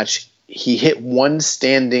of the match, he hit one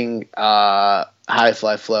standing high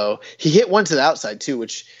fly flow. He hit one to the outside too,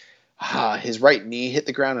 which his right knee hit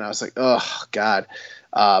the ground, and I was like, oh, God.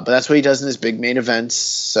 But that's what he does in his big main events.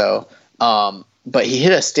 So, but he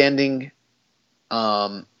hit a standing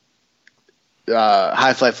high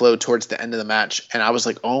fly flow towards the end of the match, and I was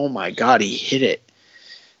like, oh my God, he hit it.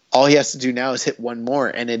 All he has to do now is hit one more,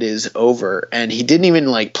 and it is over. And he didn't even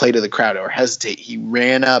like play to the crowd or hesitate. He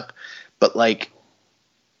ran up, but like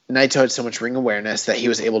Naito had so much ring awareness that he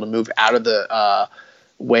was able to move out of the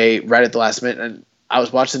way right at the last minute. And I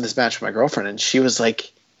was watching this match with my girlfriend, and she was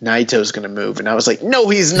like, Naito's going to move. And I was like, no,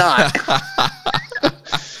 he's not.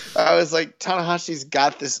 I was like, Tanahashi's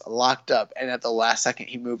got this locked up, and at the last second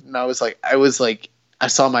he moved, and I was like, I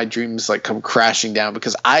saw my dreams like come crashing down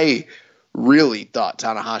because I really thought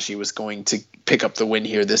Tanahashi was going to pick up the win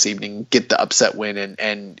here this evening, get the upset win,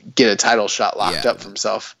 and get a title shot locked up for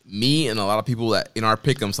himself. Me and a lot of people that in our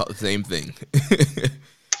pick'em thought the same thing.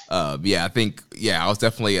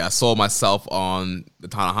 I sold myself on the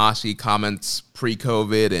Tanahashi comments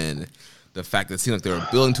pre-COVID, and the fact that it seemed like they were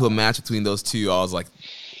building to a match between those two. I was like,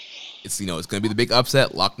 it's going to be the big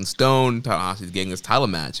upset, locked in stone. Tanahashi's getting his title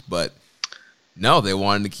match, but no, they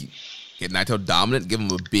wanted to get Naito dominant, give him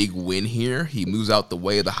a big win here. He moves out the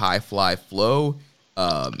way of the high fly flow.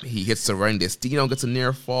 He hits the running Destino, gets a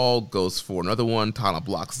near fall, goes for another one. Tana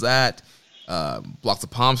blocks that, blocks a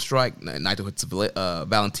palm strike. Naito hits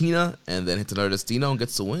Valentina, and then hits another Destino and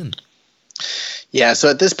gets the win. Yeah, so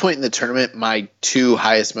at this point in the tournament, my two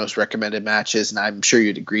highest, most recommended matches, and I'm sure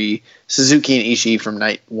you'd agree, Suzuki and Ishii from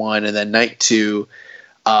night 1, and then night 2,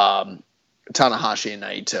 Tanahashi and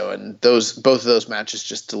Naito, and both of those matches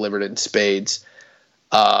just delivered in spades.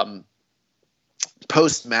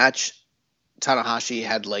 Post match, Tanahashi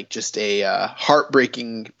had like just a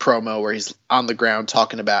heartbreaking promo where he's on the ground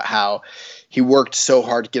talking about how he worked so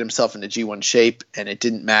hard to get himself into G1 shape, and it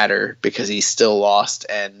didn't matter because he still lost,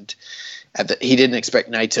 and he didn't expect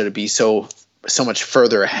Naito to be so much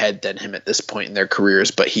further ahead than him at this point in their careers,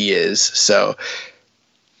 but he is. So,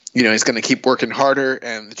 he's going to keep working harder,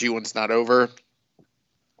 and the G1's not over.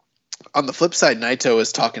 On the flip side, Naito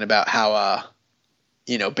is talking about how,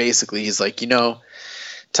 basically he's like,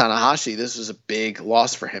 Tanahashi, this was a big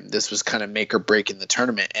loss for him. This was kind of make or break in the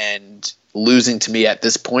tournament, and losing to me at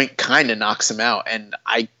this point kind of knocks him out. And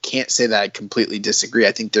I can't say that I completely disagree.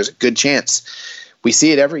 I think there's a good chance. We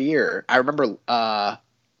see it every year. I remember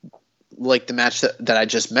like the match that I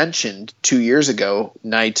just mentioned 2 years ago,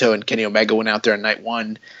 Naito and Kenny Omega went out there on night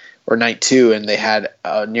 1 or night 2, and they had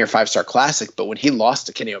a near 5-star classic. But when he lost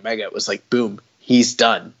to Kenny Omega, it was like, boom, he's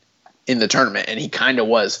done in the tournament. And he kind of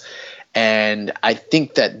was. And I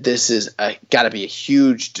think that this is got to be a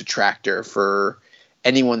huge detractor for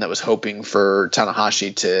anyone that was hoping for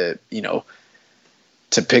Tanahashi to,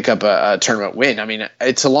 to pick up a tournament win. I mean,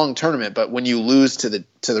 it's a long tournament, but when you lose to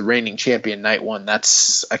the reigning champion night 1,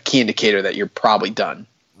 that's a key indicator that you're probably done.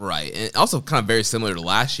 Right. And also kind of very similar to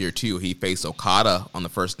last year too. He faced Okada on the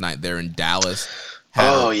first night there in Dallas.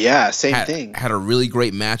 Same thing. Had a really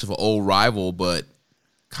great match with an old rival, but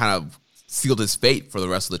kind of sealed his fate for the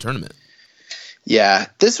rest of the tournament. Yeah,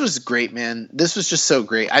 this was great, man. This was just so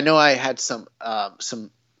great. I know I had some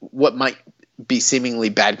what might be seemingly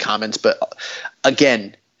bad comments, but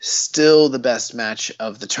again, still the best match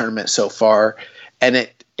of the tournament so far. And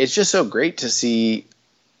it's just so great to see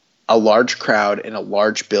a large crowd in a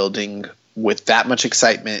large building with that much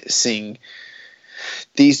excitement, seeing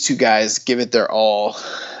these two guys give it their all.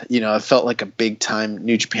 It felt like a big time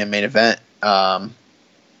New Japan main event. I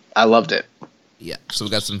loved it. Yeah. So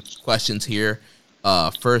we got some questions here.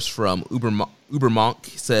 First from Ubermonk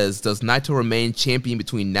says, does Naito remain champion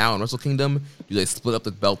between now and Wrestle Kingdom? Do they split up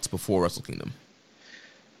the belts before Wrestle Kingdom?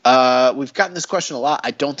 We've gotten this question a lot.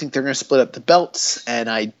 I don't think they're going to split up the belts, and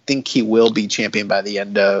I think he will be champion by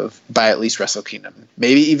at least Wrestle Kingdom.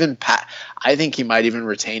 Maybe even I think he might even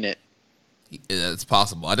retain it. It's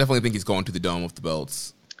possible. I definitely think he's going to the Dome with the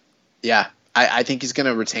belts. Yeah, I think he's going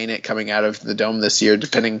to retain it coming out of the Dome this year,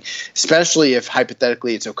 especially if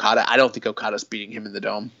hypothetically it's Okada. I don't think Okada's beating him in the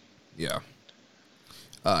Dome. Yeah.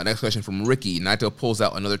 Next question from Ricky. Naito pulls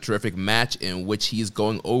out another terrific match in which he's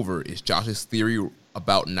going over. Is Josh's theory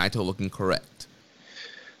about Naito looking correct?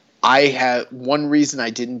 One reason I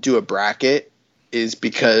didn't do a bracket is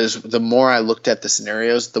because the more I looked at the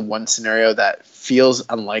scenarios, the one scenario that feels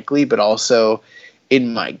unlikely, but also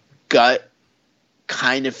in my gut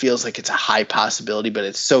kind of feels like it's a high possibility, but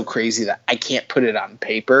it's so crazy that I can't put it on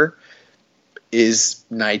paper, is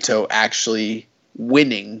Naito actually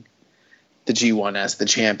winning the G1 as the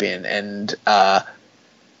champion. And,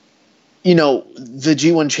 the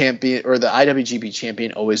G1 champion or the IWGP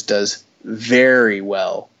champion always does very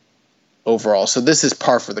well overall. So this is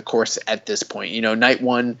par for the course at this point. Night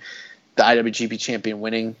one, the IWGP champion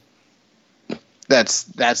winning,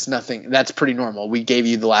 that's nothing. That's pretty normal. We gave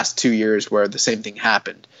you the last 2 years where the same thing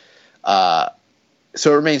happened. So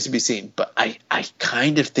it remains to be seen. But I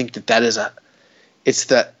kind of think that is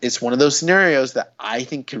it's one of those scenarios that I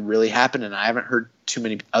think could really happen, and I haven't heard too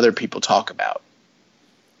many other people talk about.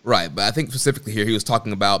 Right, but I think specifically here he was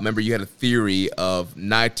talking about, remember you had a theory of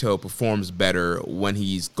Naito performs better when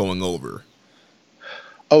he's going over.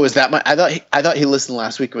 Oh, is that I thought he listened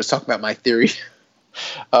last week and was talking about my theory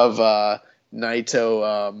of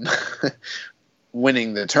Naito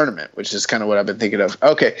winning the tournament, which is kind of what I've been thinking of.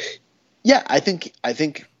 Okay. Yeah, I think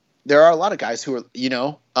there are a lot of guys who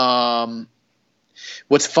are,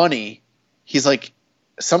 what's funny, he's like,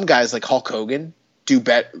 some guys like Hulk Hogan do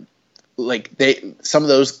better. Like some of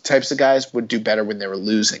those types of guys would do better when they were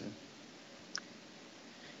losing.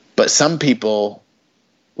 But some people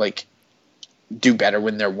do better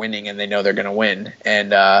when they're winning and they know they're going to win.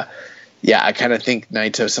 And I kind of think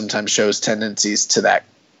Naito sometimes shows tendencies to that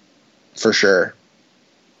for sure.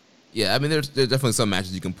 Yeah, I mean, there's definitely some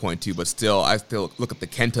matches you can point to, but I still look at the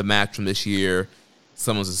Kenta match from this year,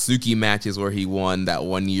 some of the Suzuki matches where he won that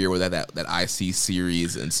 1 year with that IC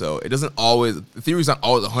series, and so it doesn't always, the theory's not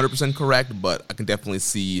always 100% correct, but I can definitely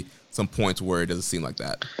see some points where it doesn't seem like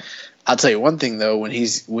that. I'll tell you one thing though, when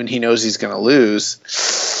he knows he's going to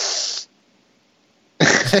lose.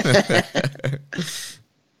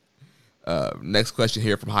 Next question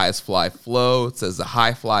here from Highest Fly Flow. It says the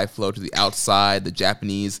high fly flow to the outside. The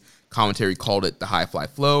Japanese commentary called it the high fly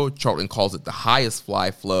flow. Charlton calls it the highest fly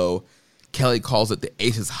flow. Kelly calls it the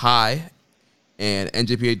aces high. And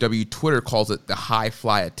NJPAW Twitter calls it the high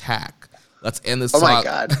fly attack. Let's end this saga. My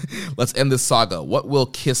God. Let's end this saga. What will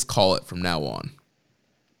Kiss call it from now on?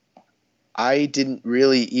 I didn't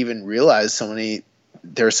really even realize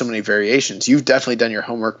there are so many variations. You've definitely done your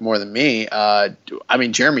homework more than me.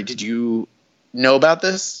 Jeremy, did you know about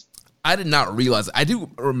this? I did not realize. I do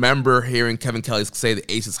remember hearing Kevin Kelly say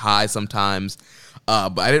the ace is high sometimes,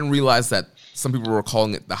 but I didn't realize that some people were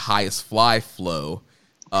calling it the highest fly flow.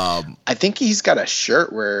 I think he's got a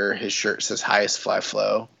shirt where his shirt says highest fly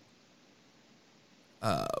flow.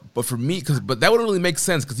 But for me, but that wouldn't really make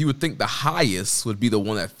sense because you would think the highest would be the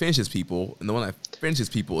one that finishes people, and the one that finishes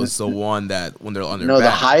people is the one that when they're on their back. No, the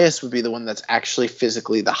highest would be the one that's actually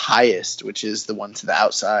physically the highest, which is the one to the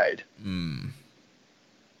outside.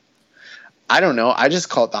 I don't know. I just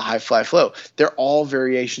call it the high fly flow. They're all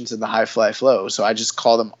variations of the high fly flow, so I just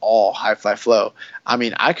call them all high fly flow. I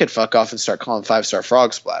mean, I could fuck off and start calling 5-star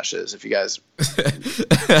frog splashes if you guys.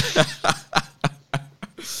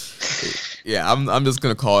 Yeah, I'm just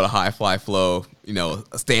gonna call it a high fly flow,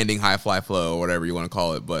 a standing high fly flow or whatever you want to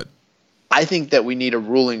call it. But I think that we need a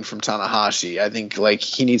ruling from Tanahashi. I think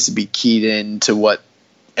he needs to be keyed in to what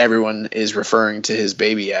everyone is referring to his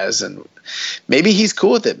baby as, and maybe he's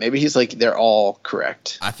cool with it. Maybe he's like, they're all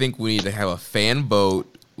correct. I think we need to have a fan vote.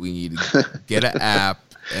 We need to get an app,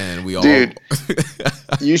 and we all. Dude,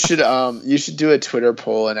 you should do a Twitter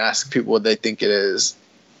poll and ask people what they think it is.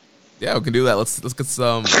 Yeah, we can do that. Let's get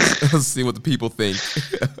some. Let's see what the people think.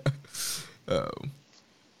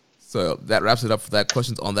 So that wraps it up for that.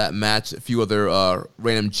 Questions on that match. A few other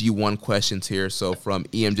random G1 questions here. So from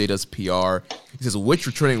EMJ Does PR, he says, which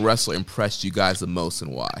returning wrestler impressed you guys the most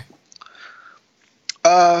and why?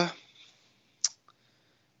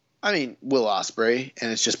 I mean, Will Ospreay,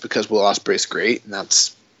 and it's just because Will Ospreay's great, and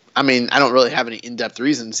that's. I mean, I don't really have any in-depth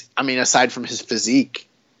reasons. I mean, aside from his physique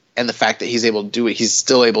and the fact that he's able to do what he's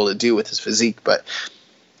still able to do with his physique, but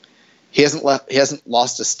he hasn't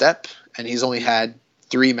lost a step, and he's only had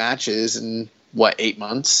 3 matches in 8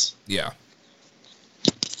 months. Yeah,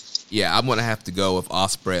 I'm gonna have to go with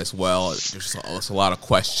Ospreay as well. There's a lot of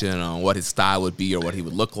question on what his style would be or what he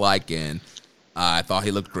would look like, and I thought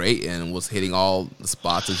he looked great and was hitting all the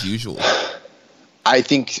spots as usual. I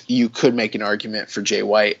think you could make an argument for Jay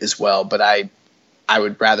White as well, but I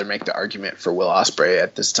would rather make the argument for Will Ospreay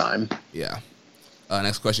at this time. Yeah.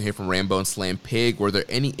 Next question here from Rambo and Slam Pig. Were there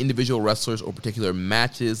any individual wrestlers or particular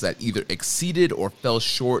matches that either exceeded or fell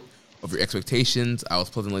short of your expectations? I was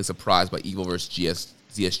pleasantly surprised by Evil versus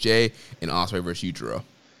ZSJ and Ospreay versus Yujiro.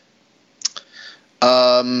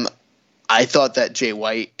 I thought that Jay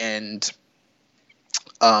White and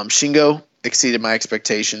Shingo exceeded my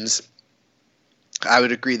expectations. I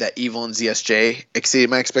would agree that Evil and ZSJ exceeded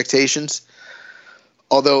my expectations.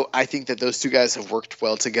 Although I think that those two guys have worked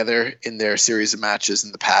well together in their series of matches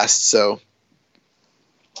in the past, so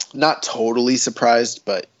not totally surprised,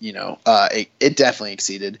 but it definitely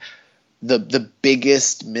exceeded. The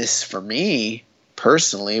biggest miss for me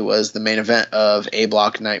personally was the main event of A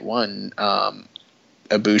Block Night 1,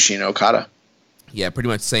 Ibushi and Okada. Yeah, pretty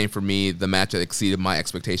much same for me. The match that exceeded my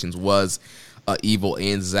expectations was Evil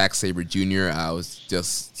and Zack Sabre Jr. I was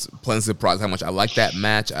just pleasantly surprised how much I liked that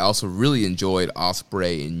match. I also really enjoyed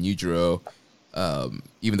Ospreay and Yujiro.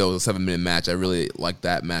 Even though it was a 7-minute match, I really liked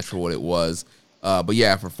that match for what it was. But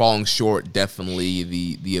yeah, for falling short, definitely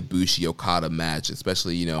the Ibushi Okada match,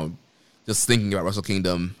 especially, just thinking about Wrestle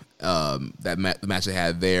Kingdom, the match they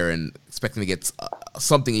had there and expecting to get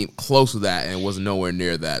something close to that, and it was nowhere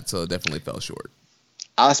near that, so it definitely fell short.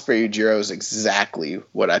 Ospreay Yujiro is exactly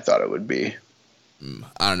what I thought it would be.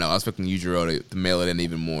 I don't know. I was expecting Yujiro to mail it in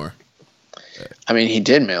even more. I mean, he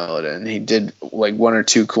did mail it in. He did 1 or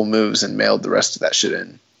 2 cool moves and mailed the rest of that shit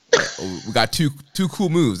in. We got two cool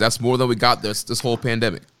moves. That's more than we got this whole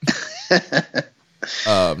pandemic.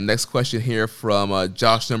 Next question here from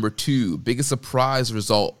Josh number 2. Biggest surprise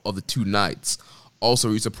result of the 2 nights. Also,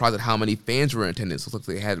 were you surprised at how many fans were in attendance? Looks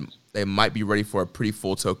like they might be ready for a pretty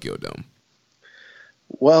full Tokyo Dome.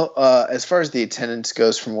 Well, as far as the attendance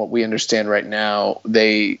goes, from what we understand right now,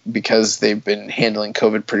 because they've been handling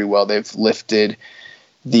COVID pretty well, they've lifted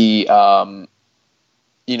the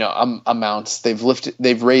amounts.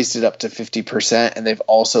 They've raised it up to 50%, and they've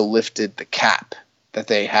also lifted the cap that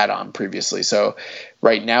they had on previously. So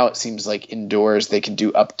right now, it seems like indoors they can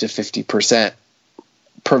do up to 50%,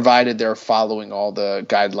 provided they're following all the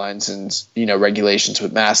guidelines and regulations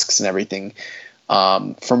with masks and everything.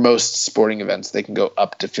 For most sporting events, they can go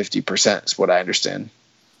up to 50%, is what I understand.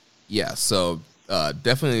 Yeah, so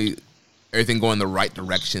definitely everything going the right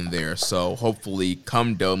direction there. So hopefully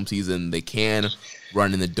come dome season, they can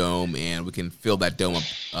run in the dome, and we can fill that dome up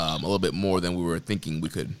a little bit more than we were thinking we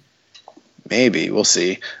could. Maybe. We'll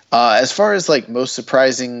see. As far as most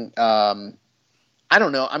surprising, I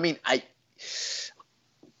don't know. I mean,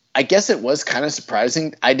 I guess it was kind of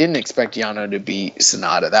surprising. I didn't expect Yano to beat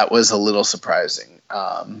Sonata. That was a little surprising.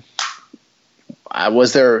 What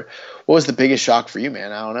was the biggest shock for you,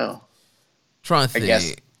 man? I don't know. Trying to think. I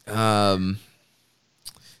guess.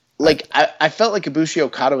 I felt like Ibushi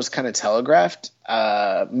Okada was kind of telegraphed.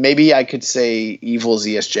 Maybe I could say Evil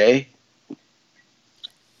ZSJ.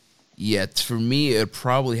 Yeah, for me, it'd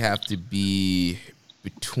probably have to be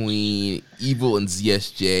between Evil and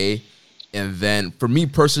ZSJ. And then, for me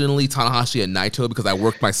personally, Tanahashi and Naito, because I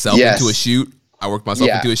worked myself into a shoot.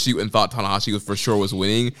 Into a shoot and thought Tanahashi was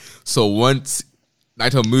winning. So once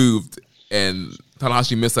Naito moved and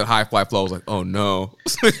Tanahashi missed that high fly flow, I was like, oh no.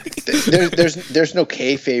 there's no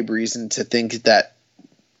kayfabe reason to think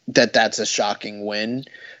that's a shocking win.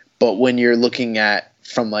 But when you're looking at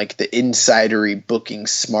from the insidery booking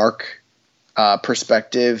Smark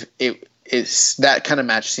perspective, it's that kind of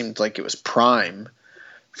match seemed like it was prime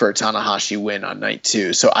for a Tanahashi win on night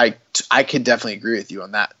 2. So I could definitely agree with you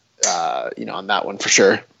on that, on that one for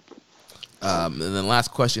sure. And then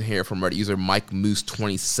last question here from Reddit user Mike Moose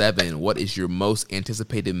 27. What is your most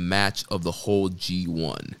anticipated match of the whole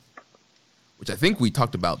G1? Which I think we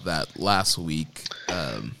talked about that last week.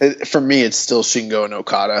 For me, it's still Shingo and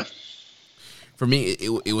Okada. For me,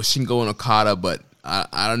 it was Shingo and Okada, but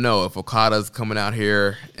I don't know if Okada's coming out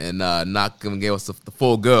here and not going to give us the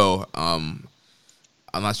full go.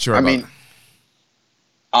 I'm not sure. I mean,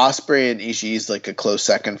 Ospreay and Ishii is a close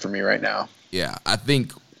second for me right now. Yeah, I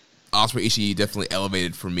think Ospreay Ishii definitely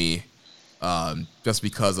elevated for me. just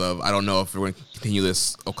because of, I don't know if we're going to continue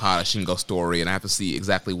this Okada-Shingo story, and I have to see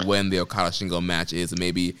exactly when the Okada-Shingo match is, and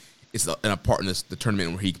maybe it's in a part in the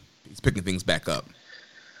tournament where he's picking things back up.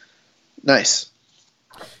 Nice.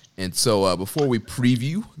 And so before we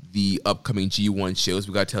preview the upcoming G1 shows,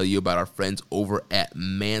 we got to tell you about our friends over at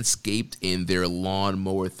Manscaped and their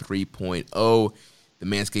Lawnmower 3.0. The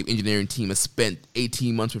Manscaped engineering team has spent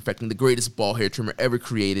 18 months perfecting the greatest ball hair trimmer ever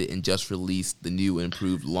created and just released the new and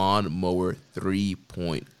improved Lawnmower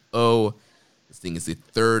 3.0. This thing is the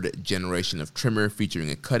third generation of trimmer featuring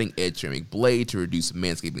a cutting-edge ceramic blade to reduce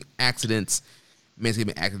manscaping accidents.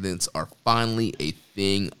 Manscaping accidents are finally a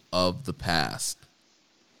thing of the past.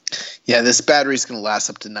 Yeah, this battery is going to last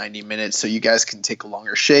up to 90 minutes, so you guys can take a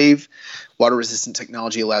longer shave. Water-resistant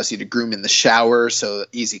technology allows you to groom in the shower, so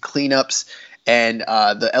easy cleanups. And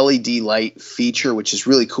the LED light feature, which is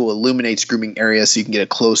really cool, illuminates grooming areas so you can get a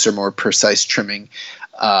closer, more precise trimming.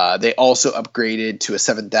 They also upgraded to a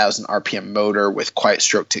 7,000 RPM motor with quiet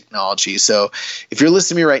stroke technology. So if you're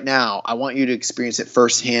listening to me right now, I want you to experience it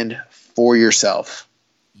firsthand for yourself.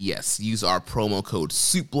 Yes, use our promo code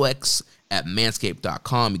SUPLEX at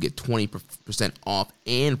manscaped.com. You get 20% off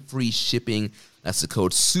and free shipping. That's the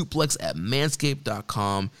code SUPLEX at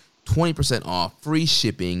manscaped.com. 20% off, free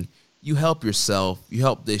shipping. You help yourself. You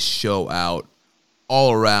help this show out.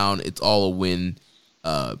 All around, it's all a win.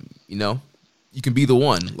 You can be the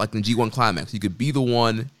one, like in G1 Climax. You could be the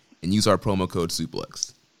one and use our promo code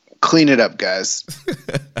SUPLEX. Clean it up, guys.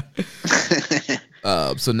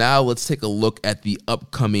 So now let's take a look at the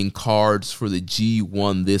upcoming cards for the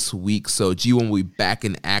G1 this week. So G1 will be back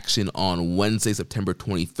in action on Wednesday, September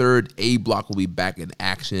 23rd. A Block will be back in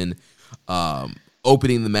action.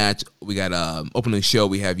 Opening the match, we got opening the show.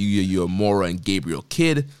 We have Yuya Uemura and Gabriel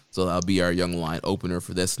Kidd. So that'll be our Young Lion opener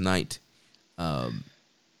for this night.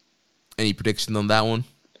 Any prediction on that one?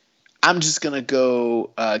 I'm just gonna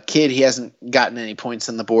go Kidd. He hasn't gotten any points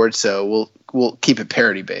on the board, so we'll keep it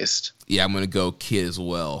parity based. Yeah, I'm gonna go Kidd as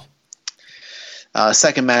well.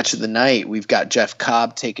 Second match of the night, we've got Jeff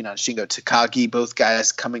Cobb taking on Shingo Takagi. Both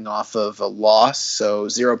guys coming off of a loss, so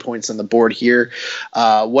 0 points on the board here.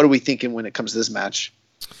 What are we thinking when it comes to this match?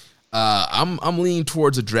 I'm leaning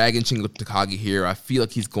towards a Dragon Shingo Takagi here. I feel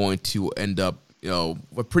like he's going to end up, a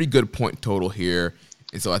pretty good point total here,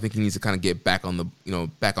 and so I think he needs to kind of get back on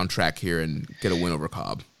back on track here and get a win over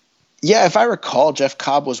Cobb. Yeah, if I recall, Jeff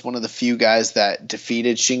Cobb was one of the few guys that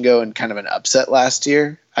defeated Shingo in kind of an upset last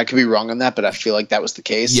year. I could be wrong on that, but I feel like that was the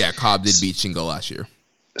case. Yeah, Cobb did beat Shingo last year.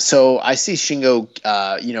 So I see Shingo,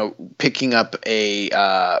 picking up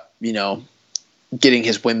getting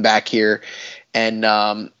his win back here.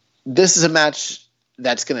 And this is a match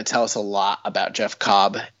that's going to tell us a lot about Jeff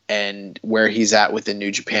Cobb and where he's at within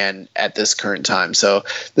New Japan at this current time. So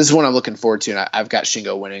this is one I'm looking forward to, and I've got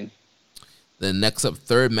Shingo winning. The next up,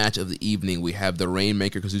 third match of the evening, we have the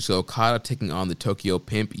Rainmaker Kazuchika Okada taking on the Tokyo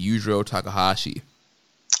Pimp Yujiro Takahashi.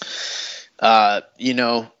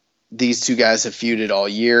 These two guys have feuded all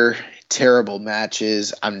year. Terrible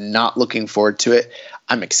matches. I'm not looking forward to it.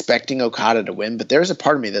 I'm expecting Okada to win, but there's a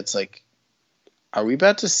part of me that's like, are we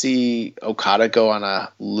about to see Okada go on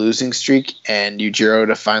a losing streak and Yujiro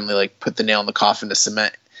to finally put the nail in the coffin to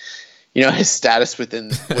cement, his status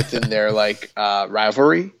within their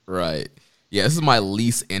rivalry? Right. Yeah, this is my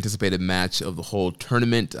least anticipated match of the whole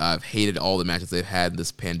tournament. I've hated all the matches they've had in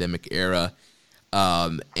this pandemic era.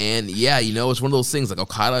 It's one of those things,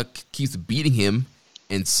 Okada keeps beating him,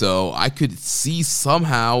 and so I could see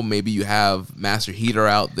somehow maybe you have Master Heater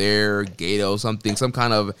out there, Gato, some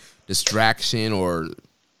kind of distraction or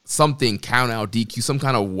something, count out, DQ, some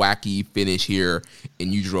kind of wacky finish here,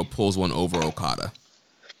 and Yujiro pulls one over Okada.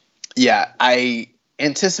 Yeah, I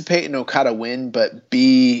anticipate an Okada win, but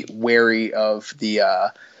be wary of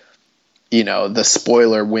the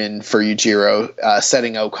spoiler win for Yujiro,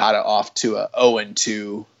 setting Okada off to a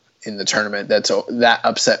 0-2 in the tournament. That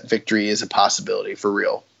upset victory is a possibility for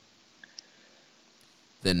real.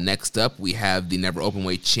 Then next up, we have the Never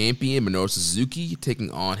Openweight champion Minoru Suzuki taking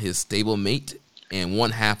on his stablemate and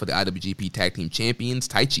one half of the IWGP Tag Team Champions,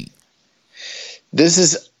 Taichi. This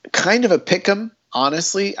is kind of a pick'em.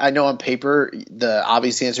 Honestly, I know on paper the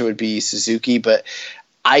obvious answer would be Suzuki, but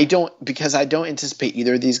I don't anticipate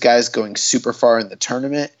either of these guys going super far in the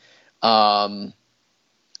tournament. I'm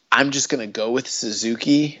just going to go with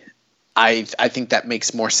Suzuki. I think that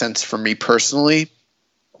makes more sense for me personally.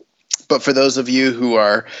 But for those of you who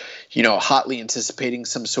are, hotly anticipating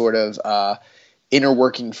some sort of inner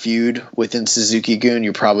working feud within Suzuki-gun,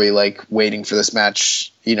 you're probably waiting for this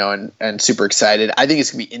match, and super excited. I think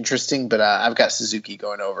it's gonna be interesting, but I've got Suzuki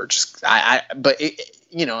going over.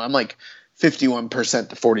 I'm 51%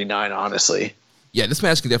 to 49, honestly. Yeah, this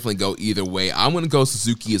match can definitely go either way. I'm going to go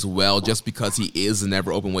Suzuki as well, just because he is the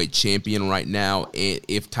never openweight champion right now. And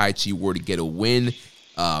if Taichi were to get a win,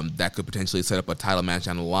 that could potentially set up a title match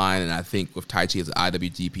on the line. And I think with Taichi as the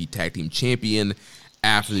IWGP Tag Team Champion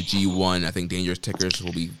after the G1, I think Dangerous Tickers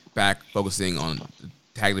will be back focusing on the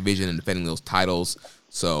tag division and defending those titles.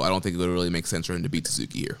 So I don't think it would really make sense for him to beat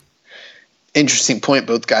Suzuki here. Interesting point.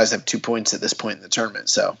 Both guys have 2 points at this point in the tournament.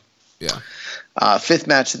 So, yeah. Fifth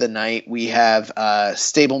match of the night, we have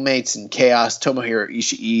stablemates in Chaos. Tomohiro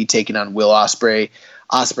Ishii taking on Will Ospreay.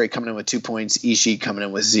 Ospreay coming in with 2 points. Ishii coming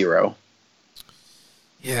in with 0.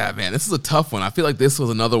 Yeah, man, this is a tough one. I feel like this was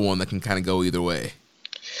another one that can kind of go either way.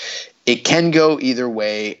 It can go either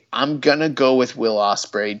way. I'm going to go with Will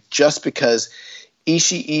Ospreay just because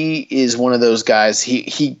Ishii is one of those guys.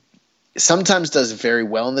 He sometimes does very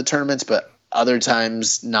well in the tournaments, but other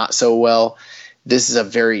times not so well. This is a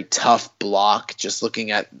very tough block just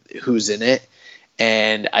looking at who's in it.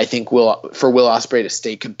 And I think for Will Ospreay to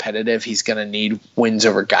stay competitive, he's going to need wins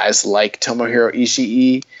over guys like Tomohiro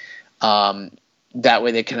Ishii. That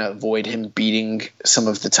way they can avoid him beating some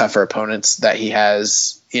of the tougher opponents that he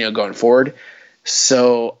has, going forward.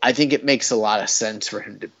 So I think it makes a lot of sense for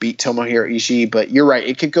him to beat Tomohiro Ishii, but you're right.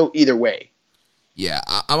 It could go either way. Yeah,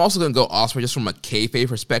 I'm also going to go Ospreay just from a kayfabe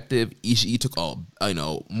perspective. Ishii took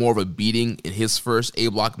more of a beating in his first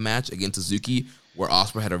A-block match against Suzuki, where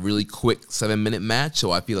Ospreay had a really quick 7-minute match.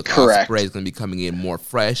 So I feel like Ospreay is going to be coming in more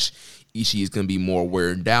fresh. Ishii is going to be more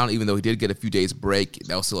wearing down, even though he did get a few days break.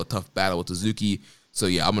 That was still a tough battle with Suzuki. So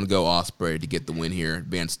yeah, I'm going to go Ospreay to get the win here,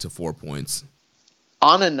 advance to 4 points.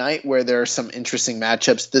 On a night where there are some interesting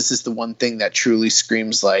matchups, this is the one thing that truly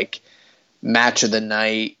screams like match of the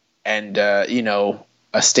night and, a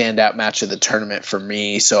standout match of the tournament for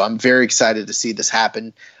me. So I'm very excited to see this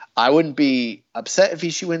happen. I wouldn't be upset if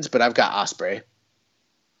Ishii wins, but I've got Ospreay.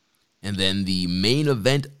 And then the main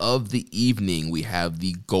event of the evening, we have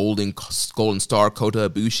the Golden Star Kota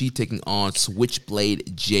Ibushi taking on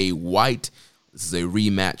Switchblade Jay White. This is a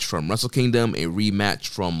rematch from Wrestle Kingdom, a rematch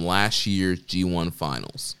from last year's G1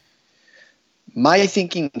 Finals. My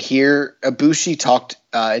thinking here, Ibushi talked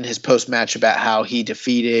in his post-match about how he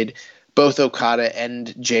defeated both Okada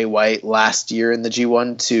and Jay White last year in the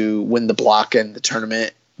G1 to win the block and the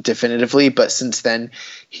tournament definitively, but since then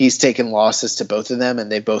he's taken losses to both of them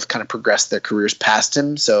and they both kind of progressed their careers past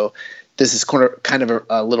him. So this is kind of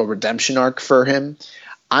a little redemption arc for him.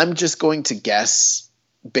 I'm just going to guess,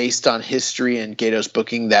 based on history and Gato's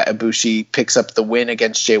booking, that Ibushi picks up the win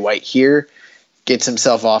against Jay White here, gets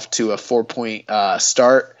himself off to a 4-point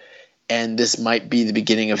start, and this might be the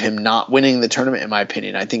beginning of him not winning the tournament, in my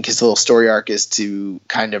opinion. I think his little story arc is to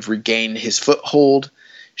kind of regain his foothold,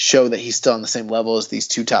 show that he's still on the same level as these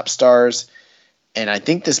two top stars. And I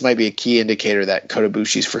think this might be a key indicator that Kota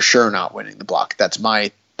Ibushi's for sure not winning the block. That's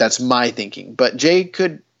my thinking. But Jay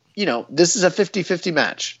could, this is a 50-50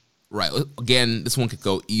 match. Right. Again, this one could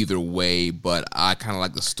go either way, but I kind of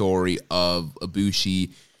like the story of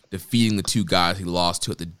Ibushi defeating the two guys he lost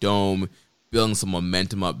to at the Dome, building some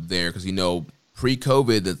momentum up there because,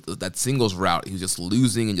 pre-COVID, that singles route, he was just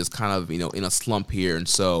losing and just kind of, in a slump here. And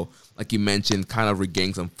so, like you mentioned, kind of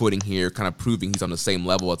regaining some footing here, kind of proving he's on the same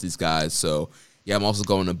level as these guys. So, yeah, I'm also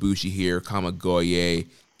going Ibushi here. Kamigoye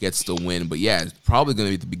gets the win. But, yeah, it's probably going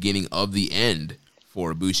to be the beginning of the end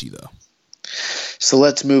for Ibushi, though. So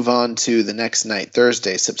let's move on to the next night,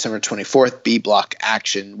 Thursday, September 24th, B-block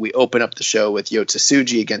action. We open up the show with Yota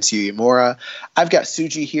Tsuji against Yuya Uemura. I've got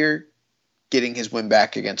Tsuji here getting his win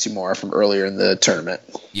back against Uemura from earlier in the tournament.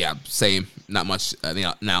 Yeah, same. Not much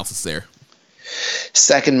analysis there.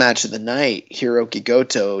 Second match of the night, Hiroki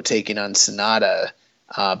Goto taking on Sanada.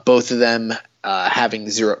 Both of them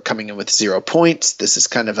coming in with 0 points. This is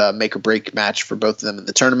kind of a make or break match for both of them in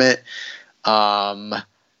the tournament.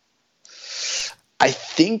 I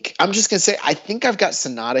think I've got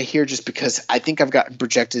Sanada here just because I think I've gotten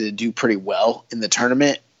projected to do pretty well in the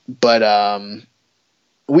tournament. But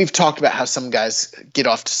we've talked about how some guys get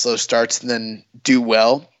off to slow starts and then do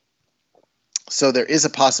well. So there is a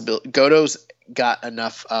possibility. Goto's got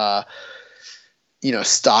enough,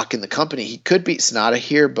 stock in the company. He could beat Sanada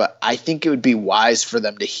here, but I think it would be wise for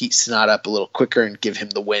them to heat Sanada up a little quicker and give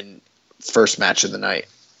him the win first match of the night.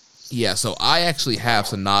 Yeah, so I actually have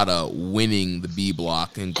Sanada winning the B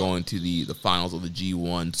block and going to the finals of the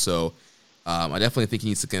G1. So I definitely think he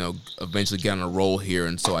needs to eventually get on a roll here,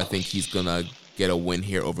 and so I think he's going to get a win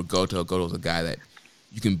here over Goto. Goto's a guy that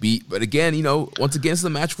you can beat. But again, once again, it's a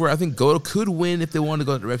match where I think Goto could win if they want to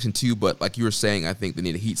go that direction too. But like you were saying, I think they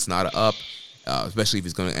need to heat Sanada up, especially if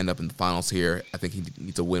he's going to end up in the finals here. I think he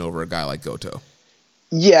needs a win over a guy like Goto.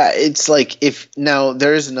 Yeah, it's like now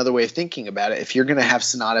there is another way of thinking about it. If you're going to have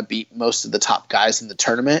Sonata beat most of the top guys in the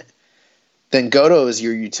tournament, then Goto is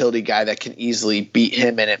your utility guy that can easily beat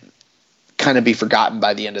him and it kind of be forgotten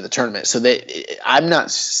by the end of the tournament. So I'm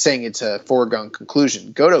not saying it's a foregone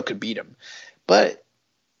conclusion. Goto could beat him, but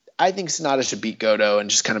I think Sonata should beat Goto and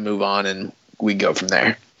just kind of move on, and we go from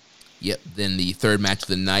there. Yep. Then the third match of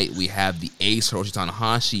the night, we have the Ace Hiroshi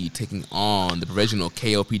Tanahashi taking on the provisional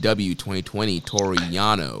KOPW 2020 Toru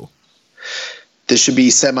Yano. This should be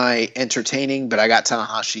semi-entertaining, but I got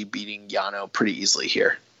Tanahashi beating Yano pretty easily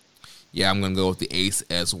here. Yeah, I'm going to go with the Ace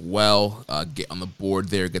as well. Get on the board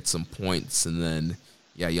there, get some points, and then,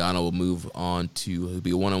 Yano will move on to it'll be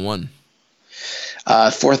a 1-on-1.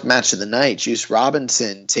 Fourth match of the night, Juice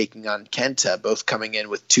Robinson taking on Kenta, both coming in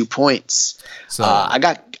with 2 points. So I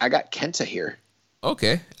got Kenta here.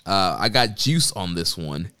 Okay, I got Juice on this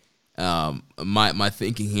one. My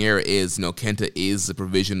thinking here is, Kenta is the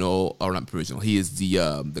provisional, or not provisional. He is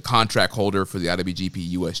the contract holder for the IWGP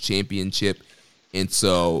US Championship, and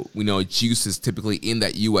so we know Juice is typically in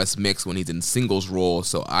that US mix when he's in singles role.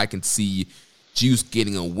 So I can see Juice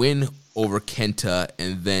getting a win over Kenta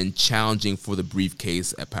and then challenging for the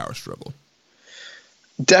briefcase at Power Struggle.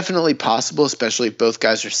 Definitely possible, especially if both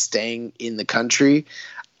guys are staying in the country.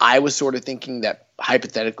 I was sort of thinking that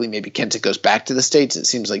hypothetically maybe Kenta goes back to the States. It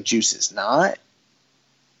seems like Juice is not.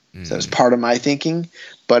 So that's part of my thinking.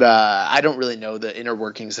 But I don't really know the inner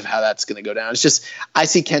workings of how that's going to go down. It's just I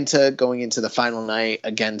see Kenta going into the final night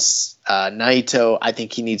against Naito. I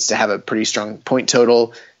think he needs to have a pretty strong point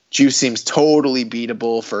total. Juice seems totally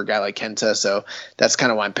beatable for a guy like Kenta, so that's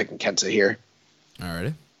kind of why I'm picking Kenta here.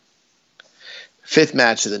 Alrighty. Fifth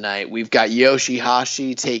match of the night, we've got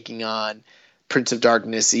Yoshihashi taking on Prince of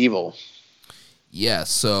Darkness Evil. Yeah,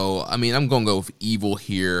 so, I'm going to go with Evil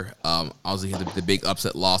here. Obviously, the big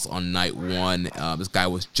upset loss on night one. This guy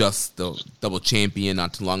was just the double champion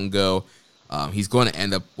not too long ago. He's going to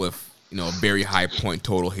end up with a very high point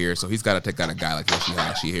total here, so he's got to take out a guy like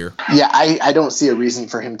Yoshihashi here. Yeah, I don't see a reason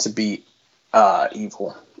for him to beat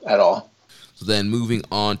Evil at all. So then moving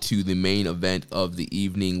on to the main event of the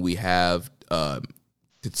evening, we have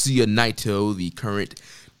Tetsuya Naito, the current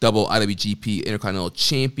double IWGP Intercontinental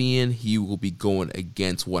Champion. He will be going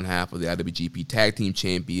against one half of the IWGP Tag Team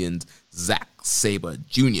Champions, Zack Sabre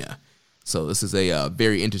Jr. So this is a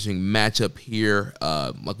very interesting matchup here.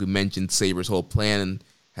 Like we mentioned, Sabre's whole plan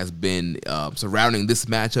has been surrounding this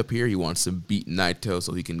matchup here. He wants to beat Naito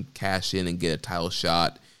so he can cash in and get a title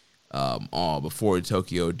shot before the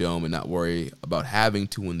Tokyo Dome and not worry about having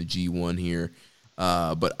to win the G1 here.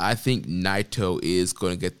 But I think Naito is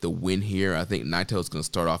going to get the win here. I think Naito is going to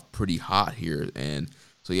start off pretty hot here. And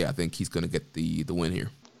so, I think he's going to get the win here.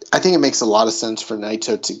 I think it makes a lot of sense for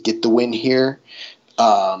Naito to get the win here.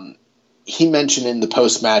 He mentioned in the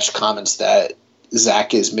post-match comments that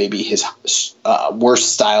Zack is maybe his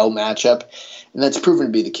worst style matchup, and that's proven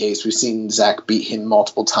to be the case. We've seen Zack beat him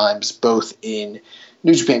multiple times, both in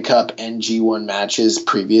New Japan Cup and G1 matches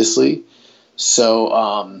previously.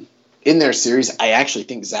 So in their series, I actually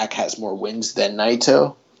think Zack has more wins than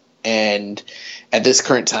Naito, and at this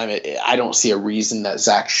current time, I don't see a reason that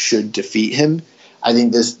Zack should defeat him. I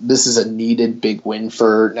think this is a needed big win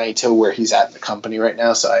for Naito where he's at in the company right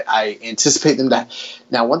now. So I anticipate them to.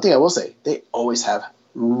 Now, one thing I will say, they always have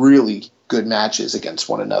really good matches against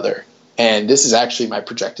one another. And this is actually my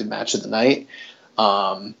projected match of the night.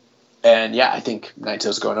 And I think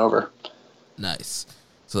Naito's going over. Nice.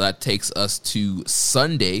 So that takes us to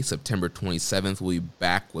Sunday, September 27th. We'll be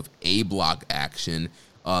back with A Block action.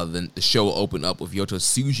 Then the show will open up with Yota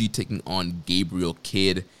Tsuji taking on Gabriel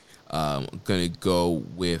Kidd. I'm going to go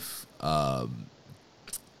with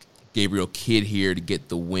Gabriel Kidd here to get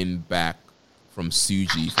the win back from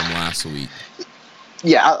Tsuji from last week.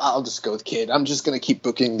 Yeah, I'll just go with Kidd. I'm just going to keep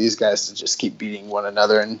booking these guys to just keep beating one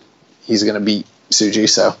another, and he's going to beat Tsuji,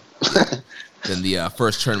 so. Then the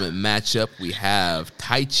first tournament matchup, we have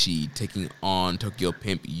Taichi taking on Tokyo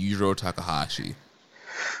Pimp Yujiro Takahashi.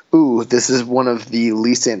 Ooh, this is one of the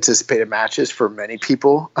least anticipated matches for many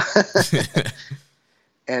people.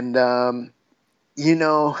 And,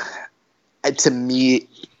 to me,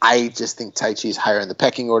 I just think Taichi's higher in the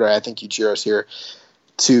pecking order. I think Yujiro's here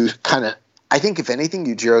to kind of – I think, if anything,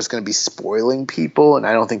 Yujiro's going to be spoiling people, and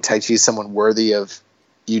I don't think Taichi's someone worthy of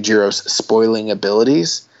Yujiro's spoiling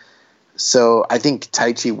abilities. So I think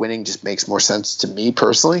Taichi winning just makes more sense to me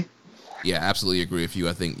personally. Yeah, absolutely agree with you.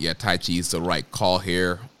 I think, Taichi is the right call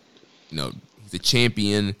here. He's a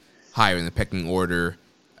champion, higher in the pecking order.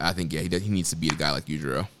 I think, he needs to beat a guy like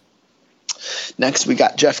Yujiro. Next, we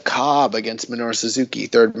got Jeff Cobb against Minoru Suzuki,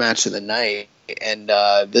 third match of the night. And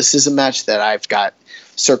this is a match that I've got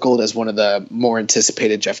circled as one of the more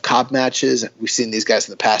anticipated Jeff Cobb matches. We've seen these guys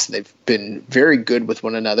in the past, and they've been very good with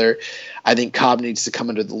one another. I think Cobb needs to come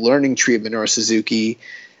under the learning tree of Minoru Suzuki.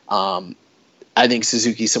 I think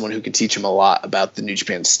Suzuki is someone who can teach him a lot about the New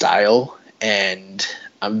Japan style, and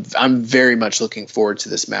I'm very much looking forward to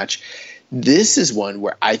this match. This is one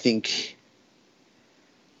where I think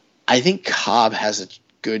Cobb has a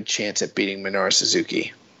good chance at beating Minoru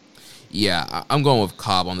Suzuki. Yeah, I'm going with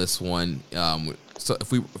Cobb on this one. So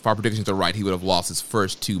if our predictions are right, he would have lost his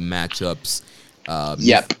first 2 matchups.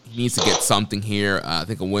 Yep. He needs to get something here. I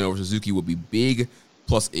think a win over Suzuki would be big.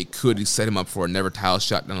 Plus, it could set him up for a never title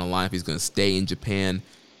shot down the line if he's going to stay in Japan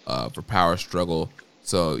for power struggle.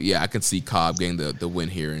 So, yeah, I can see Cobb getting the win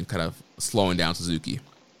here and kind of slowing down Suzuki.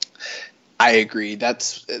 I agree.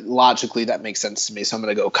 Logically, that makes sense to me. So I'm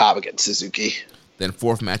going to go Cobb against Suzuki. Then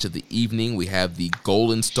 4th match of the evening, we have the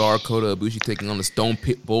Golden Star Kota Ibushi taking on the Stone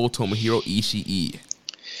Pit Bull Tomohiro Ishii.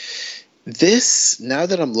 This, now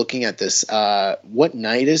that I'm looking at this, what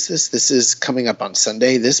night is this? This is coming up on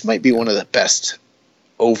Sunday. This might be one of the best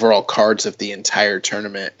overall cards of the entire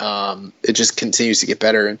tournament. It just continues to get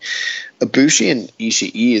better. And Ibushi and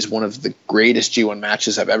Ishii is one of the greatest G1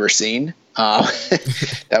 matches I've ever seen.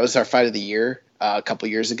 That was our fight of the year a couple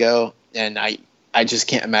years ago, and I just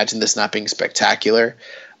can't imagine this not being spectacular.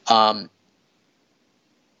 I'm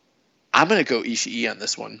going to go Ishii on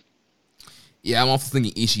this one. Yeah, I'm also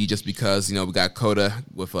thinking Ishii just because, we got Kota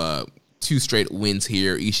with 2 straight wins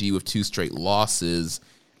here, Ishii with 2 straight losses.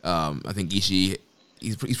 I think Ishii,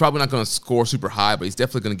 he's probably not going to score super high, but he's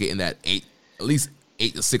definitely going to get in that at least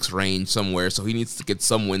 8 to 6 range somewhere, so he needs to get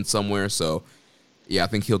some win somewhere. So, yeah, I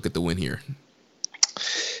think he'll get the win here.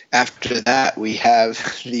 After that, we have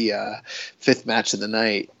the 5th match of the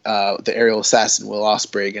night, the aerial assassin Will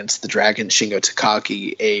Ospreay against the Dragon Shingo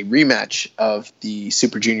Takagi, a rematch of the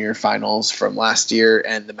Super Junior finals from last year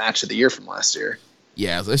and the match of the year from last year.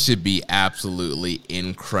 Yeah, this should be absolutely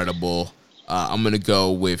incredible. I'm going to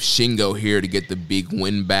go with Shingo here to get the big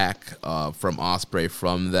win back from Ospreay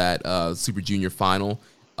from that Super Junior final,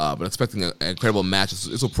 but expecting an incredible match.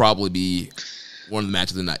 This will probably be one of the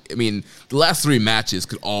matches of the night. I mean, the last 3 matches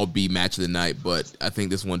could all be match of the night, but I think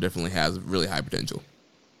this one definitely has really high potential.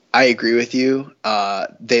 I agree with you.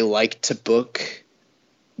 They like to book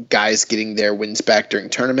guys getting their wins back during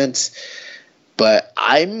tournaments, but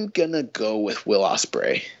I'm going to go with Will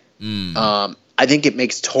Ospreay. I think it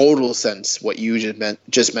makes total sense what you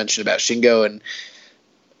just mentioned about Shingo, and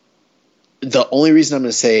the only reason I'm going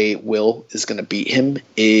to say Will is going to beat him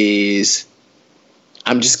is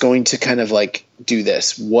I'm just going to kind of do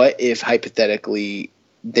this. What if hypothetically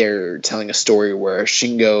they're telling a story where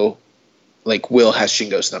Shingo, Will has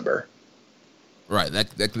Shingo's number? Right, that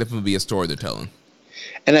could definitely be a story they're telling.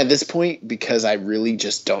 And at this point, because I really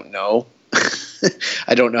just don't know,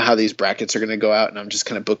 I don't know how these brackets are going to go out, and I'm just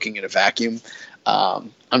kind of booking in a vacuum.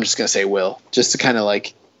 I'm just going to say Will, just to kind of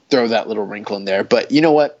throw that little wrinkle in there. But you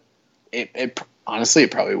know what? It honestly,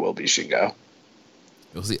 it probably will be Shingo.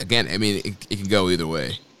 We'll see. Again, I mean, it can go either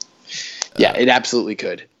way. Yeah, it absolutely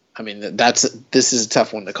could. I mean, this is a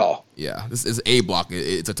tough one to call. Yeah, this is A block.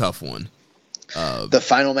 It's a tough one. The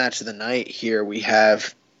final match of the night here, we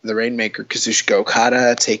have the Rainmaker Kazuchika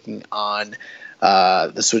Okada taking on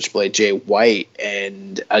the Switchblade Jay White.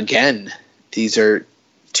 And again, these are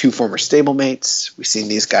 2 former stablemates. We've seen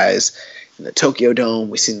these guys in the Tokyo Dome.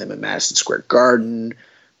 We've seen them in Madison Square Garden.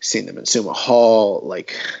 We've seen them in Sumo Hall.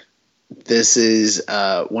 This is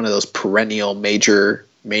one of those perennial major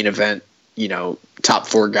main event, top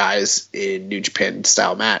 4 guys in New Japan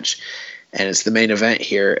style match. And it's the main event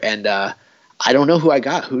here. And I don't know who I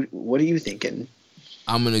got. What are you thinking?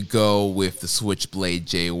 I'm going to go with the Switchblade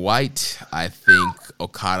Jay White. I think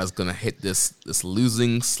Okada's going to hit this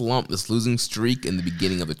losing slump, this losing streak in the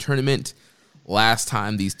beginning of the tournament. Last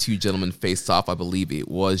time these 2 gentlemen faced off, I believe it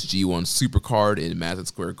was G1 Supercard in Madison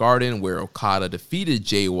Square Garden, where Okada defeated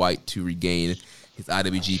Jay White to regain his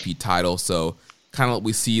IWGP title. So kind of what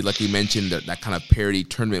we see, like we mentioned, that kind of parody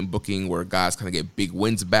tournament booking where guys kind of get big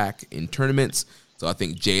wins back in tournaments. So I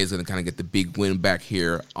think Jay is going to kind of get the big win back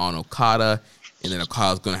here on Okada. And then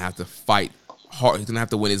Okada's going to have to fight hard. He's going to have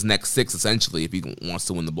to win his next 6, essentially, if he wants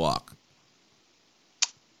to win the block.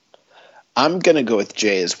 I'm going to go with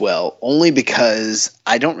Jay as well, only because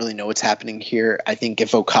I don't really know what's happening here. I think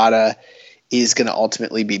if Okada is going to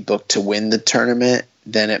ultimately be booked to win the tournament,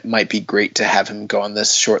 then it might be great to have him go on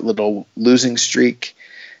this short little losing streak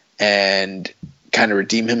and kind of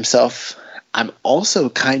redeem himself. I'm also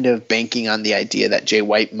kind of banking on the idea that Jay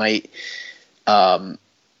White might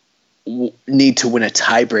need to win a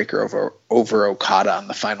tiebreaker over Okada on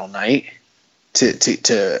the final night.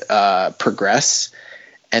 to progress,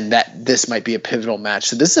 and that this might be a pivotal match.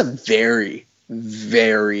 So this is a very,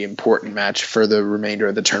 very important match for the remainder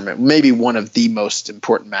of the tournament. Maybe one of the most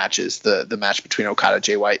important matches, the match between Okada and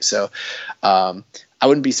Jay White. So I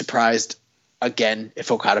wouldn't be surprised again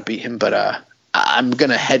if Okada beat him, but I'm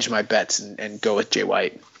gonna hedge my bets and go with Jay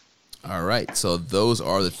White. All right, so those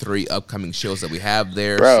are the 3 upcoming shows that we have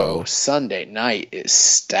there. Bro, so Sunday night is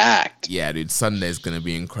stacked. Yeah, dude, Sunday is going to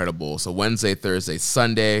be incredible. So Wednesday, Thursday,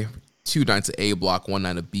 Sunday, 2 nights of A block, 1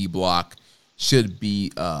 night of B block. Should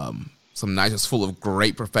be some nights just full of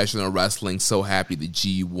great professional wrestling. So happy the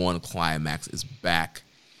G1 Climax is back.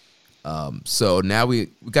 So now we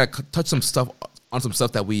got to touch some stuff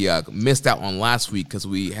that we missed out on last week because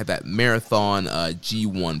we had that marathon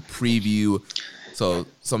G1 preview. So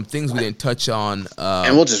some things we didn't touch on.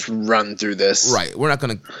 And we'll just run through this. Right. We're not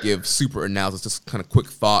going to give super analysis, just kind of quick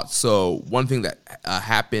thoughts. So one thing that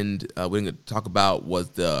happened we didn't talk about was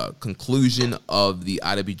the conclusion of the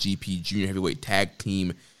IWGP Junior Heavyweight Tag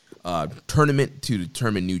Team tournament to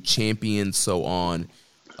determine new champions. So on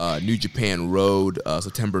New Japan Road,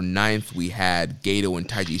 September 9th, we had Gato and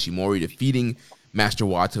Taiji Ishimori defeating Master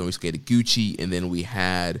Wato and Ryusuke Taguchi, and then we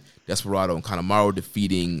had Desperado and Kanemaru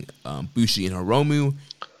defeating Bushi and Hiromu.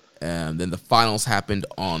 And then the finals happened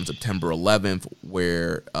on September 11th,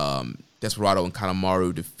 where Desperado and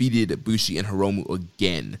Kanemaru defeated Bushi and Hiromu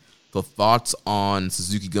again. So thoughts on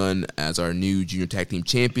Suzuki Gun as our new junior tag team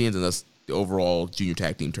champions and thus the overall junior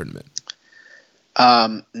tag team tournament?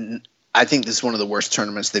 I think this is one of the worst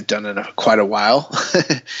tournaments they've done in quite a while.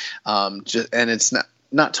 And it's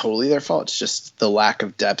not totally their fault. It's just the lack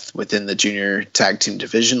of depth within the junior tag team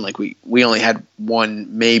division. Like we only had one,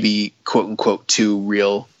 maybe quote unquote 2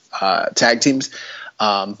 real tag teams.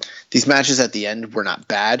 These matches at the end were not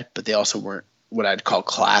bad, but they also weren't what I'd call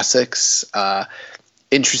classics.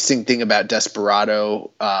 Interesting thing about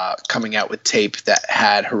Desperado coming out with tape that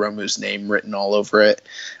had Hiromu's name written all over it.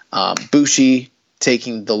 Bushi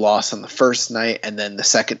taking the loss on the first night, and then the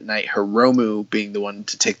second night Hiromu being the one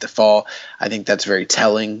to take the fall. I think that's very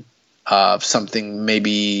telling of something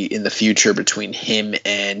maybe in the future between him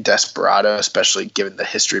and Desperado, especially given the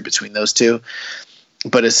history between those two.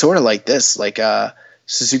 But it's sort of like this, like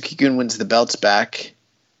Suzuki-gun wins the belts back.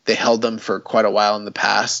 They held them for quite a while in the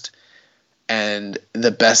past, and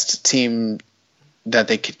the best team that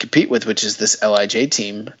they could compete with, which is this LIJ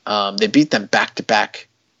team, they beat them back-to-back,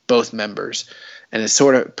 both members. And it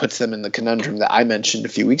sort of puts them in the conundrum that I mentioned a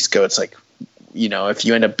few weeks ago. It's like, if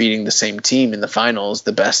you end up beating the same team in the finals,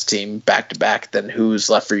 the best team back to back, then who's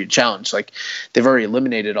left for you to challenge? Like, they've already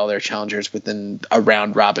eliminated all their challengers within a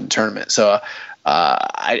round robin tournament. So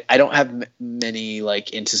I don't have many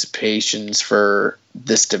anticipations for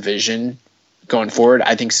this division going forward.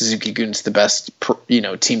 I think Suzuki-gun's the best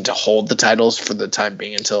team to hold the titles for the time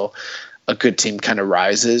being until a good team kind of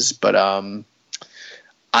rises. But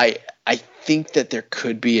I think that there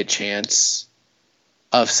could be a chance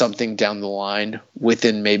of something down the line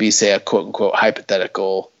within maybe, say, a quote-unquote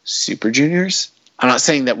hypothetical Super Juniors. I'm not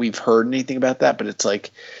saying that we've heard anything about that, but it's like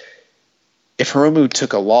if Hiromu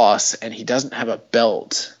took a loss and he doesn't have a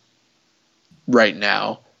belt right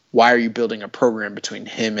now, why are you building a program between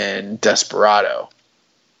him and Desperado?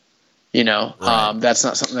 Right. That's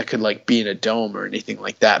not something that could be in a dome or anything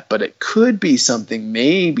like that, but it could be something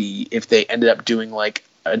maybe if they ended up doing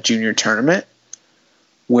a junior tournament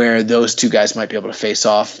where those two guys might be able to face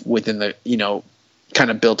off within the,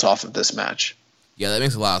 kind of built off of this match. Yeah, that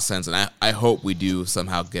makes a lot of sense. And I hope we do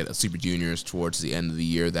somehow get a Super Juniors towards the end of the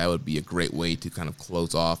year. That would be a great way to kind of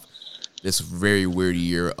close off this very weird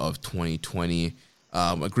year of 2020.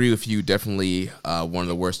 Agree with you. Definitely one of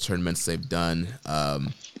the worst tournaments they've done.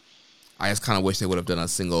 I just kind of wish they would have done a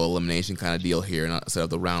single elimination kind of deal here instead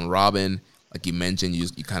of the round robin. Like you mentioned,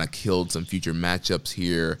 you kind of killed some future matchups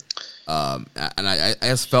here. And I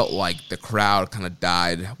just felt like the crowd kind of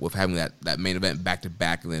died with having that main event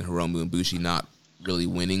back-to-back and then Hiromu and Bushi not really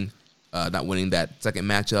winning that second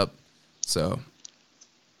matchup. So,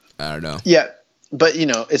 I don't know. Yeah, but,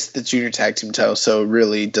 it's the junior tag team title, so it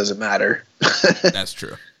really doesn't matter. That's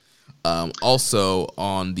true. Also,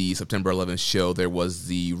 on the September 11th show, there was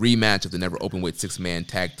the rematch of the Never Openweight 6-man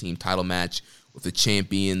tag team title match with the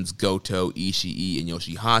champions Goto, Ishii, and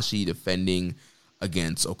Yoshihashi defending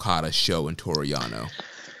against Okada, Sho, and Toru Yano.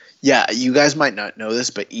 Yeah, you guys might not know this,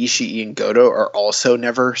 but Ishii and Goto are also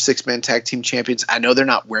never 6-man tag team champions. I know they're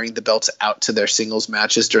not wearing the belts out to their singles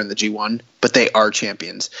matches during the G1, but they are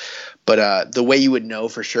champions. But the way you would know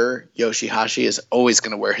for sure, Yoshihashi is always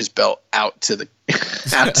going to wear his belt out to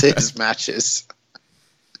his matches.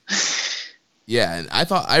 Yeah, and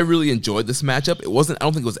I really enjoyed this matchup. I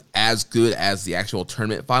don't think it was as good as the actual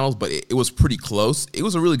tournament finals, but it was pretty close. It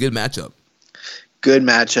was a really good matchup. Good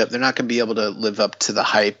matchup. They're not going to be able to live up to the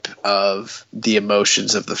hype of the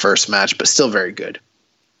emotions of the first match, but still very good.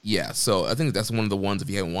 Yeah, so I think that's one of the ones, if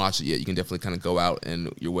you haven't watched it yet, you can definitely kind of go out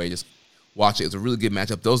and your way, just watch it. It's a really good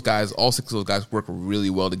matchup. Those guys, all 6 of those guys work really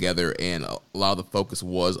well together, and a lot of the focus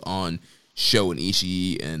was on Sho and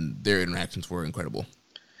Ishii, and their interactions were incredible.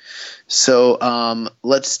 So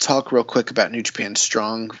let's talk real quick about New Japan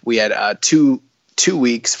Strong. We had two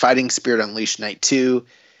weeks, Fighting Spirit Unleashed Night 2.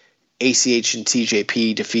 ACH and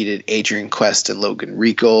TJP defeated Adrian Quest and Logan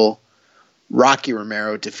Regal. Rocky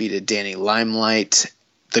Romero defeated Danny Limelight.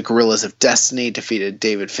 The Gorillas of Destiny defeated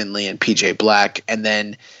David Finlay and PJ Black. And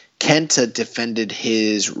then Kenta defended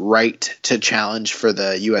his right to challenge for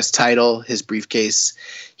the U.S. title, his briefcase.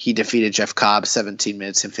 He defeated Jeff Cobb 17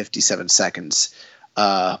 minutes and 57 seconds.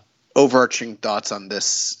 Overarching thoughts on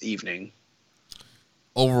this evening?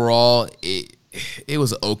 Overall, it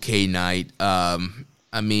was an okay night.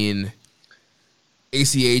 I mean,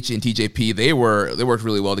 ACH and TJP, they worked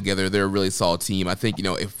really well together. They're a really solid team. I think,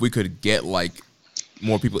 if we could get like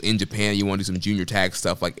more people in Japan, you want to do some junior tag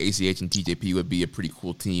stuff, like ACH and TJP would be a pretty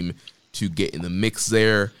cool team to get in the mix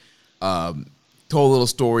there. Told a little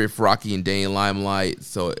story of Rocky and Danny Limelight,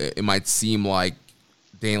 so it might seem like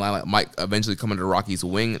Danny Limelight might eventually come under Rocky's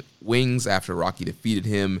wings after Rocky defeated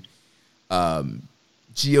him.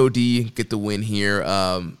 GOD get the win here.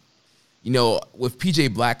 With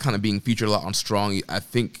PJ Black kind of being featured a lot on Strong, I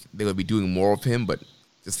think they would be doing more of him, but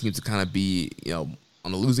just seems to kind of be, on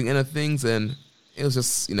the losing end of things. And it was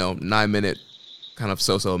just, 9-minute kind of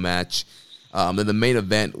so-so match. Then the main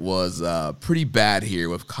event was pretty bad here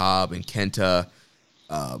with Cobb and Kenta.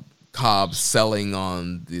 Cobb selling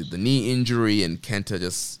on the knee injury and Kenta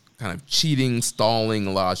just kind of cheating, stalling,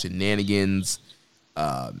 a lot of shenanigans.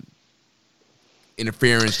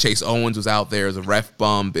 Interference. Chase Owens was out there as a ref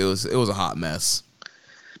bump. It was a hot mess.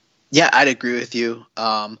 Yeah, I'd agree with you.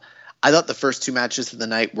 I thought the first 2 matches of the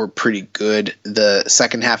night were pretty good. The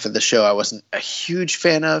second half of the show I wasn't a huge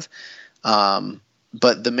fan of,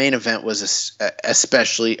 but the main event was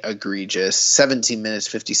especially egregious. 17 minutes,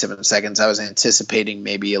 57 seconds. I was anticipating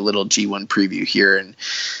maybe a little G1 preview here, and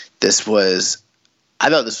I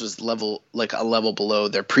thought this was a level below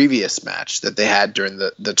their previous match that they had during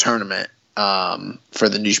the tournament. For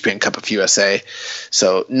the New Japan Cup of USA.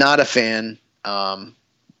 So not a fan.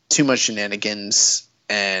 Too much shenanigans.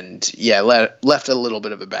 And left a little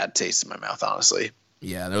bit of a bad taste in my mouth, honestly.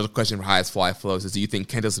 Yeah, there was a question from Highest Fly Flow. Says, do you think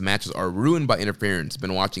Kenta's matches are ruined by interference?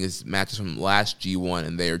 Been watching his matches from last G1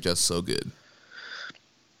 and they are just so good.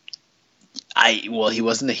 He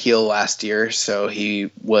wasn't a heel last year, so he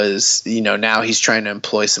was, now he's trying to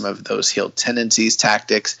employ some of those heel tendencies,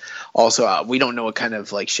 tactics. Also, we don't know what kind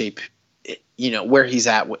of shape, where he's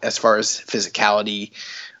at as far as physicality.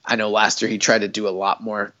 I know last year he tried to do a lot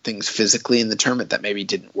more things physically in the tournament that maybe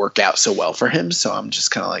didn't work out so well for him. So I'm just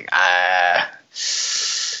kind of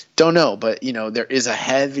don't know. But, there is a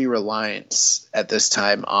heavy reliance at this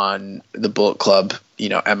time on the Bullet Club,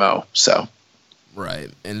 MO. So. Right.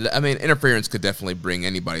 And I mean, interference could definitely bring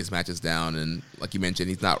anybody's matches down. And like you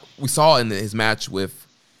mentioned, we saw in his match with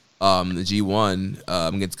the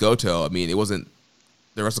G1 against Goto. I mean, it wasn't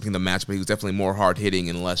the Wrestle Kingdom match, but he was definitely more hard hitting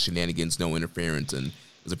and less shenanigans, no interference. And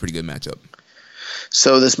it was a pretty good matchup.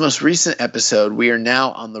 So this most recent episode, we are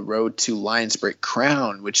now on the road to Lionsbreak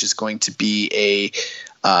Crown, which is going to be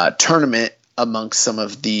a tournament amongst some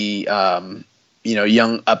of the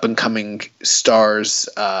young up and coming stars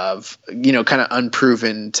of kind of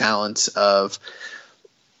unproven talents of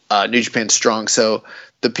New Japan Strong. So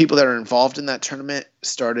the people that are involved in that tournament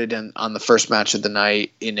started on the first match of the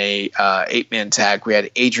night in a 8-man tag. We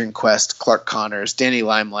had Adrian Quest, Clark Connors, Danny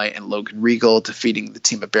Limelight, and Logan Regal defeating the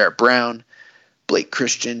team of Barrett Brown, Blake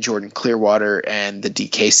Christian, Jordan Clearwater, and the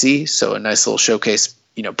DKC. So a nice little showcase,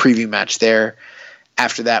 preview match there.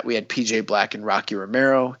 After that, we had PJ Black and Rocky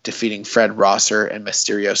Romero defeating Fred Rosser and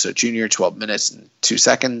Mysterioso Jr. 12 minutes and 2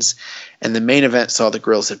 seconds. And the main event saw the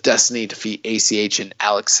Gorillas of Destiny defeat ACH and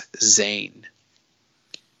Alex Zane.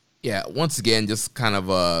 Yeah, once again, just kind of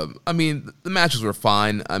the matches were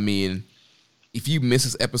fine. I mean, if you miss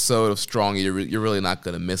this episode of Strong, you're really not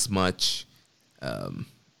going to miss much.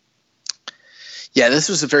 Yeah, this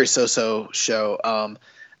was a very so-so show.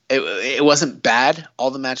 It wasn't bad.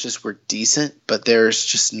 All the matches were decent, but there's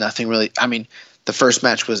just nothing really. I mean, the first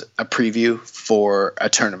match was a preview for a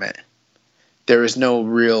tournament. There was no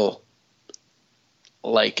real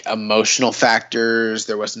emotional factors.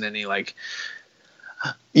 There wasn't any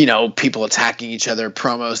people attacking each other,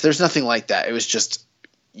 promos. There's nothing like that. It was just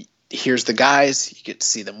here's the guys. You get to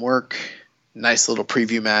see them work. Nice little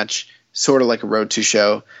preview match, sort of like a Road to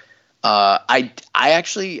show. I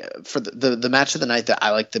actually, for the match of the night that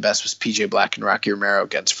I liked the best was PJ Black and Rocky Romero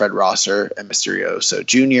against Fred Rosser and Mysterioso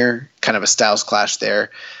Jr. Kind of a styles clash there.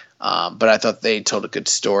 But I thought they told a good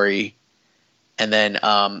story. And then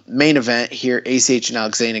main event here, ACH and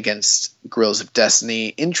Alex Zane against Guerrillas of Destiny.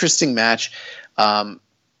 Interesting match.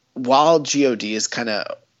 While GOD is kind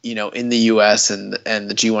of, in the US and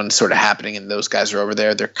the G1 is sort of happening and those guys are over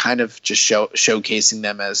there, they're kind of just showcasing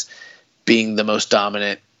them as being the most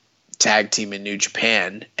dominant tag team in New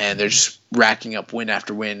Japan. And they're just racking up win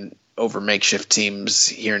after win over makeshift teams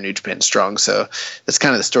here in New Japan Strong. So that's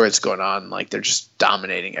kind of the story that's going on. Like, they're just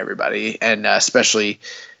dominating everybody. And especially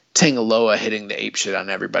Tangaloa hitting the ape shit on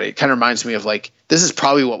everybody. It kind of reminds me of, like, this is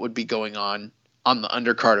probably what would be going on the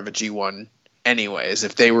undercard of a G1 anyways.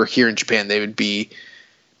 If they were here in Japan, they would be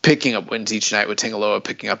picking up wins each night with Tangaloa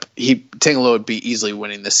Tangaloa would be easily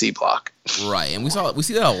winning the C block. Right, and we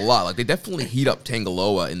see that a lot. Like, they definitely heat up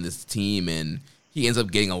Tangaloa in this team, and he ends up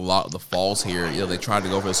getting a lot of the falls here. They tried to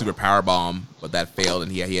go for the super power bomb, but that failed,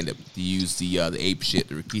 and he ended up to use the ape shit,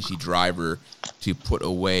 the Rikishi driver, to put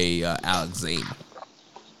away Alex Zane.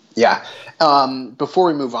 Yeah. Before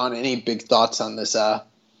we move on, any big thoughts on this?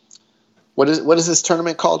 What is this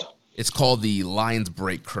tournament called? It's called the Lions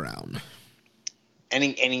Break Crown. I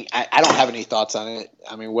don't have any thoughts on it.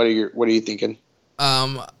 I mean, what are you thinking?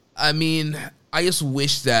 I mean, I just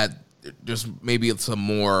wish that there's maybe some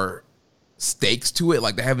more stakes to it.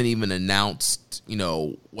 Like, they haven't even announced,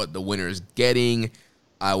 what the winner is getting.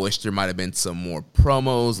 I wish there might have been some more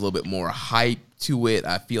promos, a little bit more hype to it.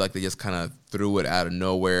 I feel like they just kind of threw it out of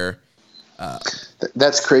nowhere.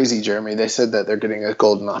 That's crazy, Jeremy. They said that they're getting a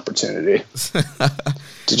golden opportunity.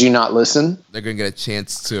 Did you not listen? They're going to get a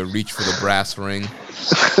chance to reach for the brass ring.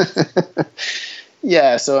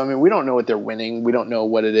 Yeah, so, I mean, we don't know what they're winning. We don't know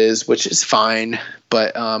what it is, which is fine.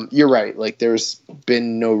 But you're right. Like, there's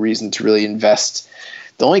been no reason to really invest.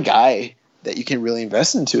 The only guy that you can really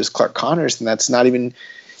invest into is Clark Connors, and that's not even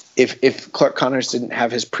 – if Clark Connors didn't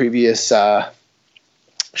have his previous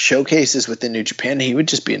showcases within New Japan, he would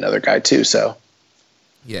just be another guy too. So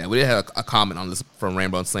yeah, we did have a comment on this from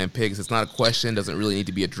Rainbow and Slam Pigs. It's not a question, doesn't really need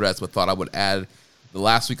to be addressed, but thought I would add. The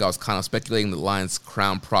last week I was kind of speculating the Lions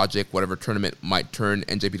Crown project, whatever tournament might turn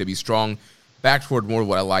NJPW Strong back toward more of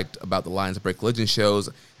what I liked about the Lions Break Religion shows.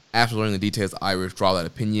 After learning the details, I withdraw that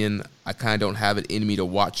opinion. I kind of don't have it in me to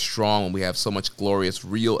watch Strong when we have so much glorious,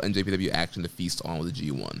 real NJPW action to feast on with the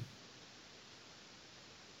G1.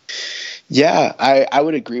 Yeah, I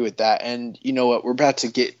would agree with that. And you know what? We're about to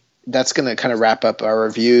get – that's going to kind of wrap up our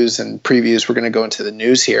reviews and previews. We're going to go into the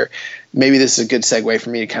news here. Maybe this is a good segue for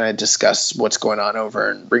me to kind of discuss what's going on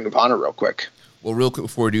over in Ring of Honor real quick. Well, real quick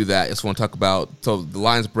before we do that, I just want to talk about – so the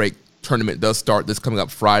Lions Break tournament does start this coming up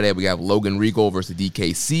Friday. We have Logan Regal versus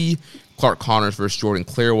DKC, Clark Connors versus Jordan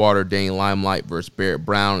Clearwater, Danny Limelight versus Barrett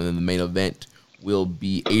Brown, and then the main event will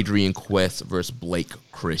be Adrian Quest versus Blake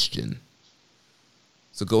Christian.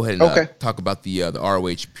 So go ahead and talk about the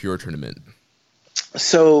ROH Pure tournament.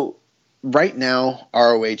 So right now,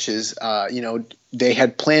 ROH is, they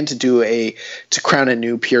had planned to crown a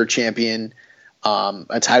new Pure champion,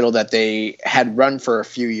 a title that they had run for a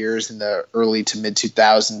few years in the early to mid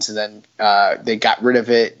 2000s, and then they got rid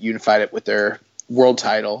of it, unified it with their world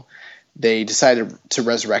title. They decided to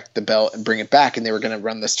resurrect the belt and bring it back, and they were going to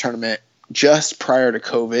run this tournament just prior to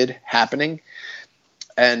COVID happening.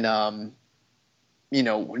 And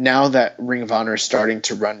now that Ring of Honor is starting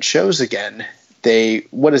to run shows again,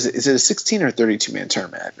 what is it? Is it a 16 or 32-man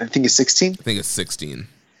tournament? I think it's 16. I think it's 16.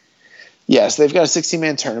 Yes, they've got a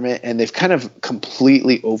 16-man tournament, and they've kind of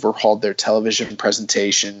completely overhauled their television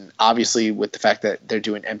presentation. Obviously, with the fact that they're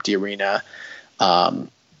doing empty arena,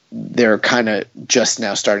 they're kind of just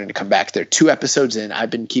now starting to come back. They're 2 episodes in. I've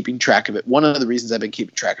been keeping track of it. One of the reasons I've been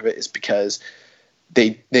keeping track of it is because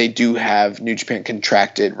they do have New Japan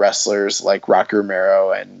contracted wrestlers like Rocky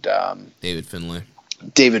Romero and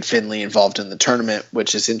David Finlay involved in the tournament,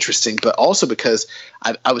 which is interesting, but also because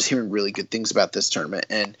I was hearing really good things about this tournament.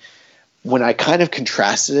 And when I kind of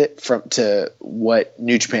contrasted it to what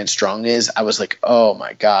New Japan Strong is, I was like, oh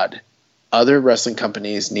my God, other wrestling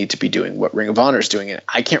companies need to be doing what Ring of Honor is doing. And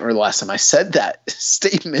I can't remember the last time I said that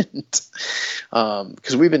statement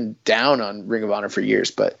because we've been down on Ring of Honor for years,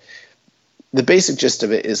 but the basic gist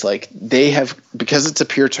of it is like they have, because it's a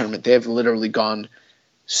Pure tournament, they have literally gone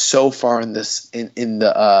so far in this in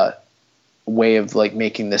the way of like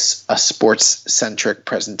making this a sports centric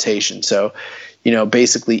presentation. So,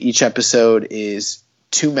 basically each episode is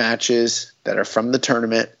 2 matches that are from the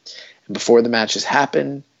tournament, and before the matches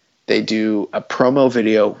happen, they do a promo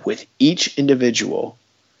video with each individual,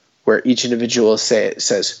 where each individual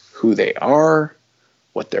says who they are,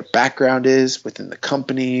 what their background is within the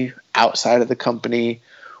company, outside of the company,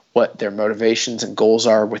 what their motivations and goals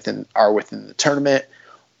are within the tournament,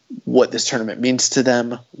 what this tournament means to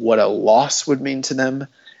them, what a loss would mean to them,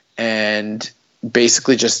 and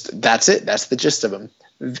basically just that's it. That's the gist of them.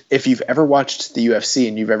 If you've ever watched the UFC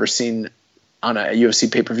and you've ever seen on a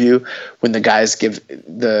UFC pay-per-view when the guys give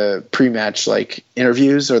the pre-match like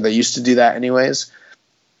interviews, or they used to do that anyways,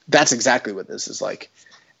 that's exactly what this is like.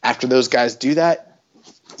 After those guys do that,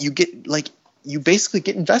 you basically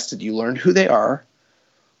get invested. You learn who they are,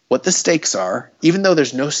 what the stakes are, even though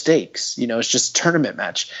there's no stakes. It's just tournament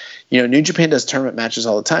match. New Japan does tournament matches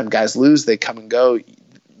all the time. Guys lose, they come and go,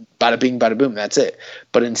 bada bing, bada boom, that's it.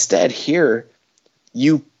 But instead here,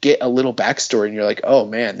 you get a little backstory and you're like, oh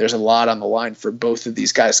man, there's a lot on the line for both of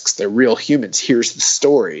these guys because they're real humans. Here's the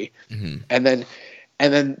story. Mm-hmm. And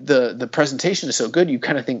then the presentation is so good, you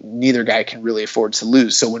kind of think neither guy can really afford to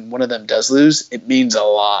lose. So when one of them does lose, it means a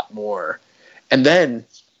lot more. And then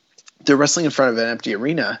they're wrestling in front of an empty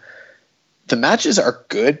arena. The matches are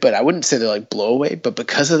good, but I wouldn't say they're like blow away. But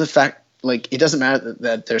because of the fact, like, it doesn't matter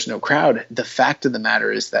that there's no crowd. The fact of the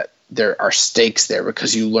matter is that there are stakes there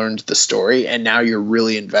because you learned the story and now you're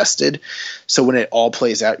really invested. So when it all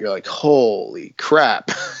plays out, you're like, holy crap.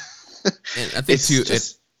 And I think too,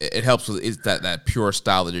 it helps with that pure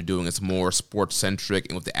style that they're doing. It's more sports centric,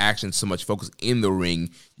 and with the action so much focus in the ring,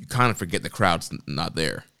 you kind of forget the crowd's not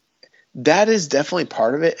there. That is definitely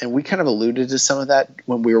part of it, and we kind of alluded to some of that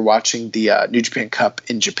when we were watching the New Japan Cup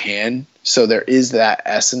in Japan. So there is that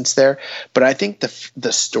essence there, but I think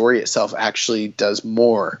the story itself actually does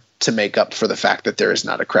more to make up for the fact that there is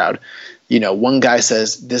not a crowd. One guy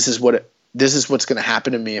says, "This is what's going to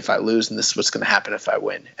happen to me if I lose, and this is what's going to happen if I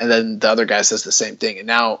win," and then the other guy says the same thing, and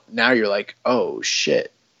now you're like, "Oh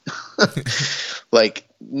shit." Like,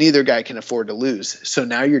 neither guy can afford to lose. So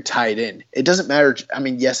now you're tied in. It doesn't matter. I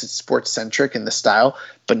mean, yes, it's sports centric in the style,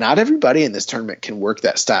 but not everybody in this tournament can work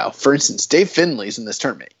that style. For instance, Dave Finlay's in this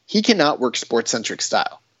tournament. He cannot work sports centric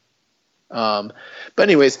style. But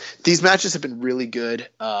anyways, these matches have been really good.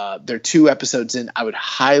 They're 2 episodes in. I would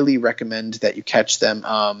highly recommend that you catch them.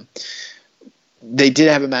 They did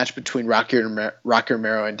have a match between Rocky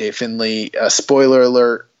Romero and Dave Finlay. Spoiler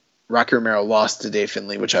alert. Rocky Romero lost to Dave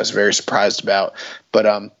Finlay, which I was very surprised about.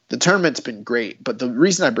 But the tournament's been great. But the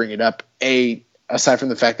reason I bring it up, aside from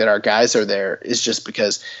the fact that our guys are there, is just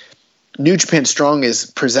because New Japan Strong is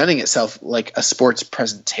presenting itself like a sports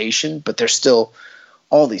presentation, but there's still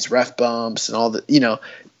all these ref bumps and all the,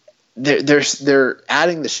 they're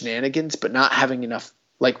adding the shenanigans, but not having enough,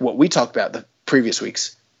 like what we talked about the previous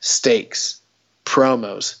weeks: stakes,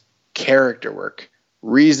 promos, character work,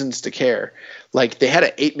 reasons to care. Like, they had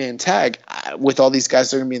an 8-man tag with all these guys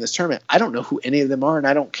that are going to be in this tournament. I don't know who any of them are, and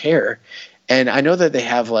I don't care. And I know that they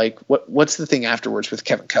have, like, what's the thing afterwards with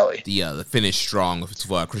Kevin Kelly? The Finish Strong with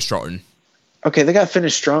Chris Charlton. Okay, they got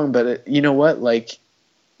Finish Strong, but you know what? Like,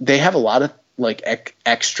 they have a lot of, like,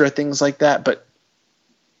 extra things like that, but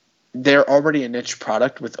they're already a niche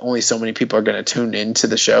product with only so many people are going to tune into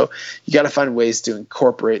the show. You got to find ways to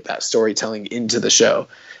incorporate that storytelling into the show.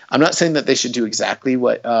 I'm not saying that they should do exactly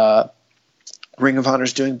what Ring of Honor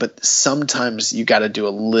is doing, but sometimes you got to do a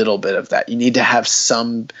little bit of that. You need to have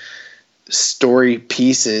some story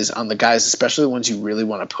pieces on the guys, especially the ones you really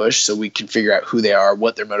want to push, so we can figure out who they are,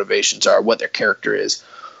 what their motivations are, what their character is,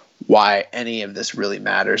 why any of this really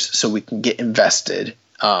matters, so we can get invested.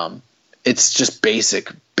 It's just basic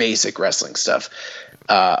wrestling stuff.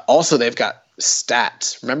 Also, they've got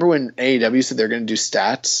stats. Remember when AEW said they're going to do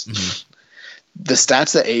stats? Mm-hmm. The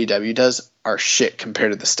stats that AEW does are shit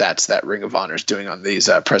compared to the stats that Ring of Honor is doing on these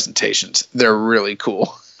presentations. They're really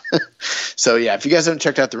cool. So yeah, if you guys haven't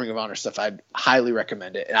checked out the Ring of Honor stuff, I'd highly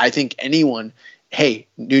recommend it. And I think anyone, hey,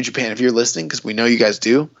 New Japan, if you're listening, because we know you guys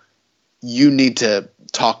do, you need to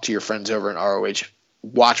talk to your friends over in ROH,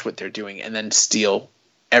 watch what they're doing, and then steal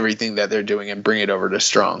everything that they're doing and bring it over to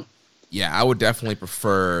Strong. Yeah, I would definitely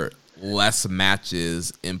prefer less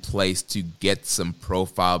matches in place to get some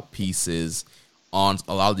profile pieces on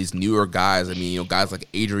a lot of these newer guys. I mean, guys like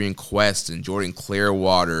Adrian Quest and Jordan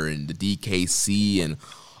Clearwater and the DKC and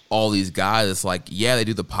all these guys. It's like, yeah, they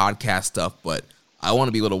do the podcast stuff, but I want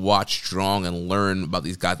to be able to watch Strong and learn about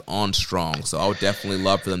these guys on Strong. So I would definitely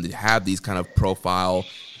love for them to have these kind of profile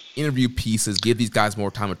interview pieces, give these guys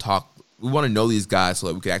more time to talk. We want to know these guys so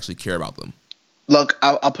that we can actually care about them. Look,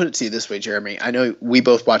 I'll put it to you this way, Jeremy. I know we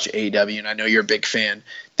both watch AEW, and I know you're a big fan.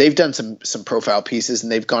 They've done some profile pieces,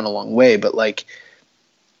 and they've gone a long way. But, like,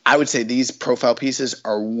 I would say these profile pieces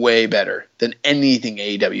are way better than anything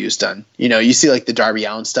AEW has done. You know, you see like the Darby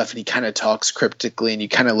Allin stuff and he kind of talks cryptically and you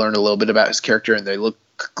kind of learn a little bit about his character and they look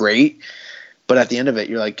great. But at the end of it,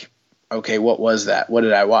 you're like, okay, what was that? What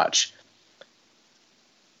did I watch?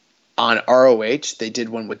 On ROH, they did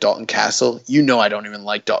one with Dalton Castle. You know I don't even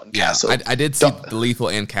like Dalton Castle. I did see the Lethal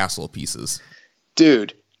and Castle pieces.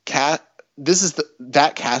 Dude, that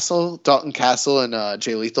Castle, Dalton Castle and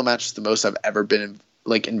Jay Lethal match is the most I've ever been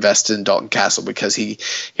invested in Dalton Castle because he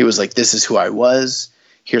was like, this is who I was.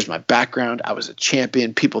 Here's my background. I was a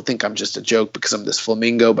champion. People think I'm just a joke because I'm this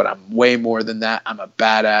flamingo, but I'm way more than that. I'm a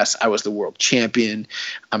badass. I was the world champion.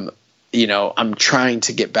 I'm trying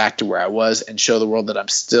to get back to where I was and show the world that I'm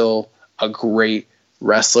still a great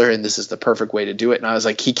wrestler, and this is the perfect way to do it. And I was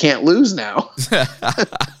like, he can't lose now.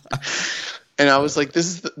 And I was like,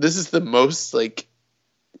 this is the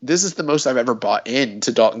most I've ever bought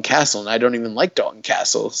into Dalton Castle, and I don't even like Dalton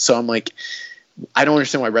Castle. So I'm like, I don't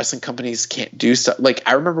understand why wrestling companies can't do stuff. Like,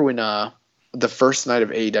 I remember when the first night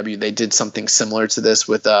of AEW, they did something similar to this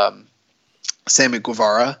with Sammy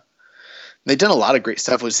Guevara. They've done a lot of great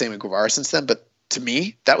stuff with Sammy Guevara since then, but to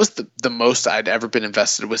me, that was the most I'd ever been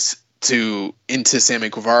invested into Sammy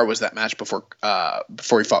Guevara was that match before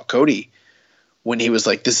he fought Cody, when he was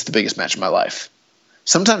like, this is the biggest match of my life.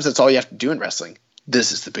 Sometimes that's all you have to do in wrestling.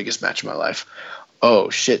 This is the biggest match of my life. Oh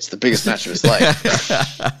shit, it's the biggest match of his life.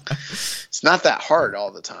 It's not that hard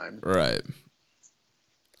all the time. Right.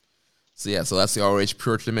 So yeah, so that's the ROH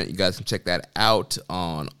Pure Tournament. You guys can check that out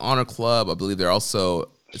on Honor Club. I believe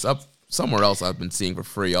it's up somewhere else I've been seeing for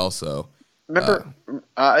free also. Remember,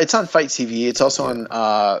 it's on Fight TV. It's also on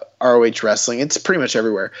ROH Wrestling. It's pretty much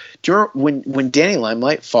everywhere. Do you remember when Danny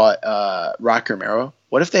Limelight fought Rocky Romero?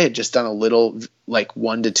 What if they had just done a little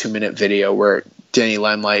 1 to 2 minute video where Danny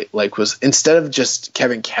Limelight was, instead of just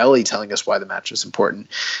Kevin Kelly telling us why the match was important,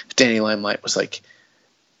 Danny Limelight was like,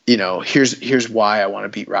 here's why I want to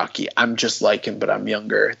beat Rocky. I'm just like him, but I'm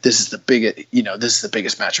younger. This is the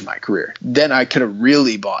biggest match of my career. Then I could have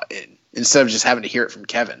really bought in instead of just having to hear it from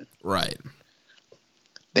Kevin. Right.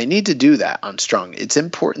 They need to do that on Strong. It's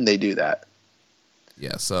important they do that.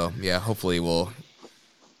 Yeah. So hopefully we'll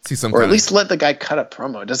see some, or at least let the guy cut a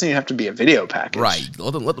promo. It doesn't even have to be a video package. Right.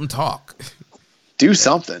 Let them talk. Do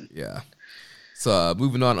something. Yeah. So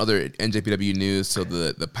moving on, other NJPW news. So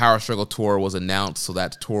the Power Struggle Tour was announced. So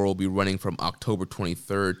that tour will be running from October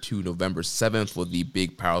 23rd to November 7th with the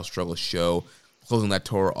big Power Struggle show, closing that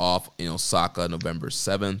tour off in Osaka November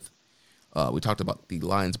 7th. We talked about the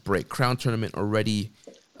Lions Break Crown Tournament already.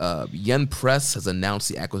 Yen Press has announced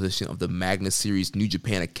the acquisition of the Magnus Series New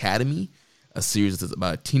Japan Academy, a series that's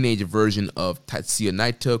about a teenage version of Tatsuya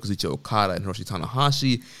Naito, Kazuchika Okada, and Hiroshi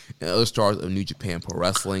Tanahashi, and other stars of New Japan Pro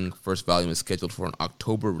Wrestling. First volume is scheduled for an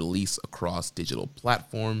October release across digital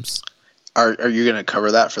platforms. Are you going to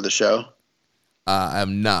cover that for the show?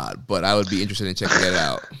 I'm not, but I would be interested in checking it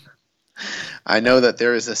out. I know that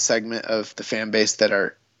there is a segment of the fan base that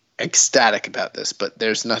are ecstatic about this, but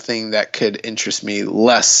there's nothing that could interest me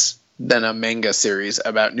less than a manga series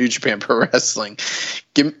about New Japan Pro Wrestling.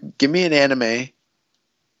 Give me an anime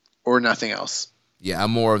or nothing else. Yeah,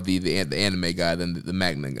 I'm more of the anime guy than the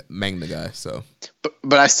manga guy. So,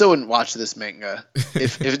 but I still wouldn't watch this manga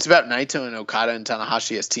if it's about Naito and Okada and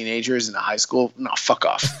Tanahashi as teenagers in a high school. No, fuck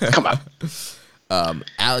off. Come on.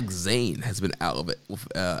 Alex Zane has been out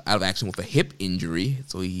of action with a hip injury.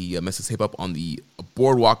 So he messed his hip up on the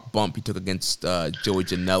boardwalk bump he took against Joey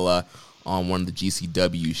Janela on one of the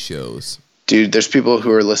GCW shows. Dude, there's people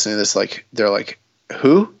who are listening to this they're like,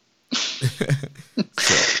 who?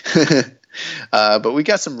 But we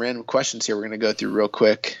got some random questions here we're going to go through real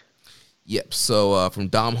quick. Yep. So from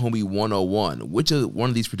Dom Homie 101, which of one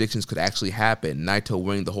of these predictions could actually happen? Naito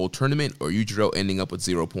winning the whole tournament or Yujiro ending up with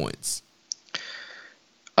 0 points?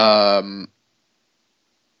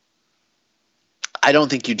 I don't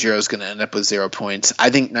think Yujiro's going to end up with 0 points.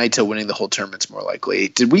 I think Naito winning the whole tournament's more likely.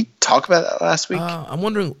 Did we talk about that last week? I'm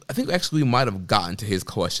wondering. I think actually we might have gotten to his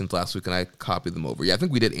questions last week, and I copied them over. Yeah, I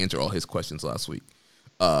think we did answer all his questions last week.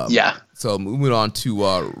 Yeah. So moving on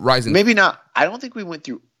to Rising. Maybe not. I don't think we went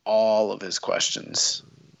through all of his questions.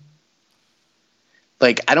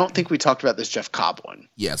 I don't think we talked about this Jeff Cobb one.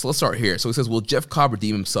 Yeah, so let's start here. So he says, will Jeff Cobb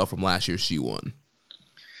redeem himself from last year's G1?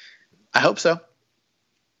 I hope so.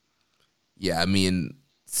 Yeah, I mean,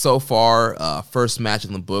 so far, first match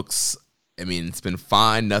in the books, I mean, it's been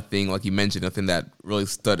fine. Nothing, like you mentioned, nothing that really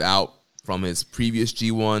stood out from his previous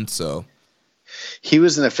G1, so. He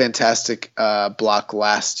was in a fantastic block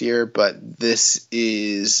last year, but this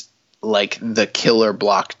is the killer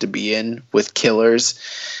block to be in with killers.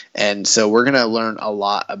 And so we're going to learn a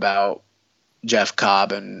lot about Jeff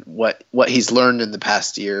Cobb and what he's learned in the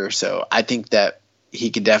past year or so, I think that he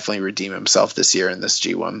could definitely redeem himself this year in this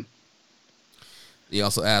G1. He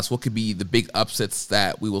also asked, what could be the big upsets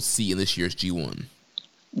that we will see in this year's G1?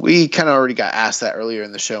 We kind of already got asked that earlier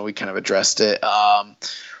in the show. We kind of addressed it.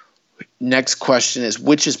 Next question is,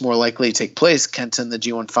 which is more likely to take place, Kenta in the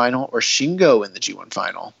G1 final or Shingo in the G1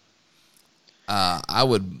 final? I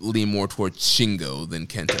would lean more towards Shingo than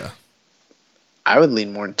Kenta. I would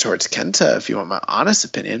lean more towards Kenta if you want my honest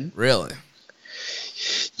opinion. Really?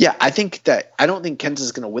 Yeah, I don't think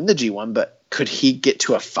Kenta's going to win the G1, but could he get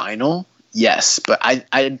to a final? Yes, but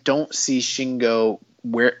I don't see Shingo,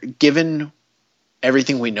 given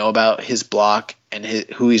everything we know about his block and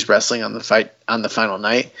who he's wrestling on the final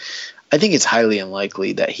night, I think it's highly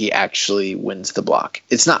unlikely that he actually wins the block.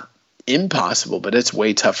 It's not impossible, but it's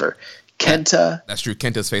way tougher. Kenta. That's true.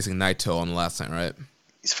 Kenta's facing Naito on the last night, right?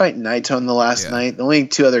 He's fighting Naito on the last night. The only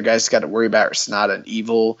two other guys he's got to worry about are Sonata and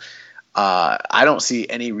Evil. I don't see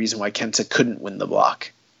any reason why Kenta couldn't win the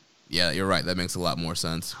block. Yeah, you're right. That makes a lot more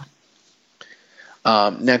sense.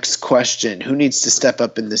 Next question. Who needs to step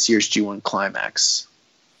up in this year's G1 Climax?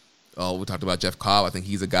 Oh, we talked about Jeff Cobb. I think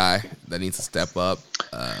he's a guy that needs to step up.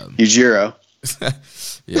 Yujiro.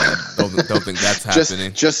 Yeah, don't think that's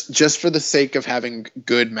happening. Just for the sake of having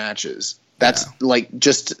good matches. That's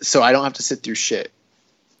just so I don't have to sit through shit.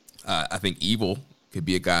 I think Evil could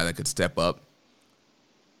be a guy that could step up.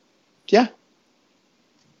 Yeah.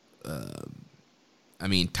 I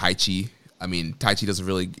mean, Taichi doesn't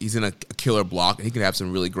really. He's in a killer block, and he can have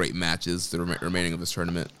some really great matches the remaining of this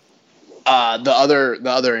tournament. The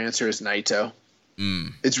other answer is Naito.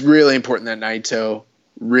 It's really important that Naito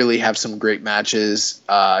really have some great matches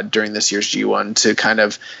during this year's G1 to kind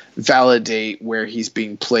of validate where he's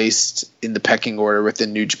being placed in the pecking order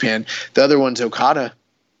within New Japan. The other one's Okada.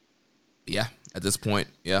 Yeah, at this point,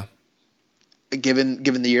 yeah. Given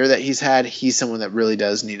the year that he's had, he's someone that really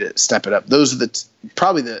does need to step it up. Those are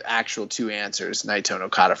probably the actual two answers, Naito and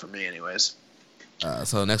Okada for me anyways.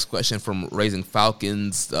 So the next question from Raising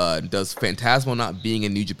Falcons, does Phantasmo not being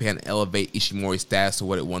in New Japan elevate Ishimori's status to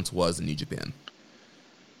what it once was in New Japan?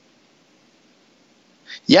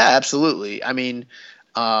 Yeah, absolutely. I mean,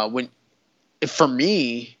 for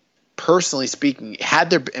me, personally speaking,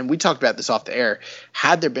 and we talked about this off the air,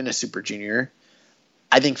 had there been a Super Junior,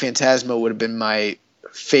 I think Phantasmo would have been my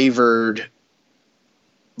favored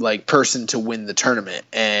person to win the tournament.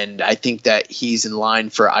 And I think that he's in line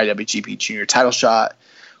for IWGP Junior title shot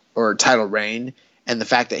or title reign. And the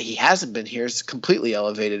fact that he hasn't been here has completely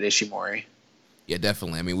elevated Ishimori. Yeah,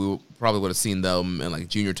 definitely. I mean, we probably would have seen them in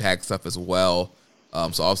junior tag stuff as well.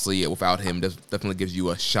 So obviously, without him, definitely gives you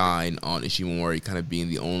a shine on Ishimori kind of being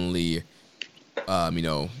the only,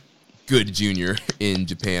 good junior in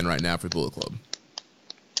Japan right now for Bullet Club.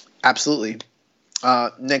 Absolutely.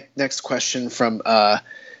 Next question from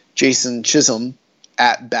Jason Chisholm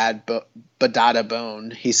at Badada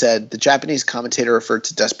Bone. He said, the Japanese commentator referred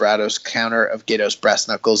to Desperado's counter of Gato's brass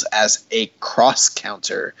knuckles as a cross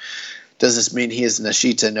counter. Does this mean he is an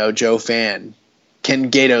Ashita no Joe fan?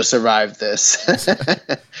 Can Gato survive this?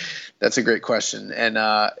 That's a great question. And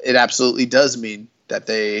it absolutely does mean that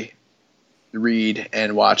they read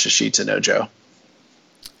and watch Ashita no Joe.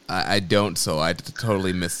 I don't, so I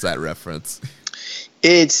totally missed that reference.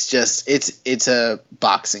 It's a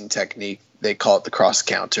boxing technique. They call it the cross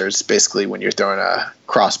counter. It's basically when you're throwing a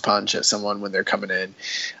cross punch at someone when they're coming in.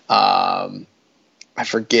 I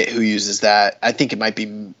forget who uses that. I think it might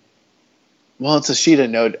be. Well, it's Ashita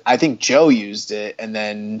no. I think Joe used it, and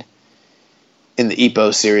then in the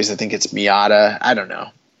Ippo series, I think it's Miyata. I don't know,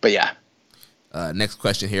 but yeah. Next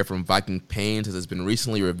question here from Viking Pain says, it's been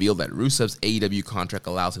recently revealed that Rusev's AEW contract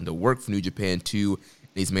allows him to work for New Japan too, and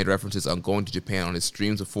he's made references on going to Japan on his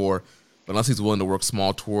streams before, but unless he's willing to work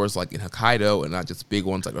small tours like in Hokkaido and not just big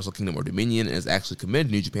ones like Wrestle Kingdom or Dominion and is actually committed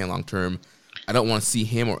to New Japan long term, I don't want to see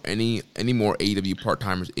him or any more AEW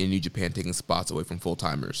part-timers in New Japan taking spots away from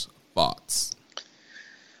full-timers. Thoughts?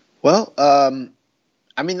 Well,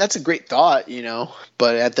 I mean, that's a great thought,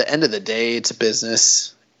 but at the end of the day, it's a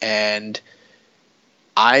business, and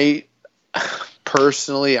I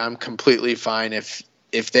personally, I'm completely fine if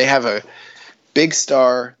they have a big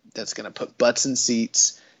star that's going to put butts in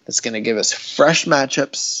seats, that's going to give us fresh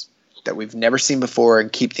matchups that we've never seen before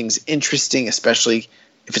and keep things interesting, especially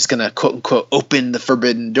if it's going to quote unquote open the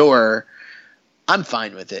forbidden door. I'm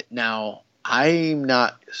fine with it. Now, I'm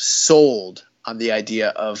not sold on the idea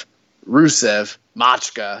of Rusev,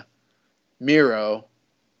 Machka, Miro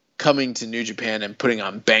coming to New Japan and putting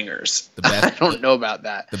on bangers. I don't know about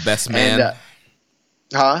that. The best man. And,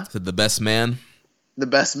 the best man. The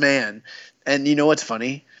best man. And you know what's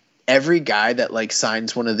funny? every guy that like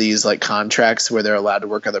signs one of these like contracts where they're allowed to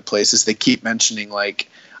work other places, they keep mentioning like,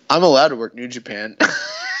 I'm allowed to work New Japan.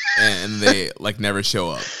 And they like never show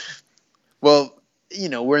up. Well, you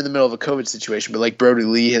know, we're in the middle of a COVID situation, but like Brody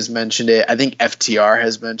Lee has mentioned it. I think FTR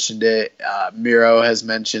has mentioned it. Miro has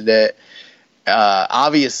mentioned it.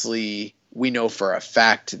 Obviously, we know for a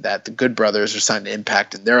fact that the Good Brothers are signed to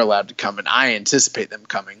Impact and they're allowed to come, and I anticipate them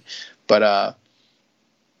coming. But,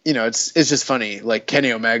 you know, it's just funny. Like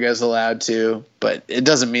Kenny Omega is allowed to, but it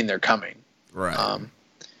doesn't mean they're coming. Right.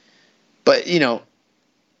 But, you know,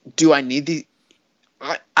 do I need the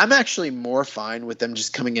 – I'm actually more fine with them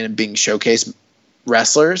just coming in and being showcase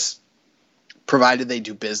wrestlers, provided they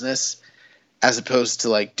do business, as opposed to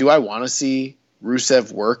like, do I want to see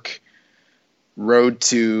Rusev work Road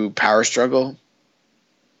to Power Struggle?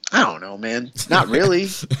 I don't know, man. Not really.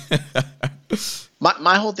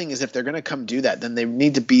 My whole thing is if they're going to come do that, then they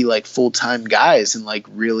need to be like full-time guys and like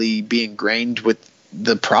really be ingrained with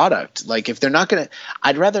the product. Like if they're not going to,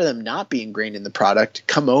 I'd rather them not be ingrained in the product,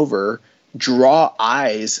 come over, draw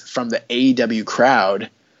eyes from the AEW crowd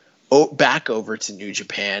back over to New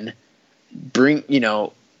Japan, bring, you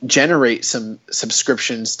know, generate some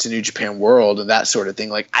subscriptions to New Japan World and that sort of thing.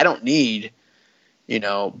 Like I don't need, you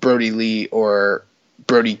know, Brody Lee or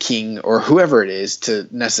Brody King or whoever it is to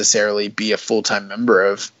necessarily be a full-time member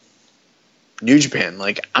of New Japan.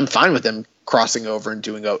 Like I'm fine with them crossing over and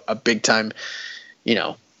doing a big time, you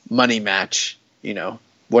know, money match, you know,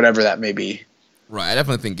 whatever that may be. Right. I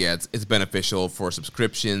definitely think, yeah, it's beneficial for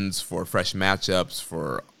subscriptions, for fresh matchups,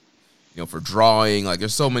 for, you know, for drawing. Like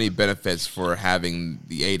there's so many benefits for having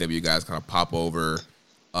the AEW guys kind of pop over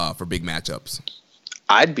for big matchups.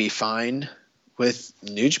 I'd be fine with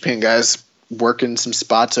New Japan guys working some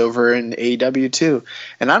spots over in AEW too.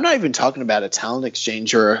 And I'm not even talking about a talent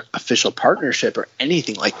exchange or official partnership or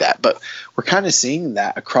anything like that, but we're kind of seeing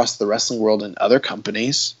that across the wrestling world and other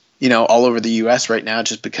companies, you know, all over the US right now,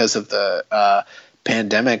 just because of the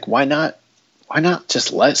pandemic. Why not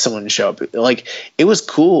just let someone show up? Like it was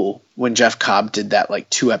cool when Jeff Cobb did that like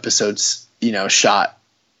 2 episodes, you know, shot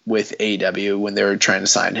with AEW when they were trying to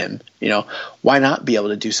sign him. You know, why not be able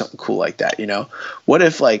to do something cool like that? You know, what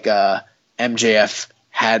if like MJF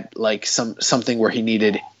had like something where he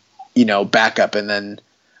needed, you know, backup, and then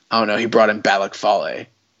I don't know, he brought in Balak Fale.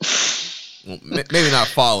 Well, maybe not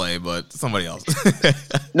Fale, but somebody else.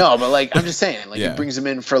 No, but like I'm just saying, like Yeah. he brings him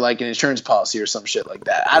in for like an insurance policy or some shit like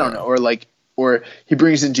that. I don't know, or he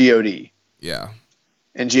brings in God. Yeah.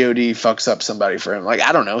 And God fucks up somebody for him. Like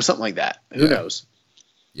I don't know, something like that. Who knows?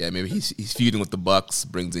 Yeah, maybe he's feuding with the Bucks,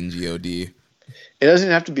 brings in God. It doesn't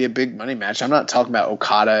have to be a big money match. I'm not talking about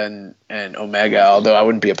Okada and Omega, although I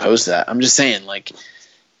wouldn't be opposed to that. I'm just saying, like,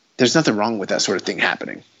 there's nothing wrong with that sort of thing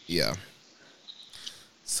happening. Yeah.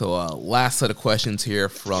 So last set of questions here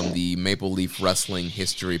from the Maple Leaf Wrestling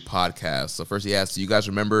History Podcast. So first he asks, do you guys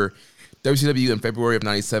remember WCW in February of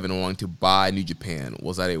 97 wanting to buy New Japan?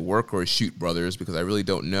 Was that a work or a shoot, brothers? Because I really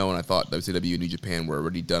don't know, and I thought WCW and New Japan were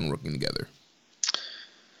already done working together.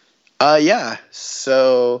 Yeah.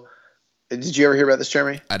 So did you ever hear about this,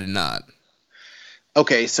 Jeremy? I did not.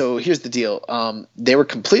 Okay, so here's the deal. They were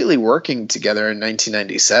completely working together in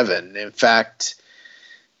 1997. In fact,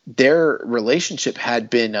 their relationship had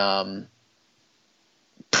been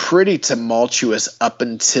pretty tumultuous up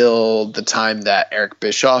until the time that Eric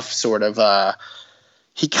Bischoff sort of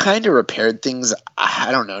he kind of repaired things. I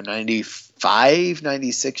don't know, 95,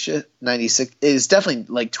 96. It is definitely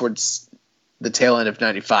like towards the tail end of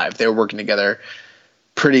 95. They were working together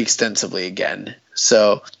pretty extensively again.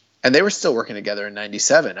 So, and they were still working together in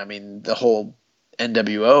 97. I mean, the whole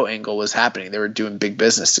NWO angle was happening. They were doing big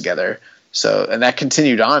business together. So, and that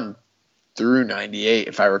continued on through 98,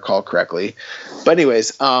 if I recall correctly. But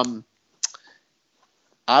anyways,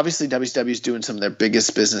 obviously WCW is doing some of their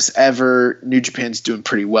biggest business ever. New Japan's doing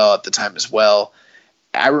pretty well at the time as well.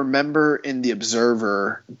 I remember in The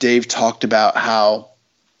Observer, Dave talked about how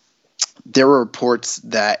there were reports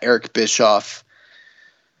that Eric Bischoff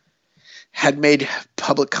had made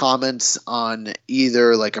public comments on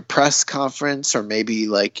either like a press conference or maybe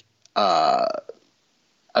like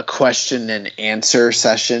a question and answer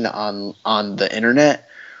session on the internet,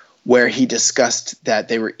 where he discussed that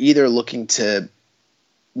they were either looking to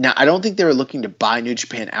 – now, I don't think they were looking to buy New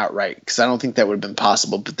Japan outright, because I don't think that would have been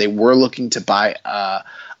possible, but they were looking to buy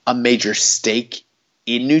a major stake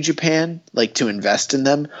in New Japan, like to invest in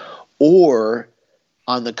them. Or,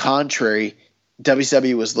 on the contrary,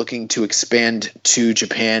 WCW was looking to expand to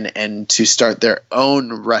Japan and to start their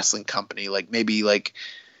own wrestling company, like maybe like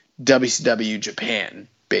WCW Japan,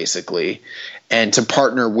 basically, and to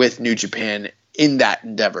partner with New Japan in that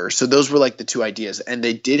endeavor. So those were like the two ideas, and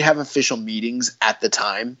they did have official meetings at the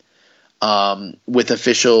time with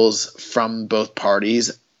officials from both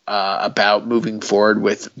parties about moving forward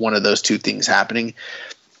with one of those two things happening.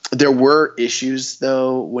 There were issues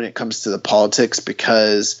though when it comes to the politics,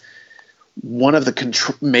 because one of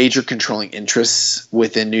the major controlling interests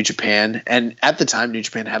within New Japan, and at the time New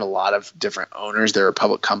Japan had a lot of different owners. They're a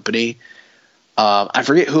public company. I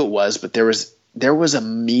forget who it was, but there was a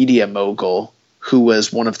media mogul who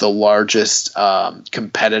was one of the largest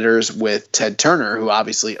competitors with Ted Turner, who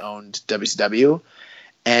obviously owned WCW.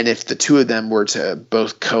 And if the two of them were to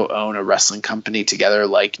both co-own a wrestling company together,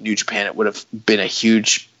 like New Japan, it would have been a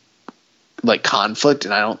huge like conflict,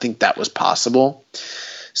 and I don't think that was possible.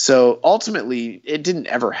 So ultimately, it didn't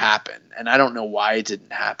ever happen, and I don't know why it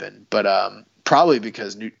didn't happen, but probably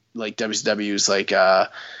because WCW's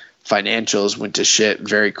financials went to shit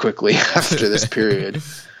very quickly after this period.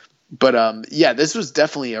 But yeah, this was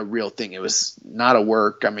definitely a real thing. It was not a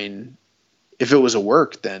work. I mean, if it was a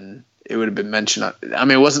work, then it would have been mentioned. I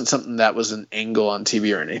mean, it wasn't something that was an angle on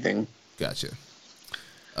TV or anything. Gotcha.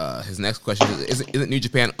 His next question is, isn't New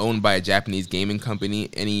Japan owned by a Japanese gaming company?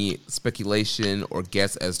 Any speculation or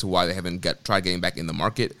guess as to why they haven't tried getting back in the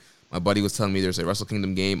market? My buddy was telling me there's a Wrestle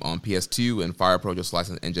Kingdom game on PS2, and Fire Pro just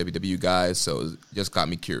licensed NJPW guys, so it just got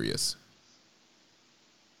me curious.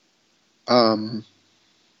 Who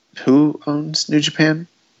owns New Japan?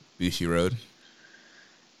 Bushiroad.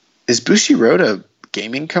 Is Bushiroad a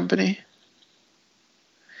gaming company?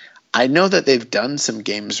 I know that they've done some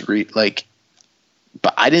games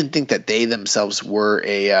but I didn't think that they themselves were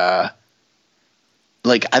I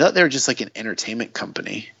thought they were just like an entertainment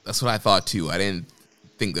company. That's what I thought too. I didn't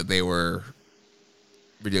think that they were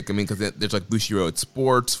ridiculous. I mean, because there's like Bushiroad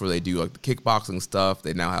Sports where they do like the kickboxing stuff.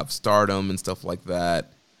 They now have Stardom and stuff like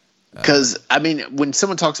that. Because, I mean, when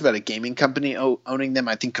someone talks about a gaming company owning them,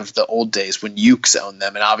 I think of the old days when Yuke's owned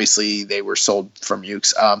them, and obviously they were sold from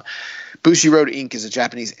Yuke's. Bushiroad Inc. is a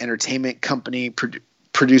Japanese entertainment company,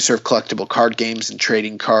 producer of collectible card games and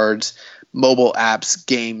trading cards, mobile apps,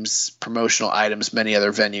 games, promotional items, many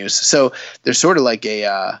other venues. So they're sort of like they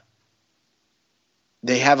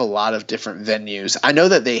have a lot of different venues. I know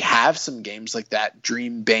that they have some games like that,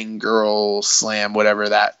 Dream Bang Girl Slam, whatever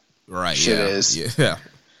that shit is. Yeah.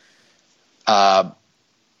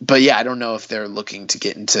 But yeah, I don't know if they're looking to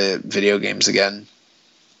get into video games again.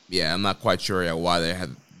 Yeah, I'm not quite sure why there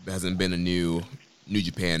hasn't been a new New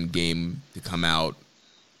Japan game to come out.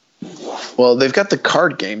 Well, they've got the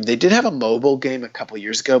card game. They did have a mobile game a couple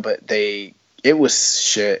years ago, but it was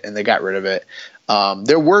shit and they got rid of it.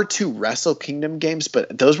 There were 2 Wrestle Kingdom games,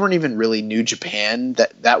 but those weren't even really New Japan.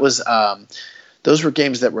 Those were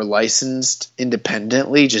games that were licensed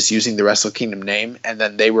independently, just using the Wrestle Kingdom name, and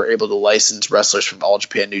then they were able to license wrestlers from All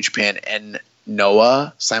Japan, New Japan, and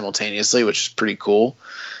Noah simultaneously, which is pretty cool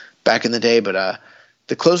back in the day. But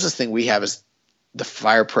the closest thing we have is the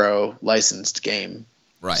Fire Pro licensed game.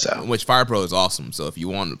 Right, so. Which Fire Pro is awesome. So if you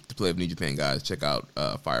want to play with New Japan guys, check out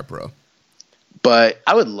Fire Pro. But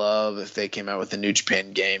I would love if they came out with a New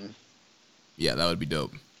Japan game. Yeah, that would be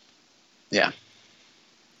dope. Yeah.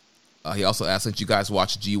 He also asked, since you guys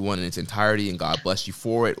watched G1 in its entirety, and God bless you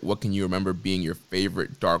for it, what can you remember being your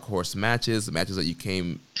favorite Dark Horse matches that you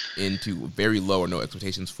came into very low or no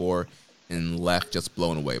expectations for and left just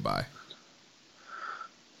blown away by?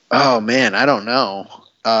 Oh, man, I don't know.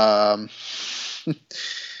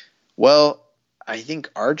 Well, I think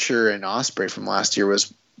Archer and Ospreay from last year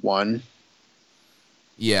was one.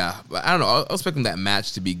 Yeah, but I don't know. I was expecting that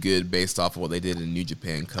match to be good based off of what they did in New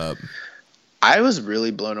Japan Cup. I was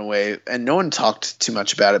really blown away, and no one talked too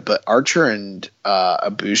much about it, but Archer and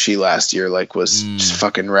Ibushi last year was just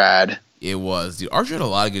fucking rad. It was. Dude, Archer had a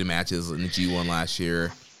lot of good matches in the G1 last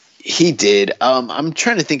year. He did. I'm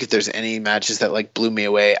trying to think if there's any matches that blew me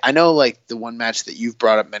away. I know the one match that you've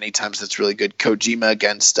brought up many times that's really good, Kojima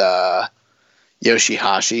against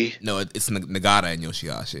Yoshihashi. No, it's Nagata and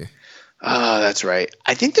Yoshihashi. Oh, that's right.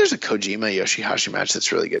 I think there's a Kojima Yoshihashi match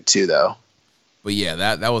that's really good too, though. But yeah,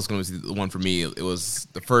 that was going to be the one for me. It was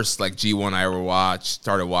the first G1 I ever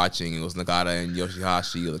started watching. It was Nagata and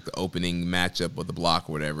Yoshihashi, the opening matchup with the Block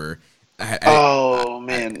or whatever.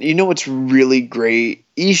 Man, you know what's really great?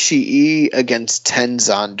 Ishii against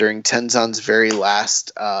Tenzan during Tenzan's very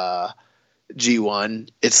last G1.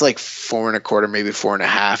 It's 4 1/4, maybe 4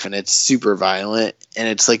 1/2, and it's super violent. And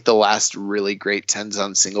it's the last really great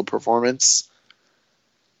Tenzan single performance.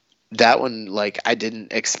 That one, I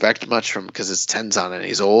didn't expect much from because it's Tenzan and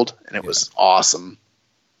he's old, and it was awesome.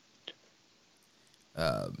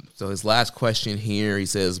 So his last question here, he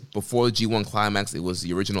says, before the G1 Climax, it was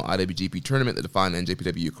the original IWGP tournament that defined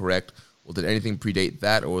NJPW, correct? Well, did anything predate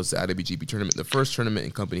that, or was the IWGP tournament the first tournament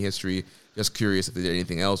in company history? Just curious if they did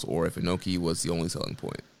anything else, or if Inoki was the only selling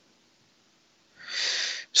point.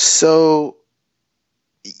 So,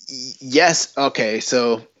 yes. Okay.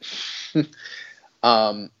 So,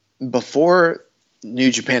 before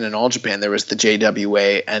New Japan and All Japan, there was the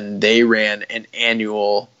JWA, and they ran an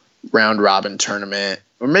annual round robin tournament,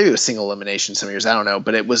 or maybe it was single elimination some years, I don't know,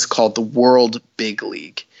 but it was called the World Big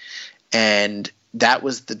League. And that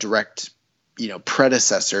was the direct,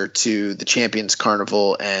 predecessor to the Champions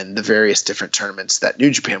Carnival and the various different tournaments that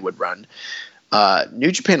New Japan would run.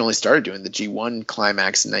 New Japan only started doing the G1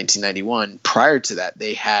 Climax in 1991. Prior to that,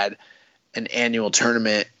 they had an annual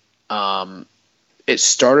tournament. It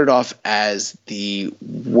started off as the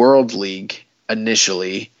World League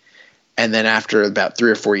initially, and then after about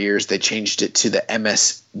 3 or 4 years, they changed it to the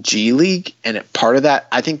MSG League. And part of that,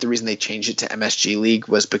 I think the reason they changed it to MSG League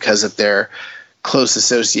was because of their close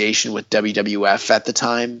association with WWF at the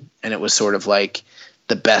time. And it was sort of like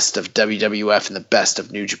the best of WWF and the best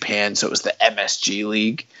of New Japan. So it was the MSG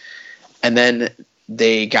League. And then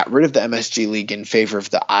they got rid of the MSG League in favor of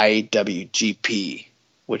the IWGP,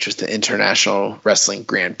 which was the International Wrestling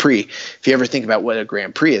Grand Prix. If you ever think about what a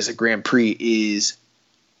Grand Prix is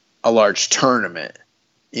a large tournament,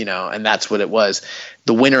 and that's what it was.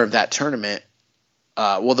 The winner of that tournament,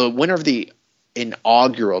 the winner of the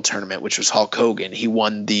inaugural tournament, which was Hulk Hogan, he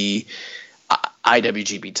won the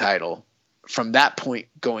IWGP title. From that point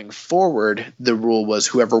going forward, the rule was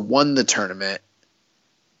whoever won the tournament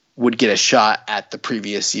would get a shot at the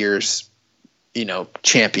previous year's,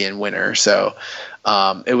 champion winner. So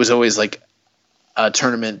it was always like a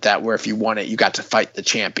tournament where if you won it, you got to fight the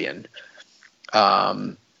champion.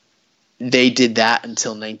 They did that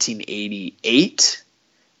until 1988.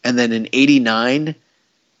 And then in 89,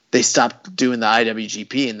 they stopped doing the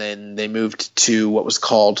IWGP, and then they moved to what was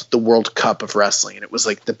called the World Cup of Wrestling. And it was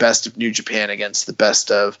like the best of New Japan against the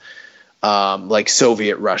best of like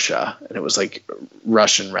Soviet Russia. And it was like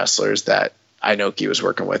Russian wrestlers that Inoki was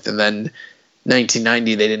working with. And then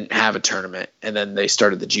 1990, they didn't have a tournament. And then they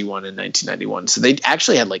started the G1 in 1991. So they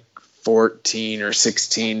actually had like 14 or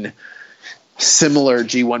 16 similar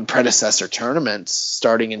G1 predecessor tournaments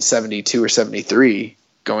starting in 72 or 73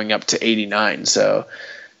 going up to 89. So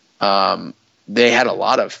they had a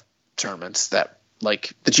lot of tournaments that,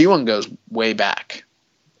 like, the G1 goes way back.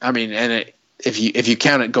 I mean, and if you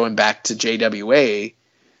count it going back to JWA,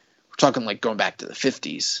 we're talking like going back to the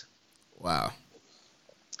 50s. Wow.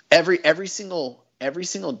 Every single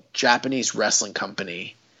Japanese wrestling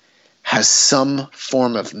company has some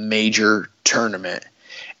form of major tournament.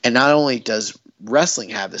 And not only does wrestling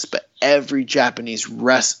have this, but every Japanese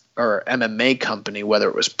or MMA company, whether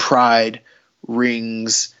it was Pride,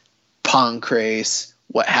 Rings, Pancrase,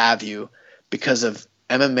 what have you, because of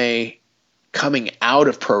MMA coming out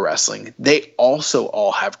of pro wrestling, they also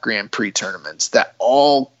all have Grand Prix tournaments that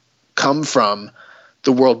all come from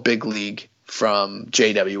the World Big League from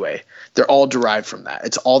JWA. They're all derived from that.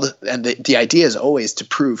 It's all the idea is always to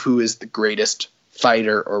prove who is the greatest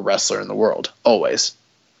fighter or wrestler in the world. Always.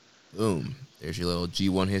 Boom. There's your little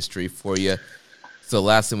G1 history for you. So the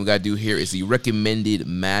last thing we got to do here is the recommended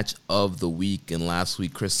match of the week. And last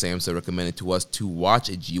week, Chris Samsa recommended to us to watch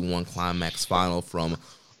a G1 Climax final from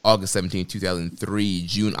August 17, 2003.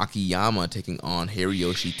 Jun Akiyama taking on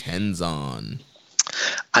Hiroyoshi Tenzan.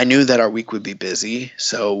 I knew that our week would be busy,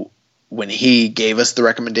 so when he gave us the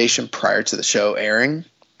recommendation prior to the show airing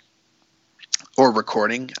or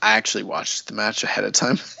recording, I actually watched the match ahead of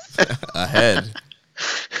time. Ahead.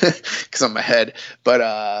 Because I'm ahead. But,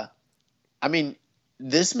 I mean,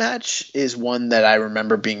 this match is one that I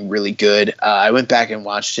remember being really good. I went back and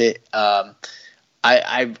watched it.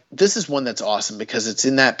 This is one that's awesome because it's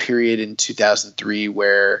in that period in 2003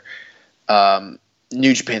 where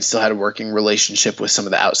New Japan still had a working relationship with some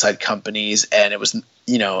of the outside companies, and it was,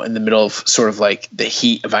 in the middle of sort of like the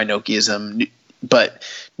heat of Inokiism. But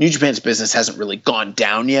New Japan's business hasn't really gone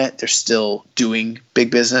down yet. They're still doing big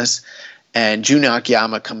business. And Jun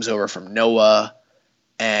Akiyama comes over from Noah,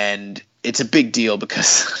 and it's a big deal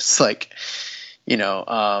because it's like,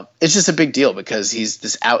 it's just a big deal because he's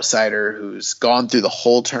this outsider who's gone through the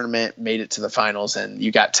whole tournament, made it to the finals, and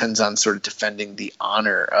you got Tenzan sort of defending the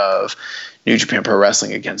honor of New Japan Pro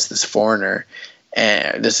Wrestling against this foreigner,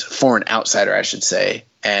 and this foreign outsider, I should say.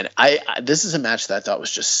 And this is a match that I thought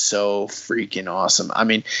was just so freaking awesome. I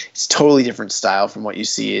mean, it's totally different style from what you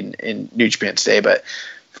see in New Japan today, but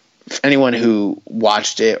anyone who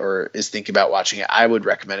watched it or is thinking about watching it, I would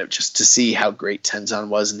recommend it just to see how great Tenzan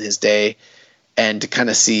was in his day and to kind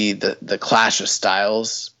of see the clash of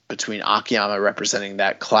styles between Akiyama representing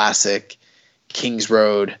that classic Kings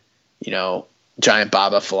Road Giant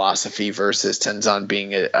Baba philosophy versus Tenzan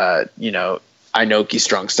being a Inoki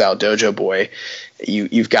strong style dojo boy.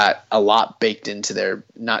 You've got a lot baked into there,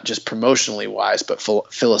 not just promotionally wise, but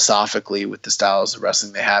philosophically with the styles of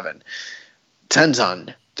wrestling they have. And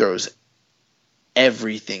Tenzan throws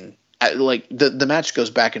everything. Like the match goes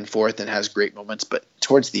back and forth and has great moments, but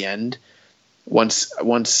towards the end, once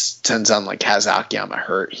Tenzan has Akiyama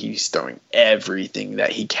hurt, he's throwing everything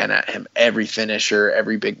that he can at him, every finisher,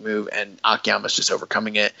 every big move, and Akiyama's just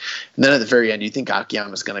overcoming it. And then at the very end, you think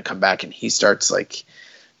Akiyama's going to come back, and he starts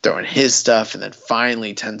throwing his stuff, and then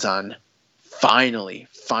finally Tenzan finally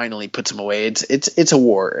puts him away. It's a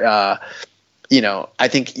war. I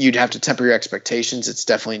think you'd have to temper your expectations. It's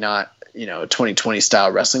definitely not a 2020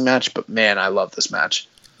 style wrestling match, but man, I love this match.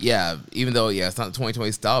 Yeah, even though, it's not the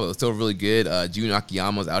 2020 style, but it's still really good. Jun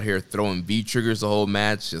Akiyama's out here throwing V-triggers the whole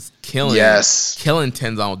match, just killing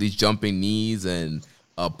Tenzan with these jumping knees and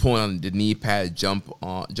pulling on the knee pad, jump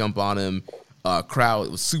on him. Crowd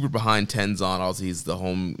was super behind Tenzan. Obviously, he's the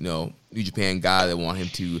home, New Japan guy. They want him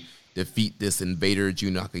to defeat this invader,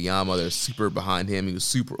 Jun Akiyama. They're super behind him. He was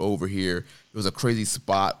super over here. It was a crazy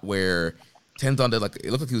spot where Tenzan did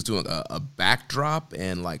it looked like he was doing a backdrop,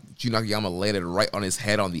 and Jun Akiyama landed right on his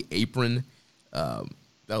head on the apron. That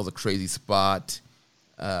was a crazy spot.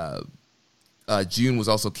 Jun was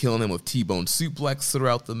also killing him with T-bone suplex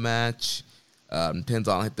throughout the match.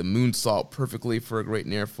 Tenzan hit the moonsault perfectly for a great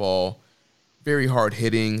near fall. Very hard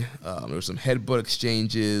hitting. There were some headbutt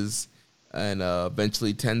exchanges, and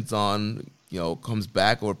eventually Tenzan comes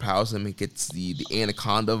back, overpowers him, and gets the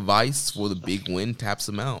Anaconda Vice for the big win, taps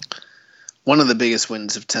him out. One of the biggest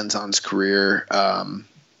wins of Tenzan's career. And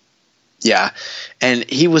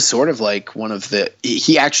he was sort of one of the –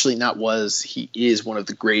 he is one of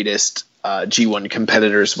the greatest G1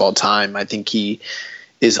 competitors of all time. I think he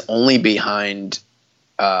is only behind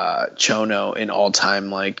Chono in all-time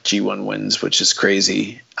G1 wins, which is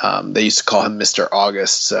crazy. They used to call him Mr.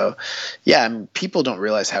 August. So, people don't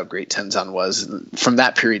realize how great Tenzan was. From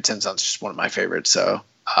that period, Tenzan's just one of my favorites. So,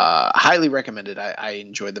 highly recommended. I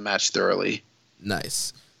enjoyed the match thoroughly.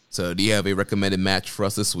 Nice. So do you have a recommended match for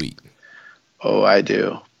us this week? Oh, I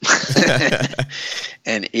do.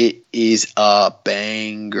 And it is a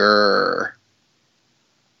banger.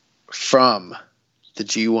 From the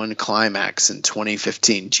G1 Climax in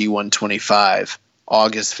 2015, G1 25,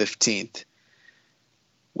 August 15th.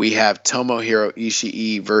 We have Tomohiro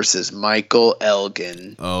Ishii versus Michael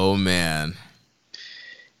Elgin. Oh, man.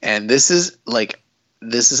 And this is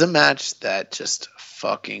a match that just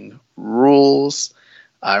fucking rules.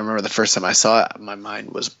 I remember the first time I saw it, my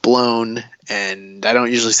mind was blown. And I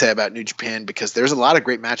don't usually say about New Japan because there's a lot of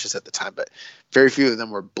great matches at the time, but very few of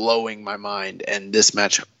them were blowing my mind. And this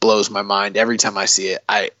match blows my mind every time I see it.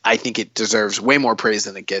 I think it deserves way more praise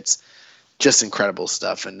than it gets. Just incredible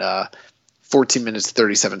stuff. And 14 minutes,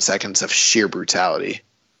 37 seconds of sheer brutality.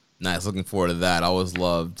 Nice. Looking forward to that. I always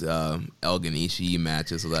loved Elgin Ishii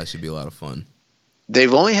matches, so that should be a lot of fun.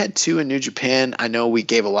 They've only had 2 in New Japan. I know we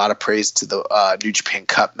gave a lot of praise to the New Japan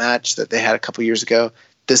Cup match that they had a couple years ago.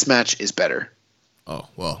 This match is better. Oh,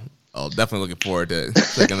 well, I'm definitely looking forward to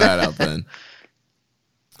checking that out then.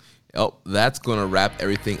 Oh, that's going to wrap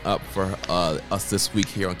everything up for us this week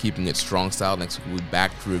here on Keeping It Strong Style. Next week, we'll be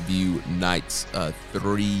back to review nights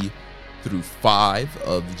 3 through 5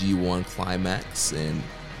 of the G1 Climax and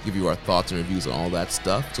give you our thoughts and reviews on all that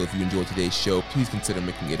stuff. So if you enjoyed today's show, please consider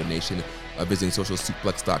making a donation by visiting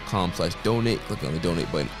socialsuplex.com/donate. Click on the donate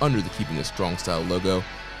button under the Keeping It Strong Style logo.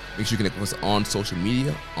 Make sure you connect with us on social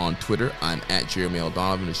media. On Twitter, I'm at Jeremy L.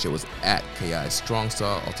 Donovan. The show is at KI Strong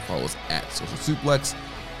Style. Also follow us at Social Suplex.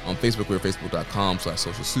 On Facebook, we're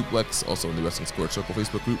facebook.com/Social Suplex. Also in the Wrestling Squared Circle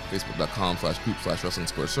Facebook group, facebook.com/group/Wrestling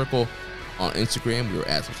Squared Circle. On Instagram, we're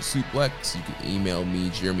at Social Suplex. You can email me,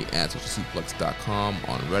 Jeremy at socialsuplex.com.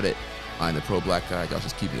 On Reddit, I'm the Pro Black Guy. Josh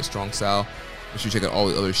is Keeping It Strong Style. Make sure you check out all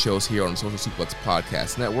the other shows here on the Social Suplex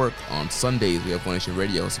Podcast Network. On Sundays, we have One Nation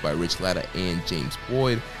Radio hosted by Rich Latta and James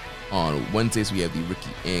Boyd. On Wednesdays, we have the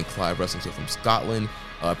Ricky and Clive Wrestling Show from Scotland.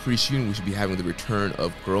 Pretty soon, we should be having the return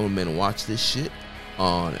of Grown Men Watch This Shit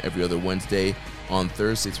on every other Wednesday. On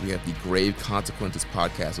Thursdays, we have the Grave Consequences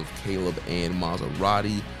podcast with Caleb and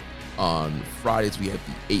Maserati. On Fridays, we have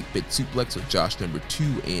the 8-Bit Suplex with Josh Number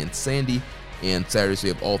 2 and Sandy. And Saturdays, we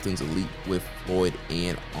have All Things Elite with Floyd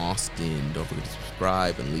and Austin. Don't forget to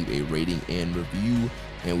subscribe and leave a rating and review.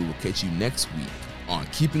 And we will catch you next week on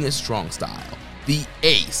Keeping It Strong Style, the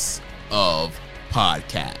ace of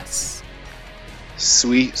podcasts.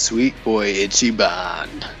 Sweet, sweet boy Ichiban.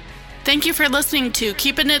 Thank you for listening to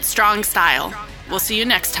Keeping It Strong Style. We'll see you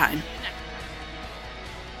next time.